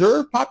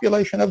observed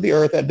population of the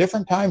Earth at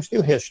different times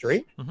through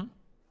history. Mm-hmm.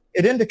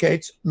 It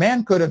indicates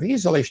man could have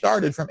easily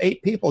started from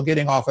 8 people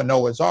getting off a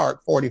Noah's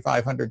Ark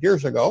 4,500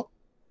 years ago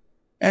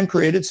and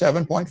created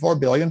 7.4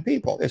 billion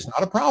people. It's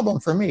not a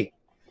problem for me.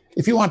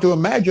 If you want to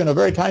imagine a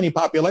very tiny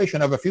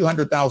population of a few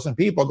 100,000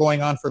 people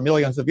going on for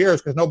millions of years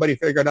because nobody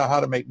figured out how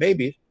to make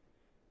babies,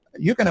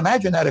 you can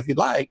imagine that if you'd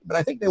like, but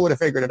I think they would have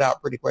figured it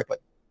out pretty quickly.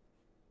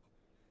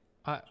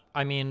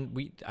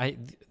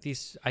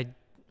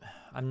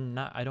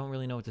 I don't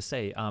really know what to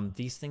say.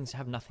 These things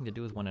have nothing to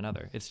do with one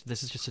another. This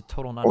is just a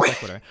total non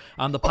sequitur.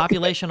 The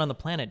population on the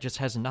planet just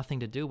has nothing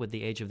to do with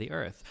the age of the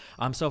Earth.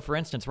 So for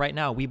instance, right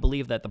now, we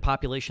believe that the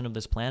population of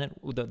this planet,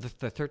 the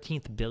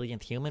 13th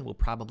billionth human will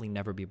probably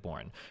never be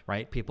born,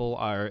 right? People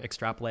are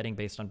extrapolating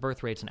based on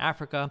birth rates in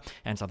Africa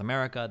and South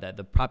America that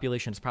the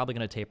population is probably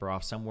going to taper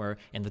off somewhere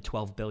in the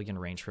 12 billion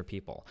range for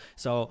people.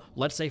 So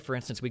let's say, for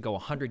instance, we go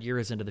 100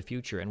 years into the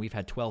future and we've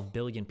had 12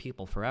 billion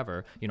people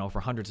forever, for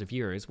hundreds of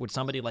years. Would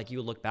somebody like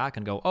you look back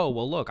and go, oh,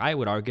 well, look, I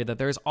would argue that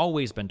there's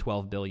always been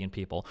 12 billion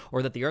people,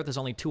 or that the Earth is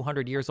only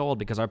 200 years old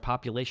because our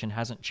population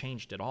hasn't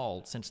changed at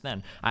all since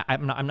then?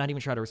 I'm not even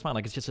trying to respond.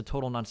 It's just a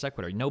total non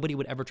sequitur. Nobody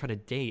would ever try to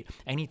date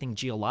anything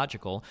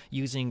geological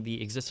using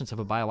the existence of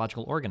a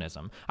biological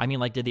organism.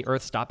 Did the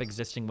Earth stop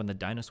existing when the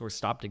dinosaurs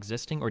stopped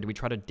existing, or do we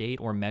try to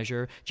date or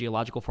measure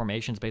geological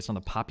formations based on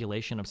the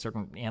population of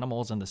certain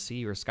animals in the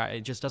sea or sky?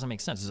 It just doesn't make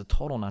sense. It's a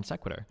total non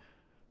sequitur.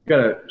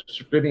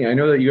 Brittany, I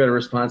know that you got a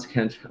response,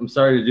 Kent. I'm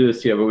sorry to do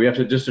this to you, but we have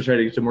to try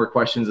to get to more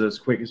questions as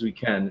quick as we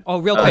can. Oh,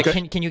 real quick,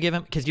 can you give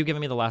him, because you've given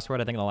me the last word,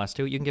 I think the last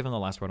two. You can give him the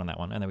last word on that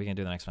one, and then we can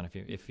do the next one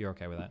if you're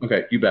okay with that.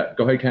 Okay, you bet.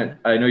 Go ahead, Kent.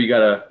 I know you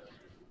got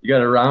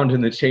a round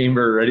in the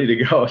chamber ready to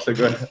go, so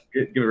go ahead,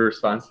 give a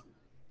response.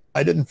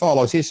 I didn't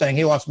follow. Is he saying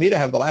he wants me to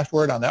have the last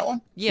word on that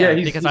one? Yeah,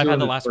 because I've had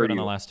the last word on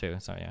the last two,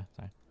 so yeah.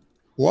 Sorry.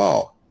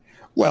 Whoa.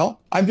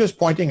 Well, I'm just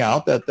pointing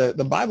out that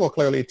the Bible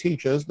clearly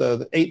teaches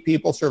the 8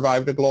 people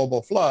survived a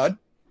global flood,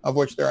 of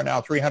which there are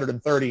now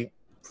 330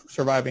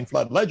 surviving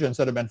flood legends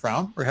that have been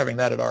found. We're having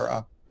that at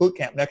our boot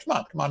camp next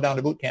month. Come on down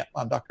to boot camp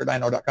on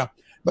drdino.com.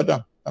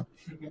 But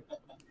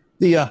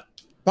the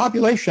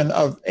population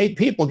of 8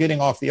 people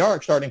getting off the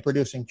ark, starting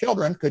producing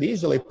children, could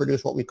easily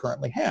produce what we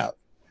currently have.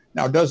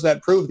 Now, does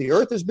that prove the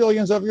Earth is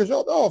billions of years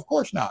old? Oh, of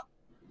course not.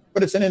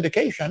 But it's an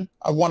indication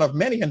of one of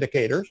many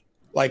indicators,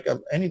 like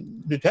any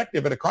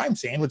detective at a crime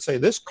scene would say,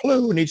 this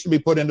clue needs to be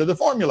put into the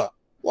formula.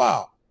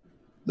 Wow.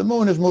 The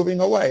moon is moving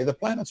away. The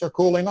planets are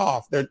cooling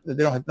off. They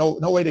don't have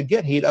no way to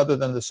get heat other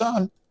than the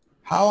sun.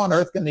 How on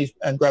earth can these,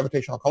 and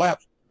gravitational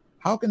collapse,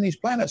 How can these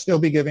planets still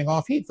be giving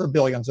off heat for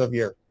billions of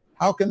years?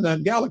 How can the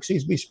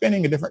galaxies be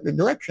spinning in different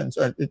directions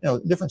or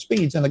different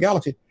speeds in the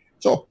galaxy?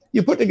 So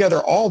you put together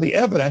all the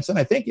evidence, and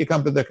I think you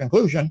come to the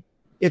conclusion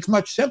it's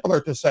much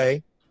simpler to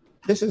say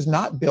this is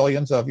not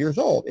billions of years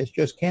old. It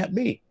just can't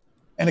be.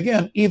 And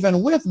again,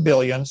 even with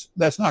billions,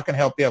 that's not going to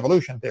help the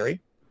evolution theory.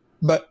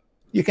 But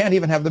you can't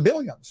even have the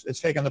billions. It's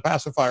taken the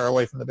pacifier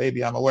away from the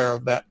baby. I'm aware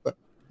of that. But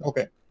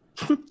okay.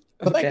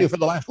 But thank you for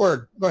the last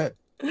word. Go ahead.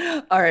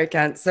 All right,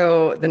 Kent.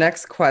 So the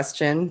next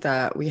question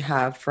that we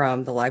have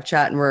from the live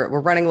chat, and we're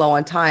running low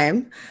on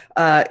time,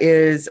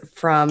 is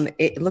from,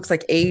 it looks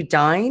like A.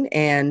 Dine,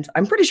 and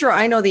I'm pretty sure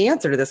I know the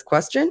answer to this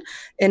question,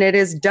 and it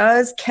is,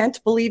 does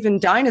Kent believe in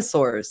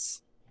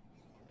dinosaurs?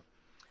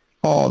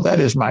 Oh, that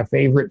is my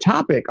favorite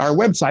topic. Our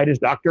website is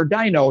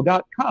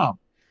drdino.com.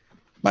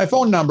 My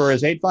phone number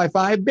is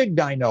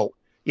 855-BIG-DINO.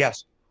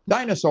 Yes,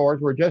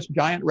 dinosaurs were just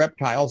giant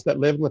reptiles that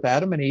lived with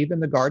Adam and Eve in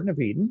the Garden of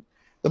Eden.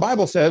 The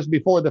Bible says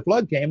before the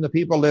flood came, the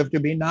people lived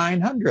to be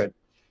 900.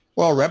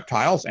 Well,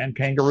 reptiles and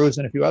kangaroos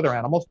and a few other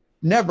animals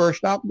never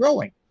stopped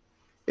growing.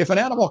 If an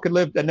animal could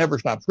live that never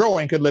stops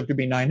growing could live to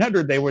be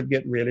 900, they would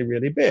get really,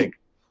 really big.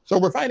 So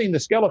we're finding the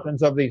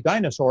skeletons of these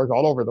dinosaurs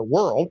all over the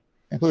world,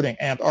 including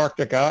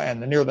Antarctica and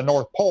near the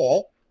North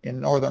Pole in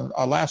northern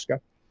Alaska.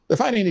 They're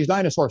finding these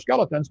dinosaur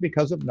skeletons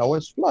because of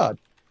Noah's flood.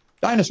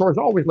 Dinosaurs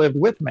always lived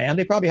with man.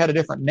 They probably had a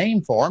different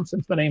name for them,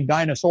 since the name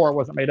dinosaur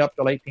wasn't made up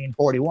till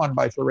 1841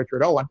 by Sir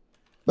Richard Owen.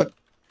 But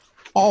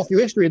all through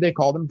history, they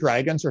called them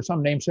dragons or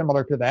some name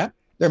similar to that.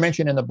 They're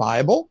mentioned in the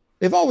Bible.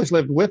 They've always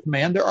lived with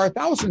man. There are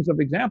thousands of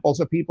examples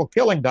of people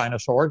killing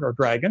dinosaurs or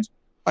dragons,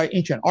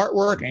 ancient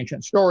artwork,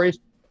 ancient stories,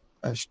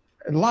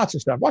 lots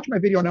of stuff. Watch my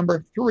video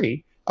number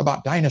 3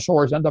 about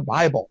dinosaurs and the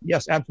Bible.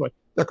 Yes, absolutely.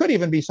 There could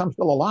even be some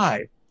still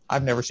alive.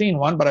 I've never seen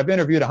one, but I've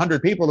interviewed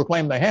 100 people who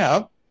claim they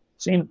have.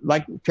 Seen,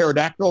 like,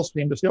 pterodactyls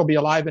seem to still be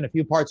alive in a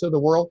few parts of the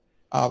world.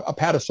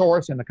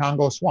 Apatosaurus in the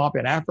Congo swamp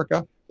in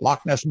Africa.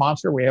 Loch Ness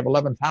Monster, we have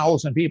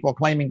 11,000 people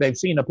claiming they've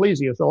seen a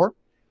plesiosaur.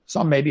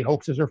 Some may be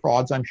hoaxes or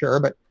frauds, I'm sure,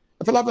 but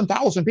if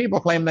 11,000 people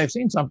claim they've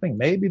seen something,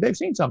 maybe they've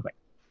seen something.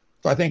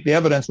 So I think the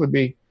evidence would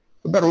be,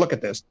 we better look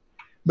at this.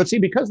 But see,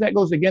 because that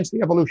goes against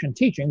the evolution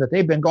teaching that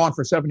they've bing gone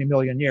for 70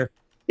 million years,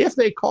 if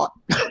they caught,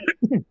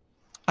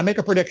 I make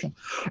a prediction,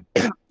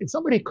 if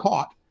somebody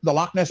caught the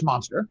Loch Ness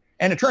Monster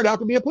and it turned out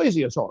to be a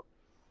plesiosaur,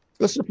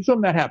 let's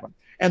assume that happened,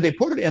 and they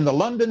put it in the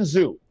London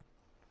Zoo,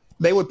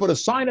 they would put a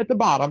sign at the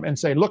bottom and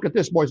say, look at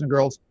this, boys and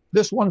girls,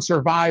 this one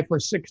survived for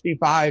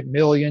 65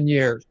 million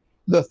years.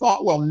 The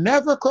thought will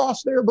never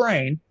cross their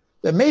brain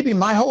that maybe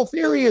my whole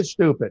theory is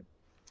stupid.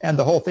 And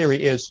the whole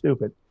theory is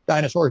stupid.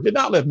 Dinosaurs did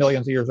not live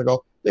millions of years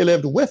ago. They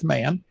lived with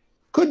man.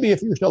 Could be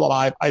if you're still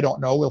alive. I don't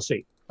know. We'll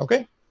see.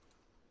 Okay?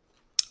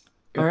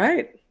 All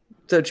right.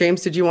 So,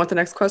 James, did you want the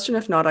next question?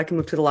 If not, I can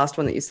move to the last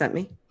one that you sent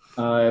me.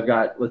 I've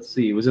got, let's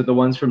see, was it the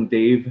ones from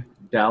Dave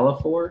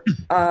Dallafor?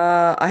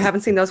 I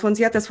haven't seen those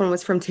ones yet. This one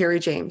was from Terry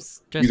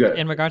James. Just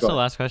in regards to the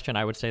last question,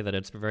 I would say that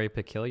it's very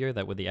peculiar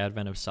that with the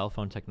advent of cell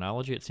phone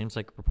technology, it seems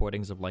like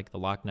reportings of like the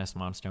Loch Ness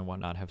Monster and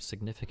whatnot have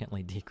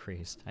significantly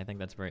decreased. I think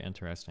that's very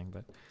interesting.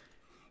 But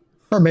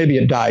or maybe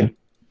it died.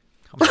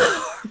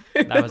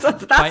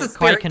 That was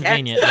quite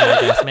convenient. Yeah,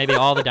 I guess maybe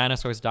all the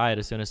dinosaurs died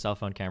as soon as cell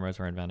phone cameras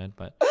were invented,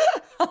 but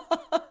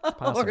it's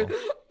possible.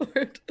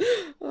 Lord.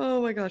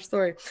 Oh my gosh,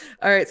 sorry.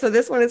 All right, so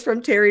this one is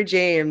from Terry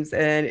James,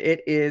 and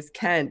it is,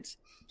 Kent,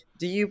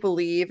 do you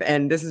believe,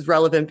 and this is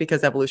relevant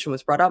because evolution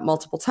was brought up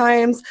multiple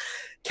times,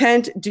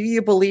 Kent, do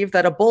you believe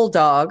that a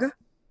bulldog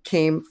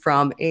came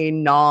from a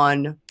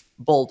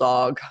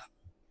non-bulldog?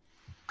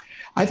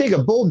 I think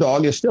a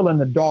bulldog is still in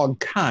the dog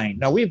kind.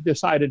 Now, we've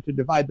decided to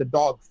divide the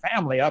dog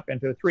family up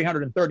into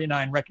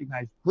 339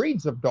 recognized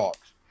breeds of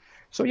dogs.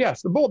 So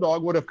yes, the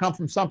bulldog would have come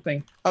from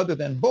something other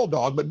than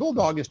bulldog, but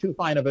bulldog is too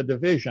fine of a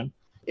division.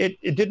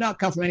 It did not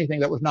come from anything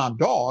that was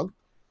non-dog,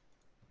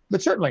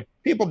 but certainly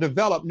people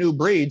develop new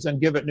breeds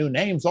and give it new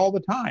names all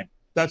the time.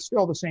 That's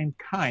still the same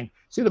kind.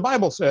 See, the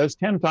Bible says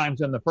 10 times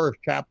in the first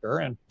chapter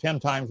and 10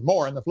 times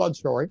more in the flood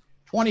story,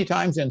 20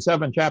 times in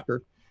 7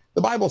 chapters,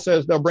 the Bible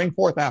says they'll bring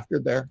forth after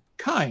their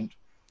kind.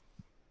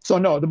 So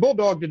no, the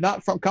bulldog did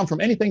not come from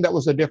anything that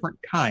was a different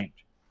kind.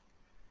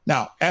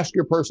 Now, ask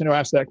your person who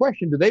asked that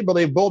question, do they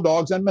believe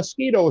bulldogs and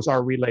mosquitoes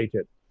are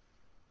related?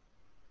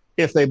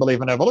 If they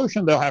believe in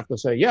evolution, they'll have to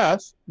say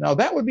yes. Now,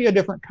 that would be a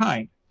different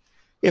kind.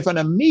 If an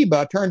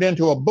amoeba turned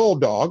into a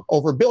bulldog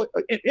over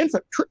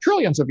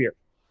trillions of years,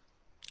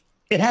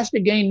 it has to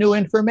gain new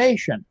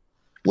information.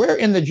 Where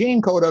in the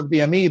gene code of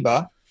the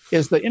amoeba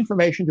is the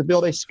information to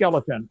build a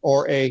skeleton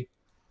or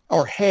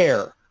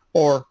hair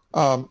or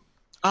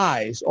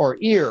eyes or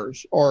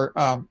ears or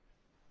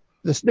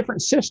this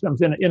different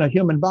systems in a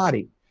human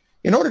body?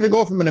 In order to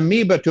go from an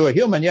amoeba to a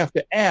human, you have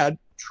to add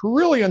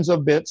trillions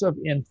of bits of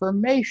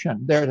information.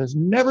 There, it has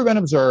never been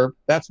observed.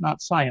 That's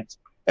not science.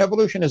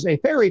 Evolution is a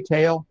fairy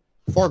tale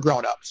for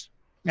grown-ups.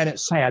 And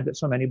it's sad that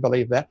so many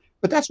believe that.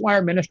 But that's why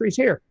our ministry's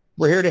here.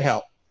 We're here to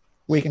help.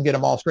 We can get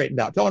them all straightened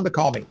out. Tell them to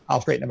call me.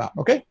 I'll straighten them out.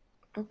 Okay?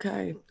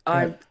 Okay.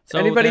 So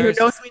Anybody who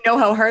knows me know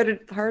how hard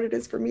it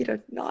is for me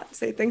to not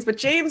say things. But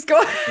James, go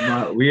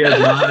ahead. We as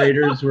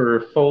moderators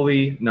were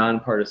fully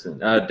nonpartisan.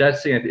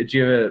 Destiny, did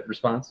you have a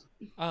response?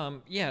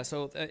 Yeah.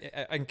 So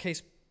in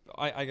case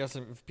I guess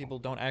if people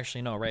don't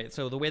actually know, right?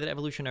 So the way that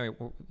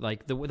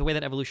the way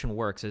that evolution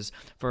works is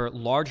for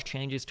large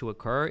changes to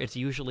occur, it's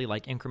usually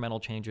like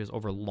incremental changes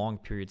over long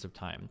periods of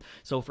time.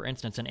 So for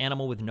instance, an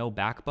animal with no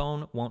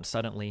backbone won't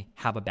suddenly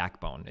have a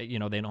backbone. You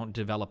know, they don't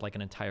develop like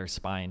an entire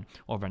spine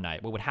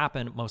overnight. What would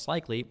happen most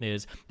likely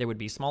is there would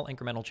be small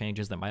incremental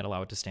changes that might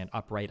allow it to stand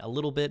upright a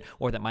little bit,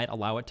 or that might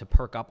allow it to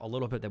perk up a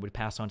little bit, that would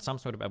pass on some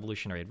sort of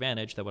evolutionary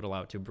advantage that would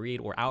allow it to breed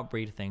or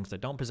outbreed things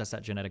that don't possess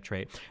that genetic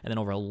trait. And then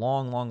over a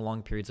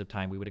long periods of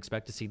time, we would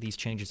expect to see these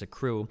changes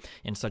accrue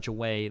in such a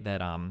way that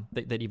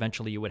that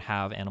eventually you would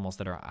have animals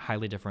that are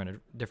highly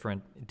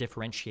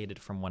differentiated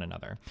from one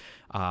another.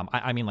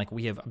 I mean, like,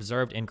 we have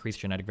observed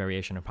increased genetic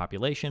variation in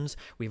populations.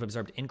 We've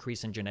observed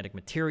increase in genetic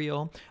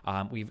material.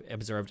 We've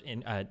observed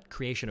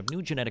creation of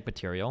new genetic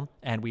material,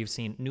 and we've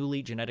seen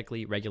newly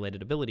genetically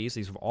regulated abilities.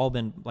 These have all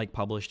been like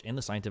published in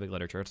the scientific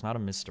literature. It's not a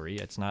mystery.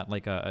 It's not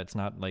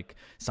like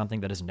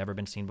something that has never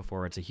been seen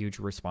before. It's a huge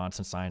response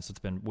in science that's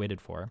been waited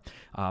for.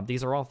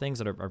 These are all things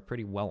that are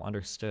pretty well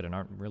understood and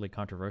aren't really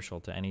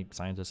controversial to any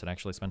scientist that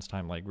actually spends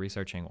time like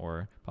researching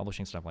or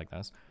publishing stuff like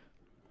this.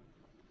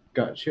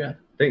 Gotcha.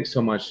 Thanks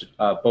so much,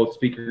 both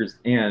speakers.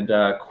 And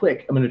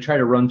quick, I'm going to try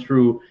to run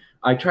through.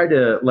 I tried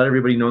to let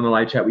everybody know in the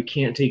live chat we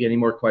can't take any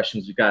more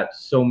questions. We've got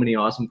so many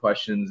awesome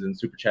questions and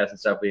super chats and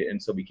stuff,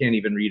 and so we can't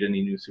even read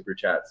any new super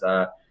chats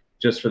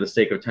just for the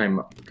sake of time,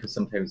 because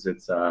sometimes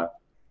it's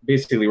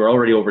basically we're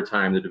already over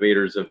time. The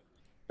debaters have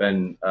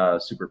been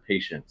super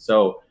patient.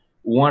 So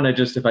want to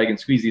just, if I can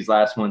squeeze these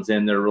last ones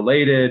in, they're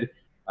related,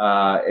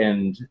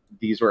 and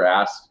these were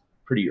asked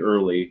pretty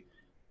early.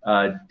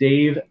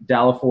 Dave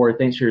Dallafor,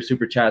 thanks for your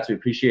super chats. We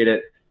appreciate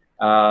it.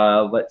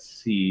 Let's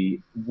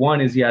see. One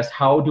is, yes,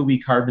 how do we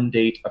carbon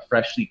date a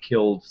freshly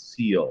killed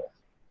seal?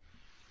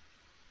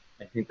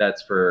 I think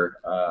that's for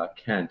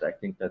Kent. I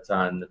think that's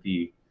on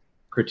the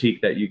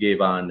critique that you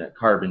gave on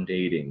carbon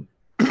dating.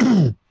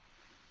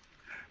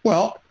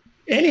 Well,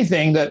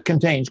 anything that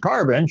contains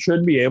carbon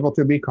should be able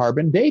to be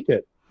carbon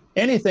dated.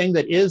 Anything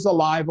that is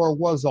alive or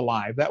was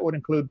alive, that would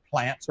include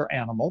plants or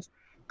animals.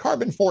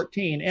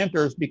 Carbon-14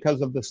 enters because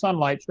of the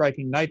sunlight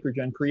striking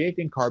nitrogen,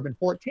 creating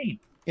carbon-14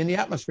 in the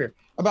atmosphere.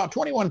 About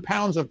 21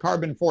 pounds of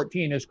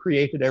carbon-14 is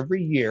created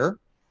every year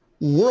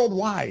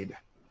worldwide.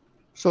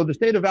 So the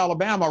state of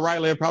Alabama,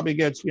 rightly, probably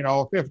gets,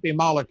 50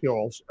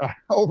 molecules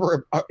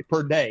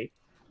per day.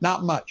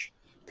 Not much.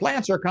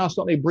 Plants are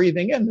constantly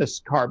breathing in this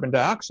carbon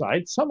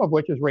dioxide, some of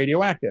which is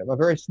radioactive, a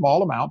very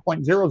small amount,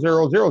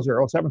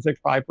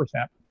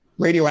 0.0000765%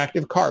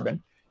 radioactive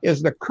carbon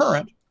is the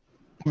current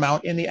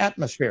amount in the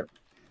atmosphere.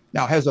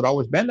 Now, has it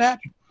always been that?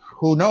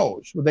 Who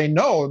knows? They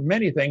know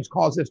many things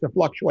cause this to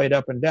fluctuate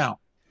up and down.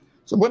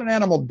 So when an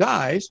animal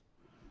dies,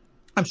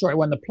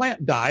 when the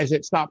plant dies,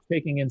 it stops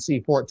taking in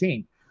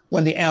C14.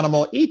 When the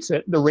animal eats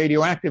it, the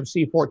radioactive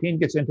C14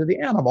 gets into the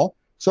animal.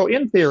 So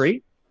in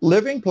theory,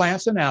 living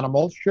plants and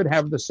animals should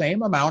have the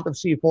same amount of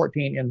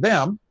C14 in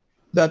them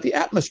that the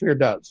atmosphere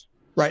does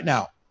right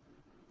now.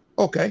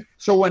 Okay,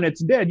 so when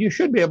it's dead, you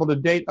should be able to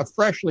date a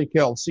freshly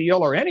killed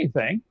seal or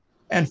anything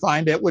and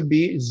find it would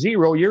be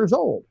 0 years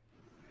old.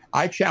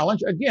 I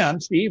challenge, again,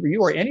 Steve, or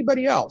you or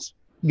anybody else,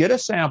 get a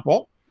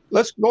sample.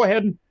 Let's go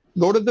ahead and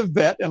go to the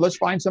vet and let's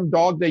find some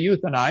dog they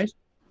euthanized,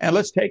 and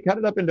let's cut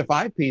it up into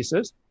 5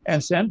 pieces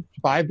and send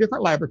 5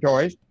 different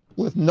laboratories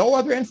with no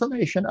other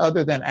information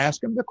other than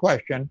ask them the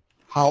question,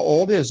 how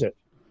old is it?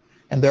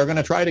 And they're going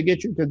to try to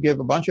get you to give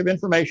a bunch of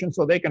information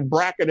so they can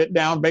bracket it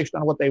down based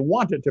on what they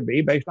want it to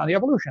be, based on the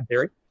evolution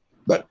theory.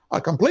 But a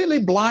completely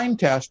blind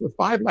test with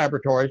 5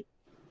 laboratories,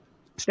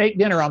 steak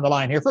dinner on the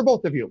line here for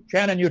both of you,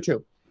 Shannon, you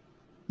too.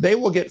 They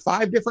will get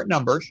 5 different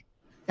numbers,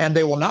 and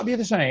they will not be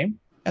the same,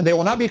 and they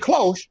will not be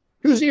close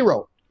to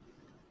 0,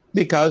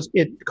 because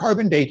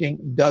carbon dating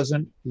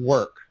doesn't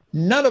work.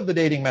 None of the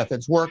dating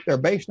methods work. They're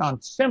based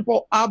on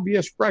simple,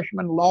 obvious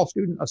freshman law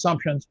student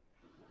assumptions.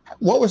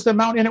 What was the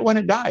amount in it when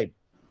it died?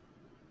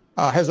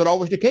 Has it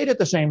always decayed at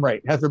the same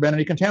rate? Has there been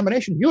any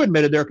contamination? You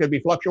admitted there could be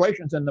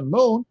fluctuations in the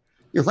moon.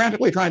 You're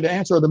frantically trying to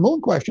answer the moon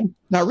question,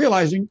 not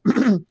realizing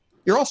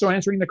you're also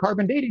answering the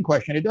carbon dating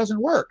question. It doesn't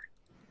work.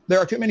 There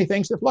are too many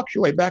things that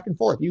fluctuate back and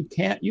forth. You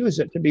can't use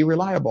it to be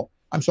reliable.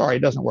 I'm sorry, it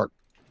doesn't work.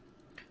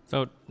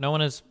 So no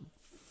one is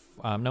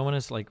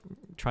like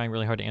trying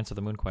really hard to answer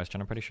the moon question.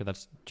 I'm pretty sure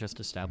that's just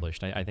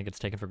established. I think it's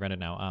taken for granted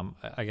now.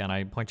 Again,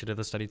 I pointed to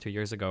the study 2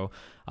 years ago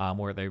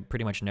where they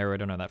pretty much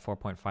narrowed in on that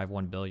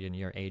 4.51 billion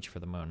year age for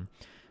the moon,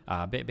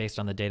 based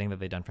on the dating that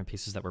they'd done from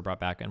pieces that were brought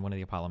back in one of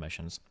the Apollo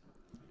missions.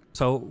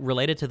 So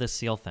related to this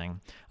seal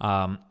thing,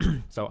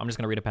 so I'm just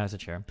going to read a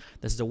passage here.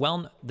 This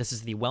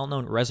is the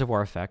well-known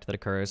reservoir effect that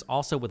occurs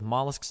also with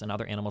mollusks and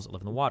other animals that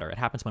live in the water. It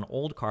happens when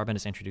old carbon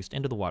is introduced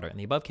into the water. In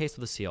the above case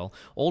of the seal,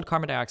 old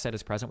carbon dioxide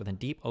is present within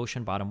deep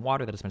ocean bottom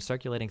water that has been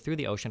circulating through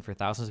the ocean for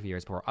thousands of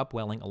years before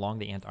upwelling along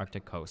the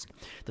Antarctic coast.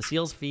 The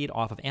seals feed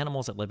off of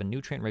animals that live in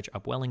nutrient-rich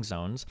upwelling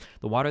zones.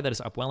 The water that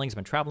is upwelling has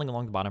been traveling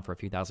along the bottom for a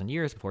few thousand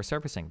years before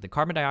surfacing. The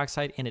carbon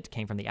dioxide in it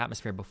came from the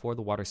atmosphere before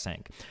the water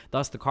sank.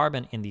 Thus, the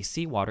carbon in the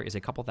seawater is a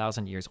couple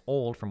thousand years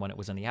old from when it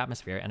was in the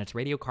atmosphere, and its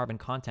radiocarbon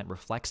content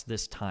reflects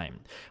this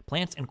time.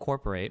 Plants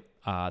incorporate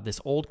this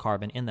old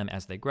carbon in them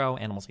as they grow.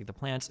 Animals eat the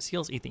plants,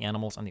 seals eat the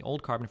animals, and the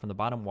old carbon from the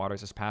bottom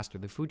waters is passed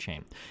through the food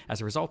chain. As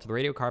a result, the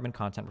radiocarbon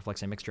content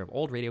reflects a mixture of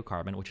old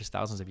radiocarbon, which is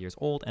thousands of years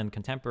old, and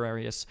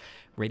contemporaneous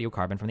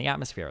radiocarbon from the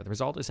atmosphere. The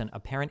result is an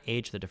apparent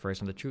age that differs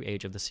from the true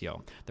age of the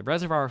seal. The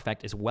reservoir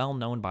effect is well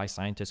known by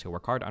scientists who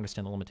work hard to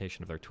understand the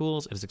limitation of their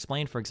tools. It is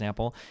explained, for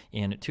example,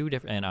 in two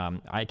different,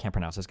 I can't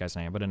pronounce this guy's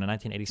name, but in a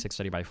 1986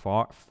 study by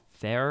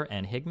Fair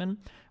and Higman,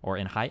 or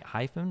in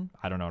hyphen,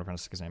 I don't know how to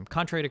pronounce his name.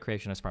 Contrary to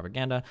creationist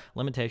propaganda,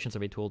 limitations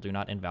of a tool do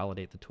not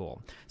invalidate the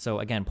tool. So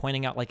again,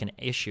 pointing out like an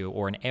issue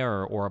or an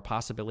error or a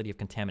possibility of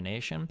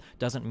contamination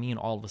doesn't mean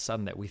all of a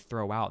sudden that we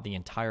throw out the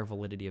entire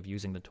validity of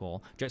using the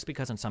tool, just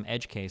because in some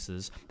edge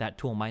cases, that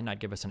tool might not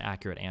give us an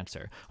accurate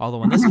answer.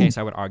 Although in this case,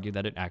 I would argue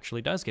that it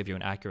actually does give you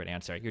an accurate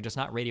answer. You're just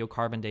not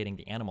radiocarbon dating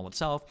the animal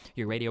itself,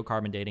 you're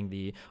radiocarbon dating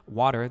the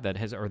water that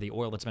has, or the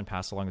oil that's been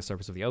passed along the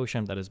surface of the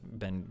ocean that has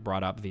been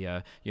brought up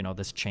via,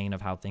 this chain of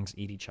how things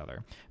eat each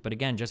other. But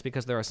again, just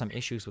because there are some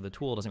issues with a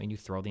tool doesn't mean you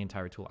throw the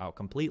entire tool out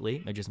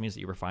completely. It just means that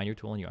you refine your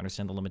tool and you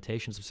understand the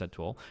limitations of said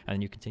tool, and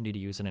then you continue to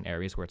use it in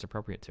areas where it's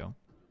appropriate to.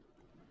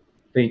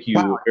 Thank you.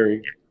 Wow.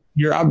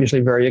 You're obviously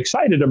very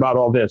excited about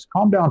all this.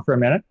 Calm down for a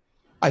minute.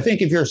 I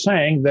think if you're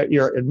saying that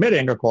you're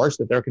admitting, of course,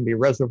 that there can be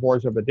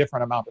reservoirs of a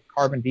different amount of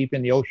carbon deep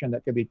in the ocean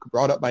that could be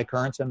brought up by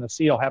currents, and the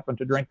seal happened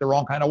to drink the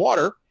wrong kind of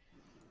water,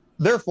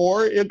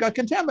 therefore it got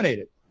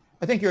contaminated.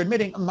 I think you're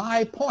admitting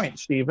my point,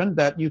 Stephen,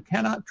 that you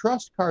cannot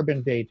trust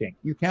carbon dating.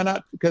 You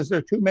cannot, because there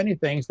are too many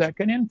things that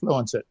can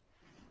influence it.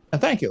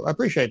 And thank you. I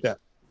appreciate that.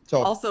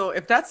 So also,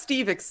 if that's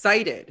Steve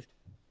excited,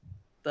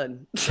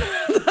 then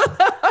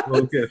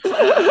okay.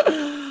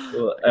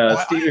 Well,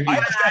 Steve,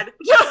 I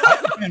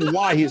understand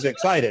why he's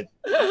excited.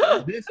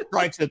 This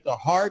strikes at the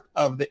heart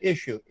of the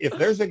issue. If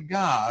there's a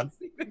God,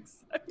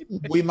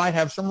 we might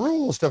have some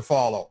rules to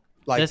follow.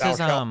 Like this thou is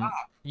shalt not.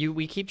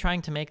 we keep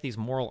trying to make these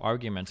moral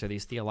arguments or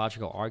these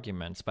theological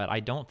arguments, but I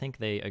don't think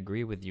they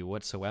agree with you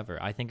whatsoever.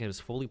 I think it is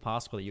fully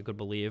possible that you could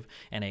believe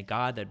in a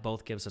God that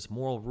both gives us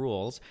moral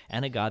rules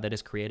and a God that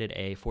has created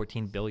a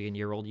 14 billion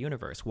year old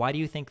universe. Why do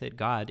you think that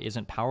God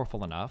isn't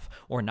powerful enough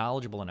or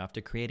knowledgeable enough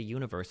to create a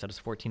universe that is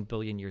 14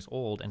 billion years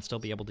old and still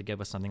be able to give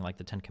us something like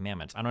the 10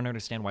 Commandments? I don't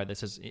understand why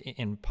this is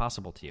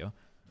impossible to you.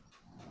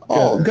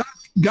 Oh,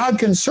 God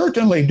can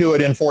certainly do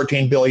it in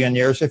 14 billion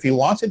years if he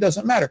wants. It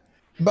doesn't matter.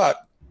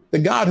 But the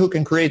God who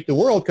can create the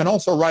world can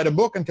also write a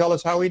book and tell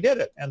us how he did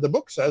it. And the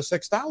book says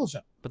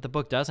 6,000. But the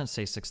book doesn't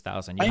say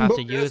 6,000. You have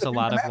to use a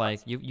lot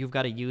of you've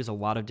got to use a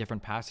lot of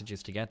different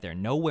passages to get there.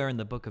 Nowhere in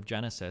the book of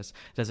Genesis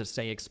does it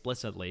say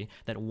explicitly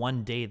that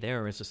one day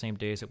there is the same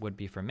day as it would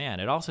be for man.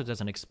 It also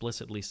doesn't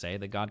explicitly say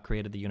that God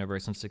created the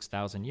universe in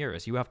 6,000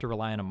 years. You have to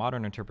rely on a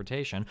modern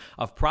interpretation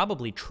of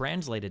probably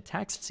translated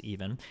texts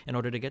even in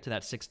order to get to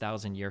that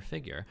 6,000 year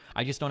figure.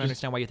 I just don't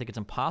understand why you think it's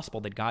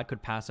impossible that God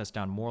could pass us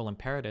down moral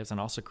imperatives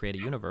and also create a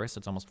universe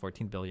that's almost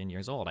 14 billion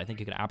years old. I think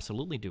you could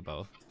absolutely do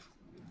both.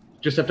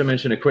 Just have to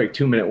mention a quick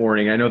 2-minute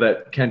warning. I know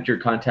that Kent, your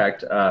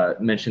contact,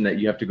 mentioned that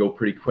you have to go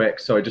pretty quick.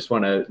 So I just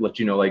want to let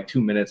you know, like 2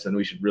 minutes, and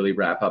we should really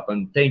wrap up.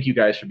 And thank you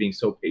guys for being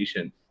so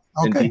patient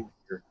and being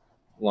here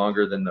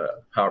longer than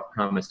the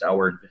promised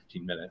hour and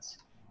 15 minutes.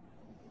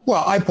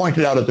 Well, I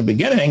pointed out at the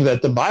beginning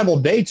that the Bible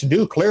dates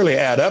do clearly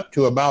add up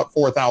to about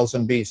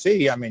 4,000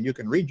 BC. I mean, you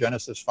can read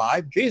Genesis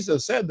 5.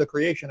 Jesus said the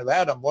creation of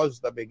Adam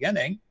was the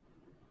beginning.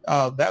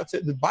 That's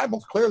it. The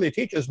Bible clearly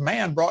teaches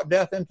man brought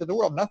death into the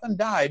world. Nothing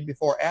died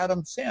before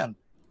Adam sinned.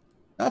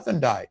 Nothing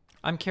died.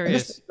 I'm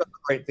curious. This is a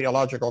great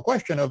theological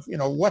question of,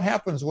 what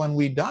happens when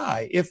we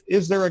die?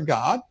 Is there a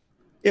God?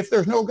 If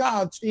there's no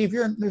God, Steve,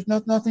 there's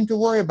nothing to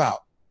worry about.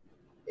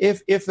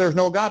 If there's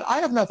no God, I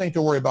have nothing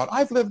to worry about.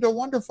 I've lived a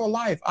wonderful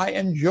life. I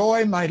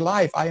enjoy my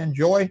life. I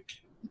enjoy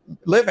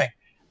living.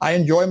 I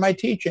enjoy my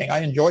teaching.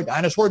 I enjoy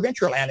Dinosaur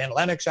Adventureland in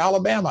Lenox,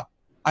 Alabama.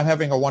 I'm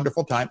having a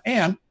wonderful time.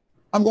 And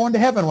I'm going to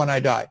heaven when I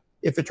die.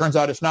 If it turns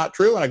out it's not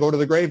true and I go to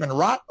the grave and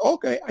rot,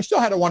 okay, I still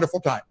had a wonderful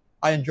time.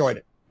 I enjoyed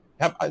it.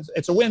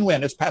 It's a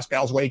win-win. It's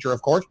Pascal's wager,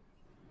 of course.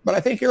 But I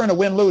think you're in a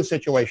win-lose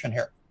situation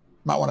here.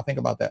 Might want to think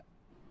about that.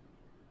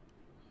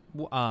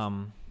 Fuck,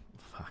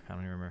 I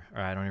don't even remember.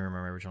 Or I don't even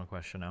remember my original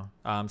question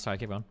now. Sorry,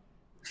 keep going.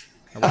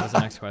 Or what was the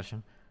next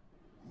question?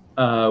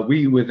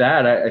 With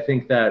that, I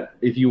think that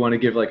if you want to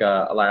give like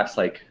a last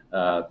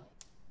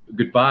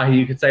goodbye,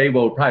 you could say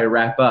we'll probably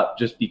wrap up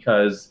just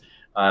because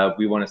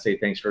we want to say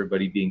thanks for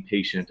everybody being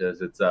patient, as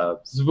this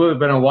has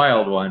been a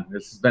wild one.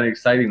 This has been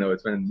exciting, though.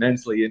 It's been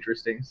immensely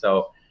interesting.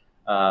 So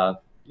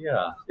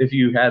Yeah, if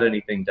you had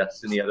anything,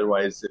 Destiny.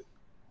 Otherwise,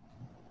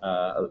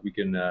 we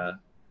can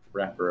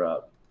wrap her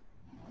up.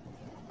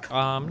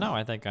 No,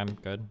 I think I'm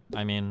good.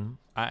 I mean,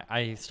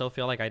 I still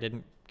feel like I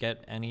didn't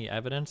get any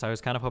evidence. I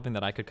was kind of hoping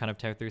that I could kind of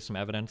tear through some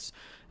evidence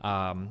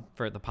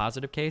for the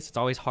positive case. It's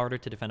always harder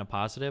to defend a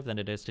positive than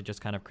it is to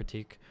just kind of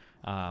critique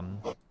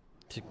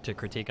to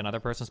critique another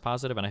person's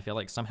positive, and I feel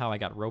like somehow I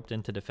got roped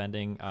into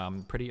defending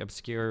pretty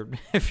obscure,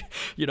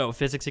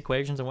 physics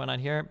equations and whatnot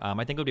here. I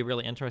think it would be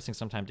really interesting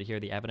sometime to hear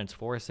the evidence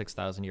for a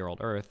 6,000-year-old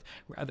Earth,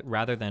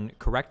 rather than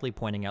correctly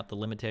pointing out the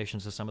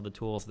limitations of some of the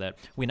tools that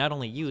we not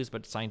only use,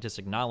 but scientists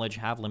acknowledge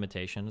have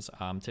limitations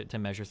to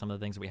measure some of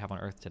the things that we have on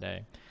Earth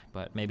today.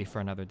 But maybe for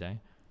another day.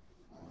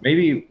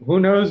 Maybe, who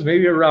knows,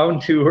 maybe a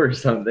round 2 or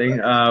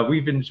something.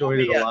 We've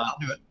enjoyed it a lot.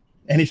 I'll do it.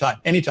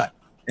 Anytime.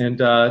 And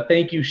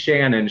thank you,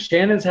 Shannon.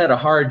 Shannon's had a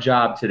hard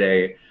job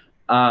today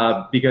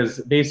because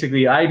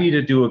basically I need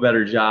to do a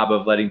better job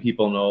of letting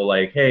people know,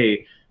 like,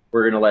 hey,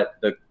 we're going to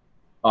let the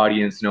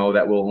audience know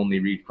that we'll only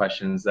read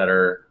questions that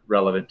are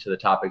relevant to the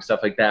topic, stuff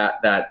like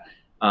that.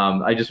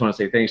 I just want to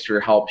say thanks for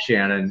your help,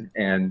 Shannon.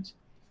 And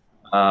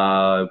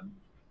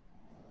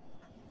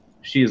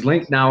she is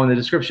linked now in the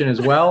description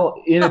as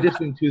well, in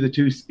addition to the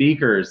 2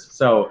 speakers.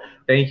 So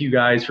thank you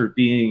guys for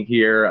being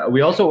here.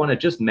 We also want to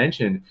just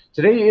mention,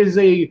 today is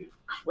a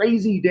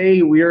crazy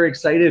day. We are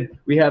excited.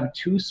 We have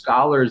 2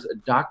 scholars.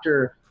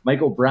 Dr.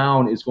 Michael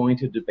Brown is going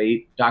to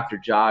debate Dr.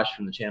 Josh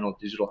from the channel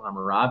Digital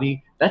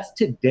Hammurabi. That's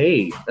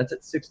today. That's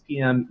at 6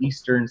 p.m.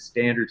 Eastern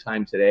Standard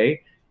Time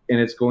today, and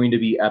it's going to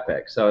be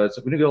epic. So it's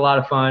going to be a lot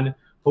of fun.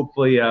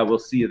 Hopefully we'll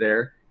see you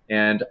there.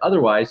 And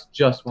otherwise,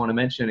 just want to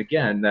mention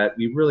again that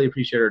we really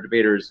appreciate our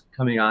debaters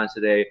coming on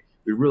today.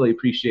 We really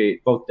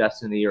appreciate both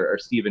Destiny or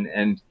Stephen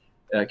and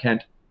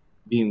Kent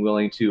being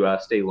willing to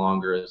stay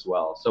longer as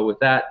well. So with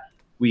that,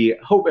 we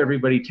hope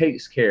everybody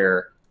takes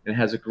care and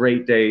has a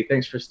great day.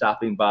 Thanks for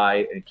stopping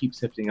by, and keep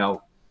sifting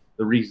out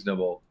the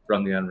reasonable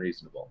from the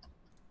unreasonable.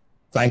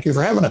 Thank you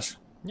for having us.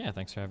 Yeah,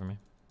 thanks for having me.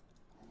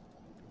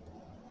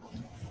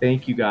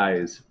 Thank you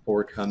guys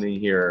for coming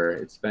here.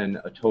 It's been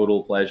a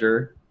total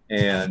pleasure.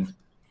 And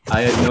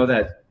I know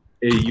that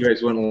you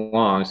guys went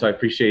along, so I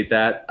appreciate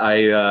that.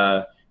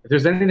 If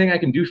there's anything I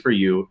can do for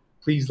you,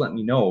 please let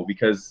me know,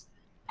 because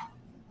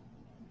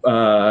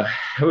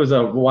it was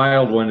a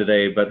wild one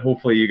today, but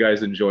hopefully you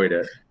guys enjoyed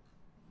it.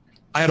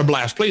 I had a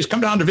blast. Please come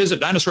down to visit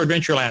Dinosaur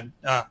Adventureland.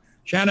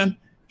 Shannon,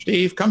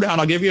 Steve, come down.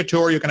 I'll give you a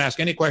tour. You can ask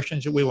any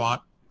questions that we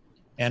want,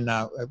 and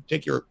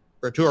take you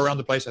for a tour around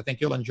the place. I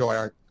think you'll enjoy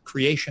our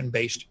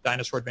creation-based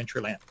Dinosaur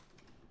Adventureland.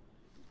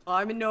 Well,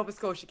 I'm in Nova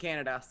Scotia,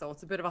 Canada, so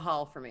it's a bit of a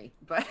haul for me,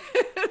 but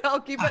I'll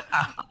keep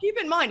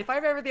in mind. If I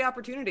have ever the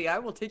opportunity, I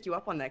will take you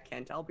up on that,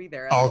 Kent. I'll be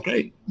there.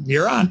 Okay,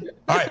 you're on.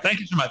 All right, thank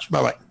you so much.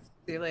 Bye-bye.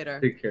 See you later.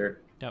 Take care.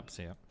 Yep,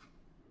 see ya.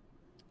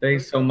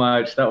 Thanks so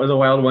much. That was a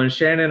wild one.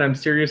 Shannon, I'm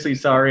seriously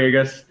sorry, I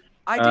guess.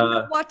 I didn't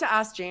know what to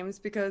ask James,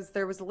 because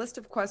there was a list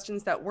of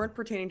questions that weren't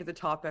pertaining to the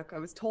topic. I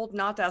was told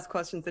not to ask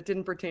questions that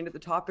didn't pertain to the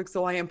topic,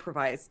 so I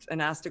improvised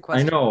and asked a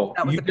question. I know.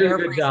 That was you did a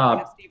good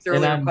job. Steve's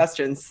earlier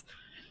questions.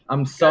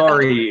 I'm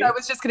sorry. I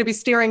was just going to be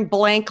staring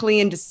blankly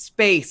into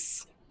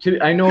space.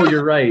 I know,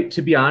 you're right.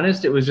 To be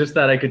honest, it was just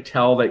that I could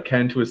tell that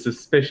Kent was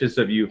suspicious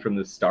of you from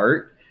the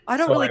start. I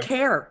don't really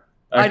care.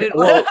 I didn't.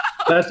 Well,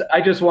 I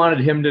just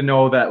wanted him to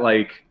know that,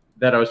 like,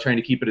 that I was trying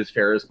to keep it as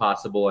fair as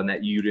possible, and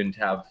that you didn't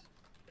have,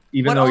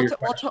 even though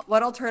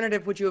what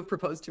alternative would you have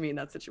proposed to me in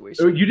that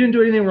situation? You didn't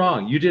do anything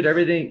wrong. You did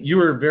everything. You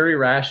were very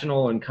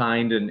rational and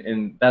kind,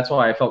 and that's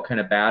why I felt kind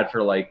of bad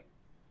for, like,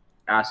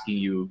 asking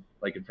you,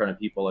 like, in front of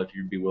people, if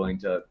you'd be willing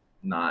to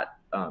not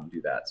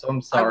do that. So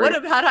I'm sorry. I would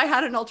have, had I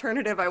had an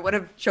alternative, I would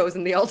have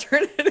chosen the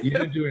alternative. You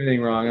didn't do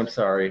anything wrong. I'm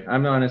sorry.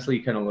 I'm honestly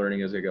kind of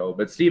learning as I go.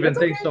 But Stephen,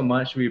 thanks so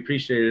much. We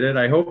appreciated it.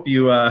 I hope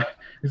you,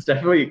 it's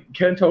definitely,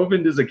 Kent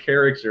Hovind is a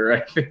character.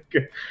 I think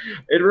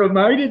it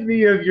reminded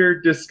me of your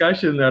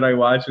discussion that I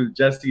watched with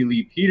Jesse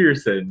Lee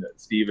Peterson,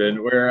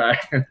 Stephen, where I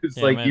was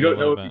like, you don't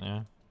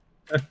know,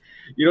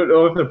 you don't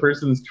know if the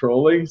person's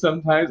trolling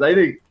sometimes. I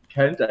think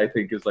Kent,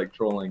 is like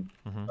trolling.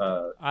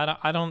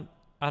 I don't.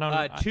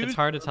 It's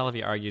hard to tell if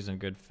he argues in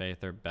good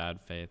faith or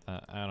bad faith.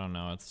 I don't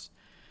know.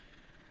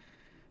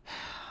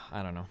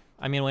 I don't know.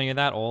 I mean, when you're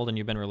that old and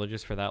you've been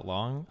religious for that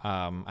long,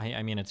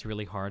 I mean, it's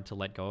really hard to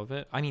let go of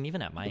it. I mean,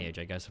 even at my age,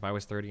 I guess, if I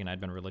was 30 and I'd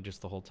been religious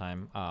the whole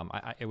time,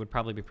 it would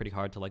probably be pretty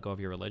hard to let go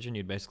of your religion.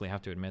 You'd basically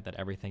have to admit that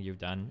everything you've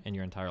done in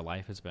your entire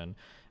life has been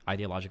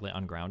ideologically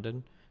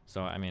ungrounded.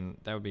 So, I mean,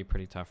 that would be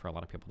pretty tough for a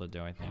lot of people to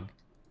do, I think.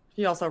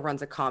 He also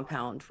runs a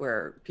compound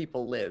where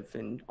people live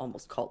in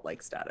almost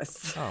cult-like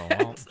status. Oh,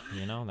 well,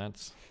 you know,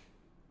 that's...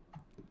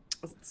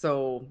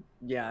 So,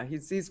 yeah,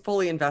 he's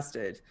fully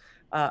invested.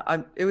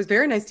 It was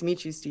very nice to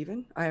meet you,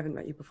 Stephen. I haven't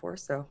met you before,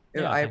 so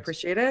yeah, I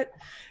appreciate it.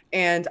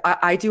 And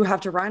I do have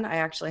to run. I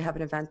actually have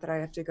an event that I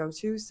have to go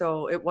to.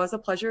 So it was a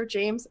pleasure,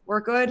 James. We're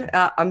good.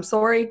 I'm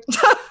sorry.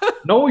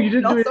 No, you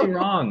didn't do anything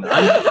wrong.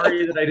 I'm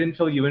sorry that I didn't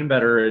fill you in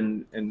better,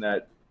 and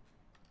that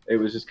it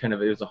was just kind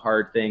of, it was a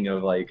hard thing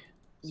of like,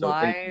 so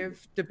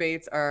live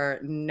debates are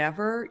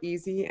never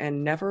easy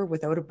and never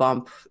without a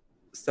bump.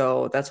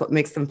 So that's what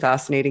makes them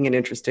fascinating and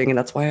interesting. And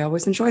that's why I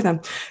always enjoy them.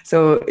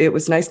 So it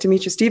was nice to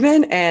meet you,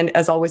 Stephen. And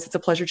as always, it's a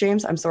pleasure,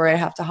 James. I'm sorry I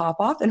have to hop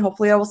off, and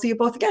hopefully I will see you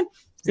both again.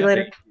 See you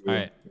later. All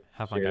right.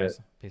 Have fun, guys.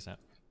 Peace out.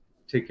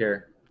 Take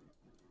care.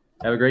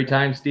 Have a great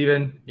time,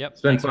 Stephen. Yep.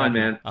 It's been fun,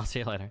 man. I'll see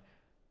you later.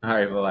 All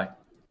right. Bye-bye.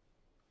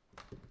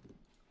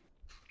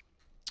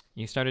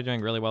 You started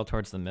doing really well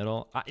towards the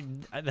middle. I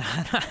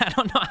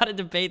don't know how to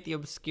debate the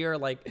obscure,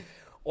 like,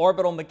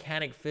 orbital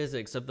mechanic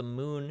physics of the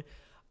moon.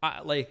 I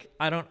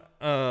don't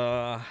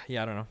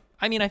know.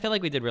 I mean, I feel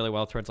like we did really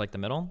well towards like the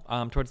middle.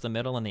 Towards the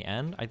middle and the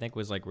end, I think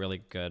was like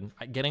really good.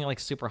 Getting like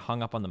super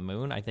hung up on the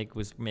moon, I think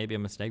was maybe a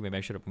mistake. Maybe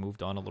I should have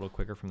moved on a little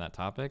quicker from that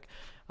topic.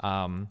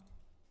 I'm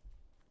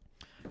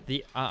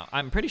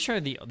pretty sure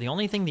the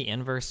only thing the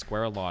inverse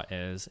square law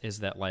is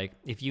that like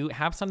if you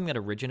have something that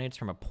originates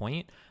from a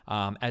point,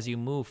 as you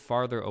move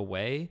farther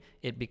away,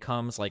 it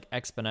becomes like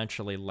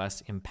exponentially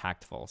less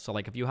impactful. So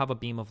like if you have a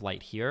beam of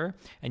light here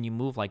and you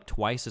move like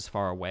twice as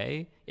far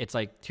away, it's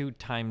like 2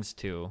 times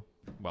 2.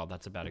 Well,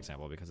 that's a bad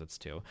example because it's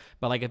 2.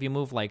 But like if you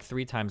move like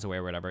 3 times away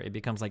or whatever, it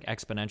becomes like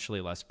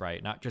exponentially less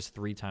bright, not just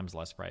 3 times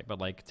less bright, but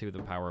like to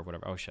the power of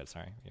whatever. Oh shit,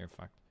 sorry, you're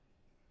fucked.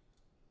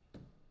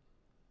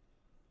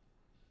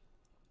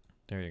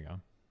 There you go.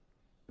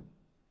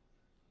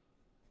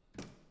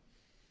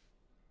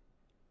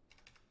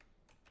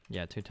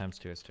 Yeah, 2 times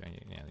 2 is 2.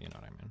 Yeah, you know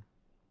what I mean.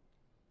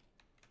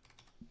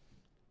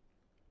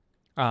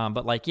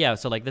 But like, yeah,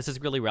 so like this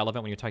is really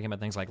relevant when you're talking about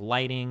things like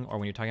lighting or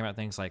when you're talking about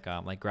things like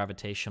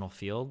gravitational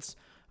fields,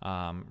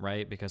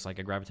 right? Because like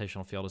a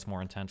gravitational field is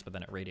more intense, but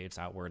then it radiates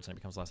outwards and it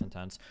becomes less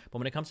intense. But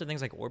when it comes to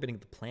things like orbiting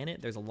the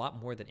planet, there's a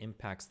lot more that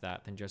impacts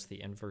that than just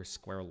the inverse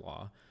square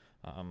law.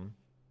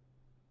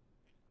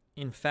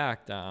 In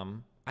fact,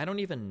 I don't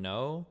even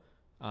know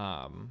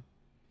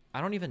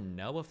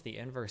if the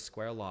inverse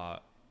square law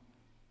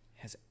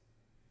has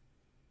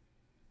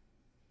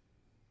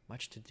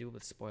much to do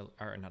with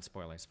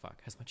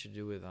has much to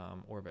do with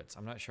orbits.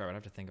 I'm not sure. I'd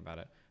have to think about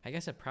it. I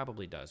guess it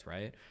probably does,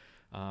 right?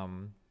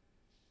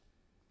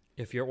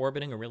 If you're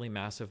orbiting a really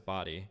massive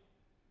body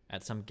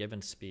at some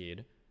given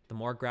speed, the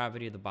more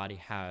gravity the body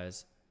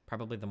has,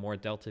 probably the more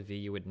delta V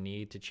you would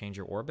need to change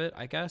your orbit,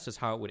 I guess, is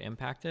how it would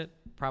impact it,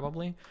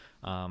 probably.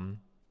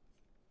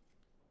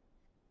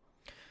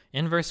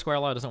 Inverse square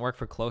law doesn't work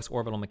for close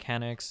orbital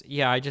mechanics.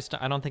 Yeah, I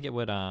don't think it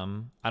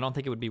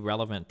would be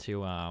relevant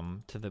to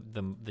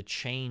the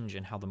change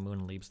in how the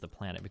moon leaves the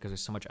planet, because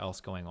there's so much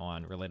else going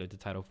on related to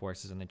tidal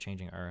forces and the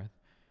changing Earth.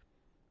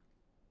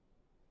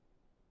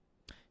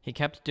 He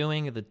kept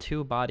doing the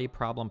 2-body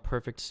problem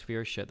perfect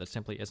sphere shit that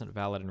simply isn't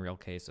valid in real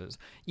cases.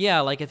 Yeah,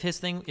 like if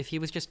he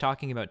was just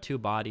talking about 2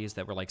 bodies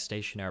that were like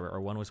stationary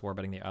or one was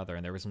orbiting the other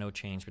and there was no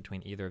change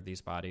between either of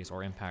these bodies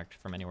or impact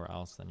from anywhere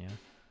else, then yeah.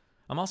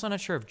 I'm also not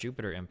sure if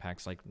Jupiter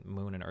impacts like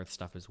moon and Earth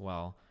stuff as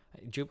well.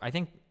 I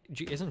think,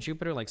 isn't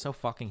Jupiter like so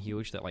fucking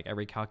huge that like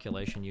every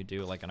calculation you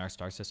do like in our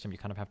star system, you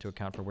kind of have to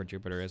account for where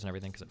Jupiter is and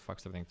everything because it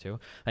fucks everything too.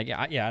 Like, yeah,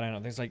 I don't know.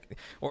 There's like,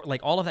 or like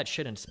all of that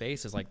shit in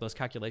space is like those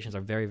calculations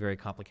are very, very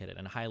complicated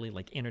and highly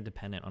like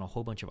interdependent on a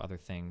whole bunch of other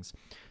things.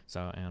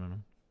 So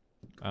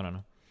I don't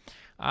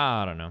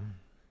know.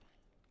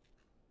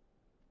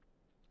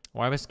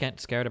 Why was Kent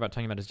scared about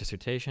talking about his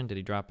dissertation? Did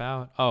he drop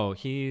out? Oh,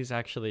 he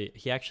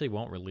actually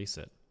won't release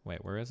it.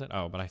 Wait, where is it?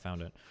 Oh, but I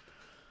found it.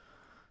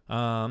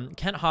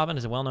 Kent Hovind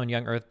is a well-known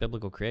young Earth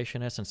biblical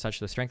creationist, and such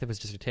the strength of his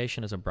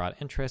dissertation is of broad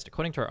interest.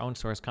 According to our own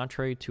source,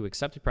 contrary to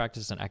accepted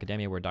practices in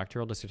academia where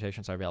doctoral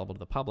dissertations are available to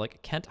the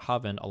public, Kent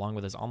Hovind, along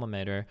with his alma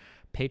mater,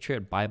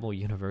 Patriot Bible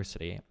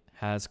University,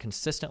 has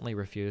consistently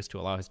refused to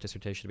allow his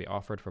dissertation to be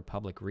offered for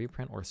public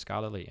reprint or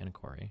scholarly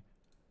inquiry.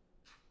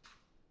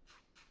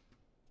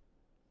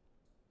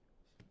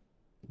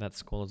 That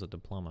school is a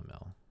diploma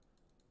mill.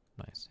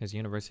 Nice. His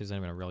university isn't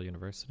even a real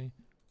university?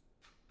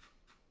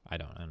 I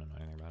don't know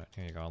anything about it.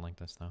 Here you go. I'll link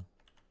this though.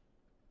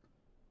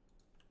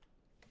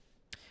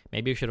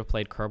 Maybe you should have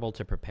played Kerbal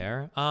to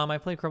prepare. I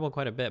played Kerbal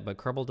quite a bit, but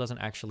Kerbal doesn't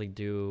actually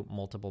do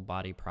multiple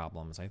body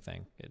problems, I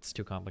think. It's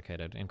too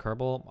complicated. In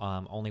Kerbal,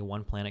 only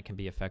one planet can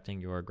be affecting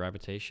your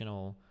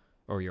gravitational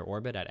or your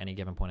orbit at any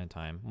given point in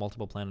time.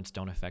 Multiple planets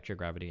don't affect your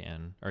gravity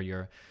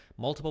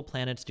multiple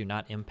planets do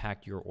not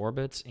impact your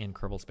orbits in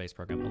Kerbal Space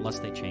Program unless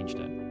they changed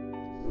it.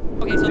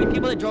 Okay, so the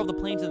people that drove the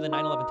planes to the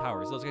 9/11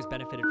 towers, those guys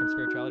benefited from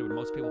spirituality. Would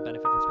most people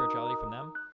benefit from spirituality from them?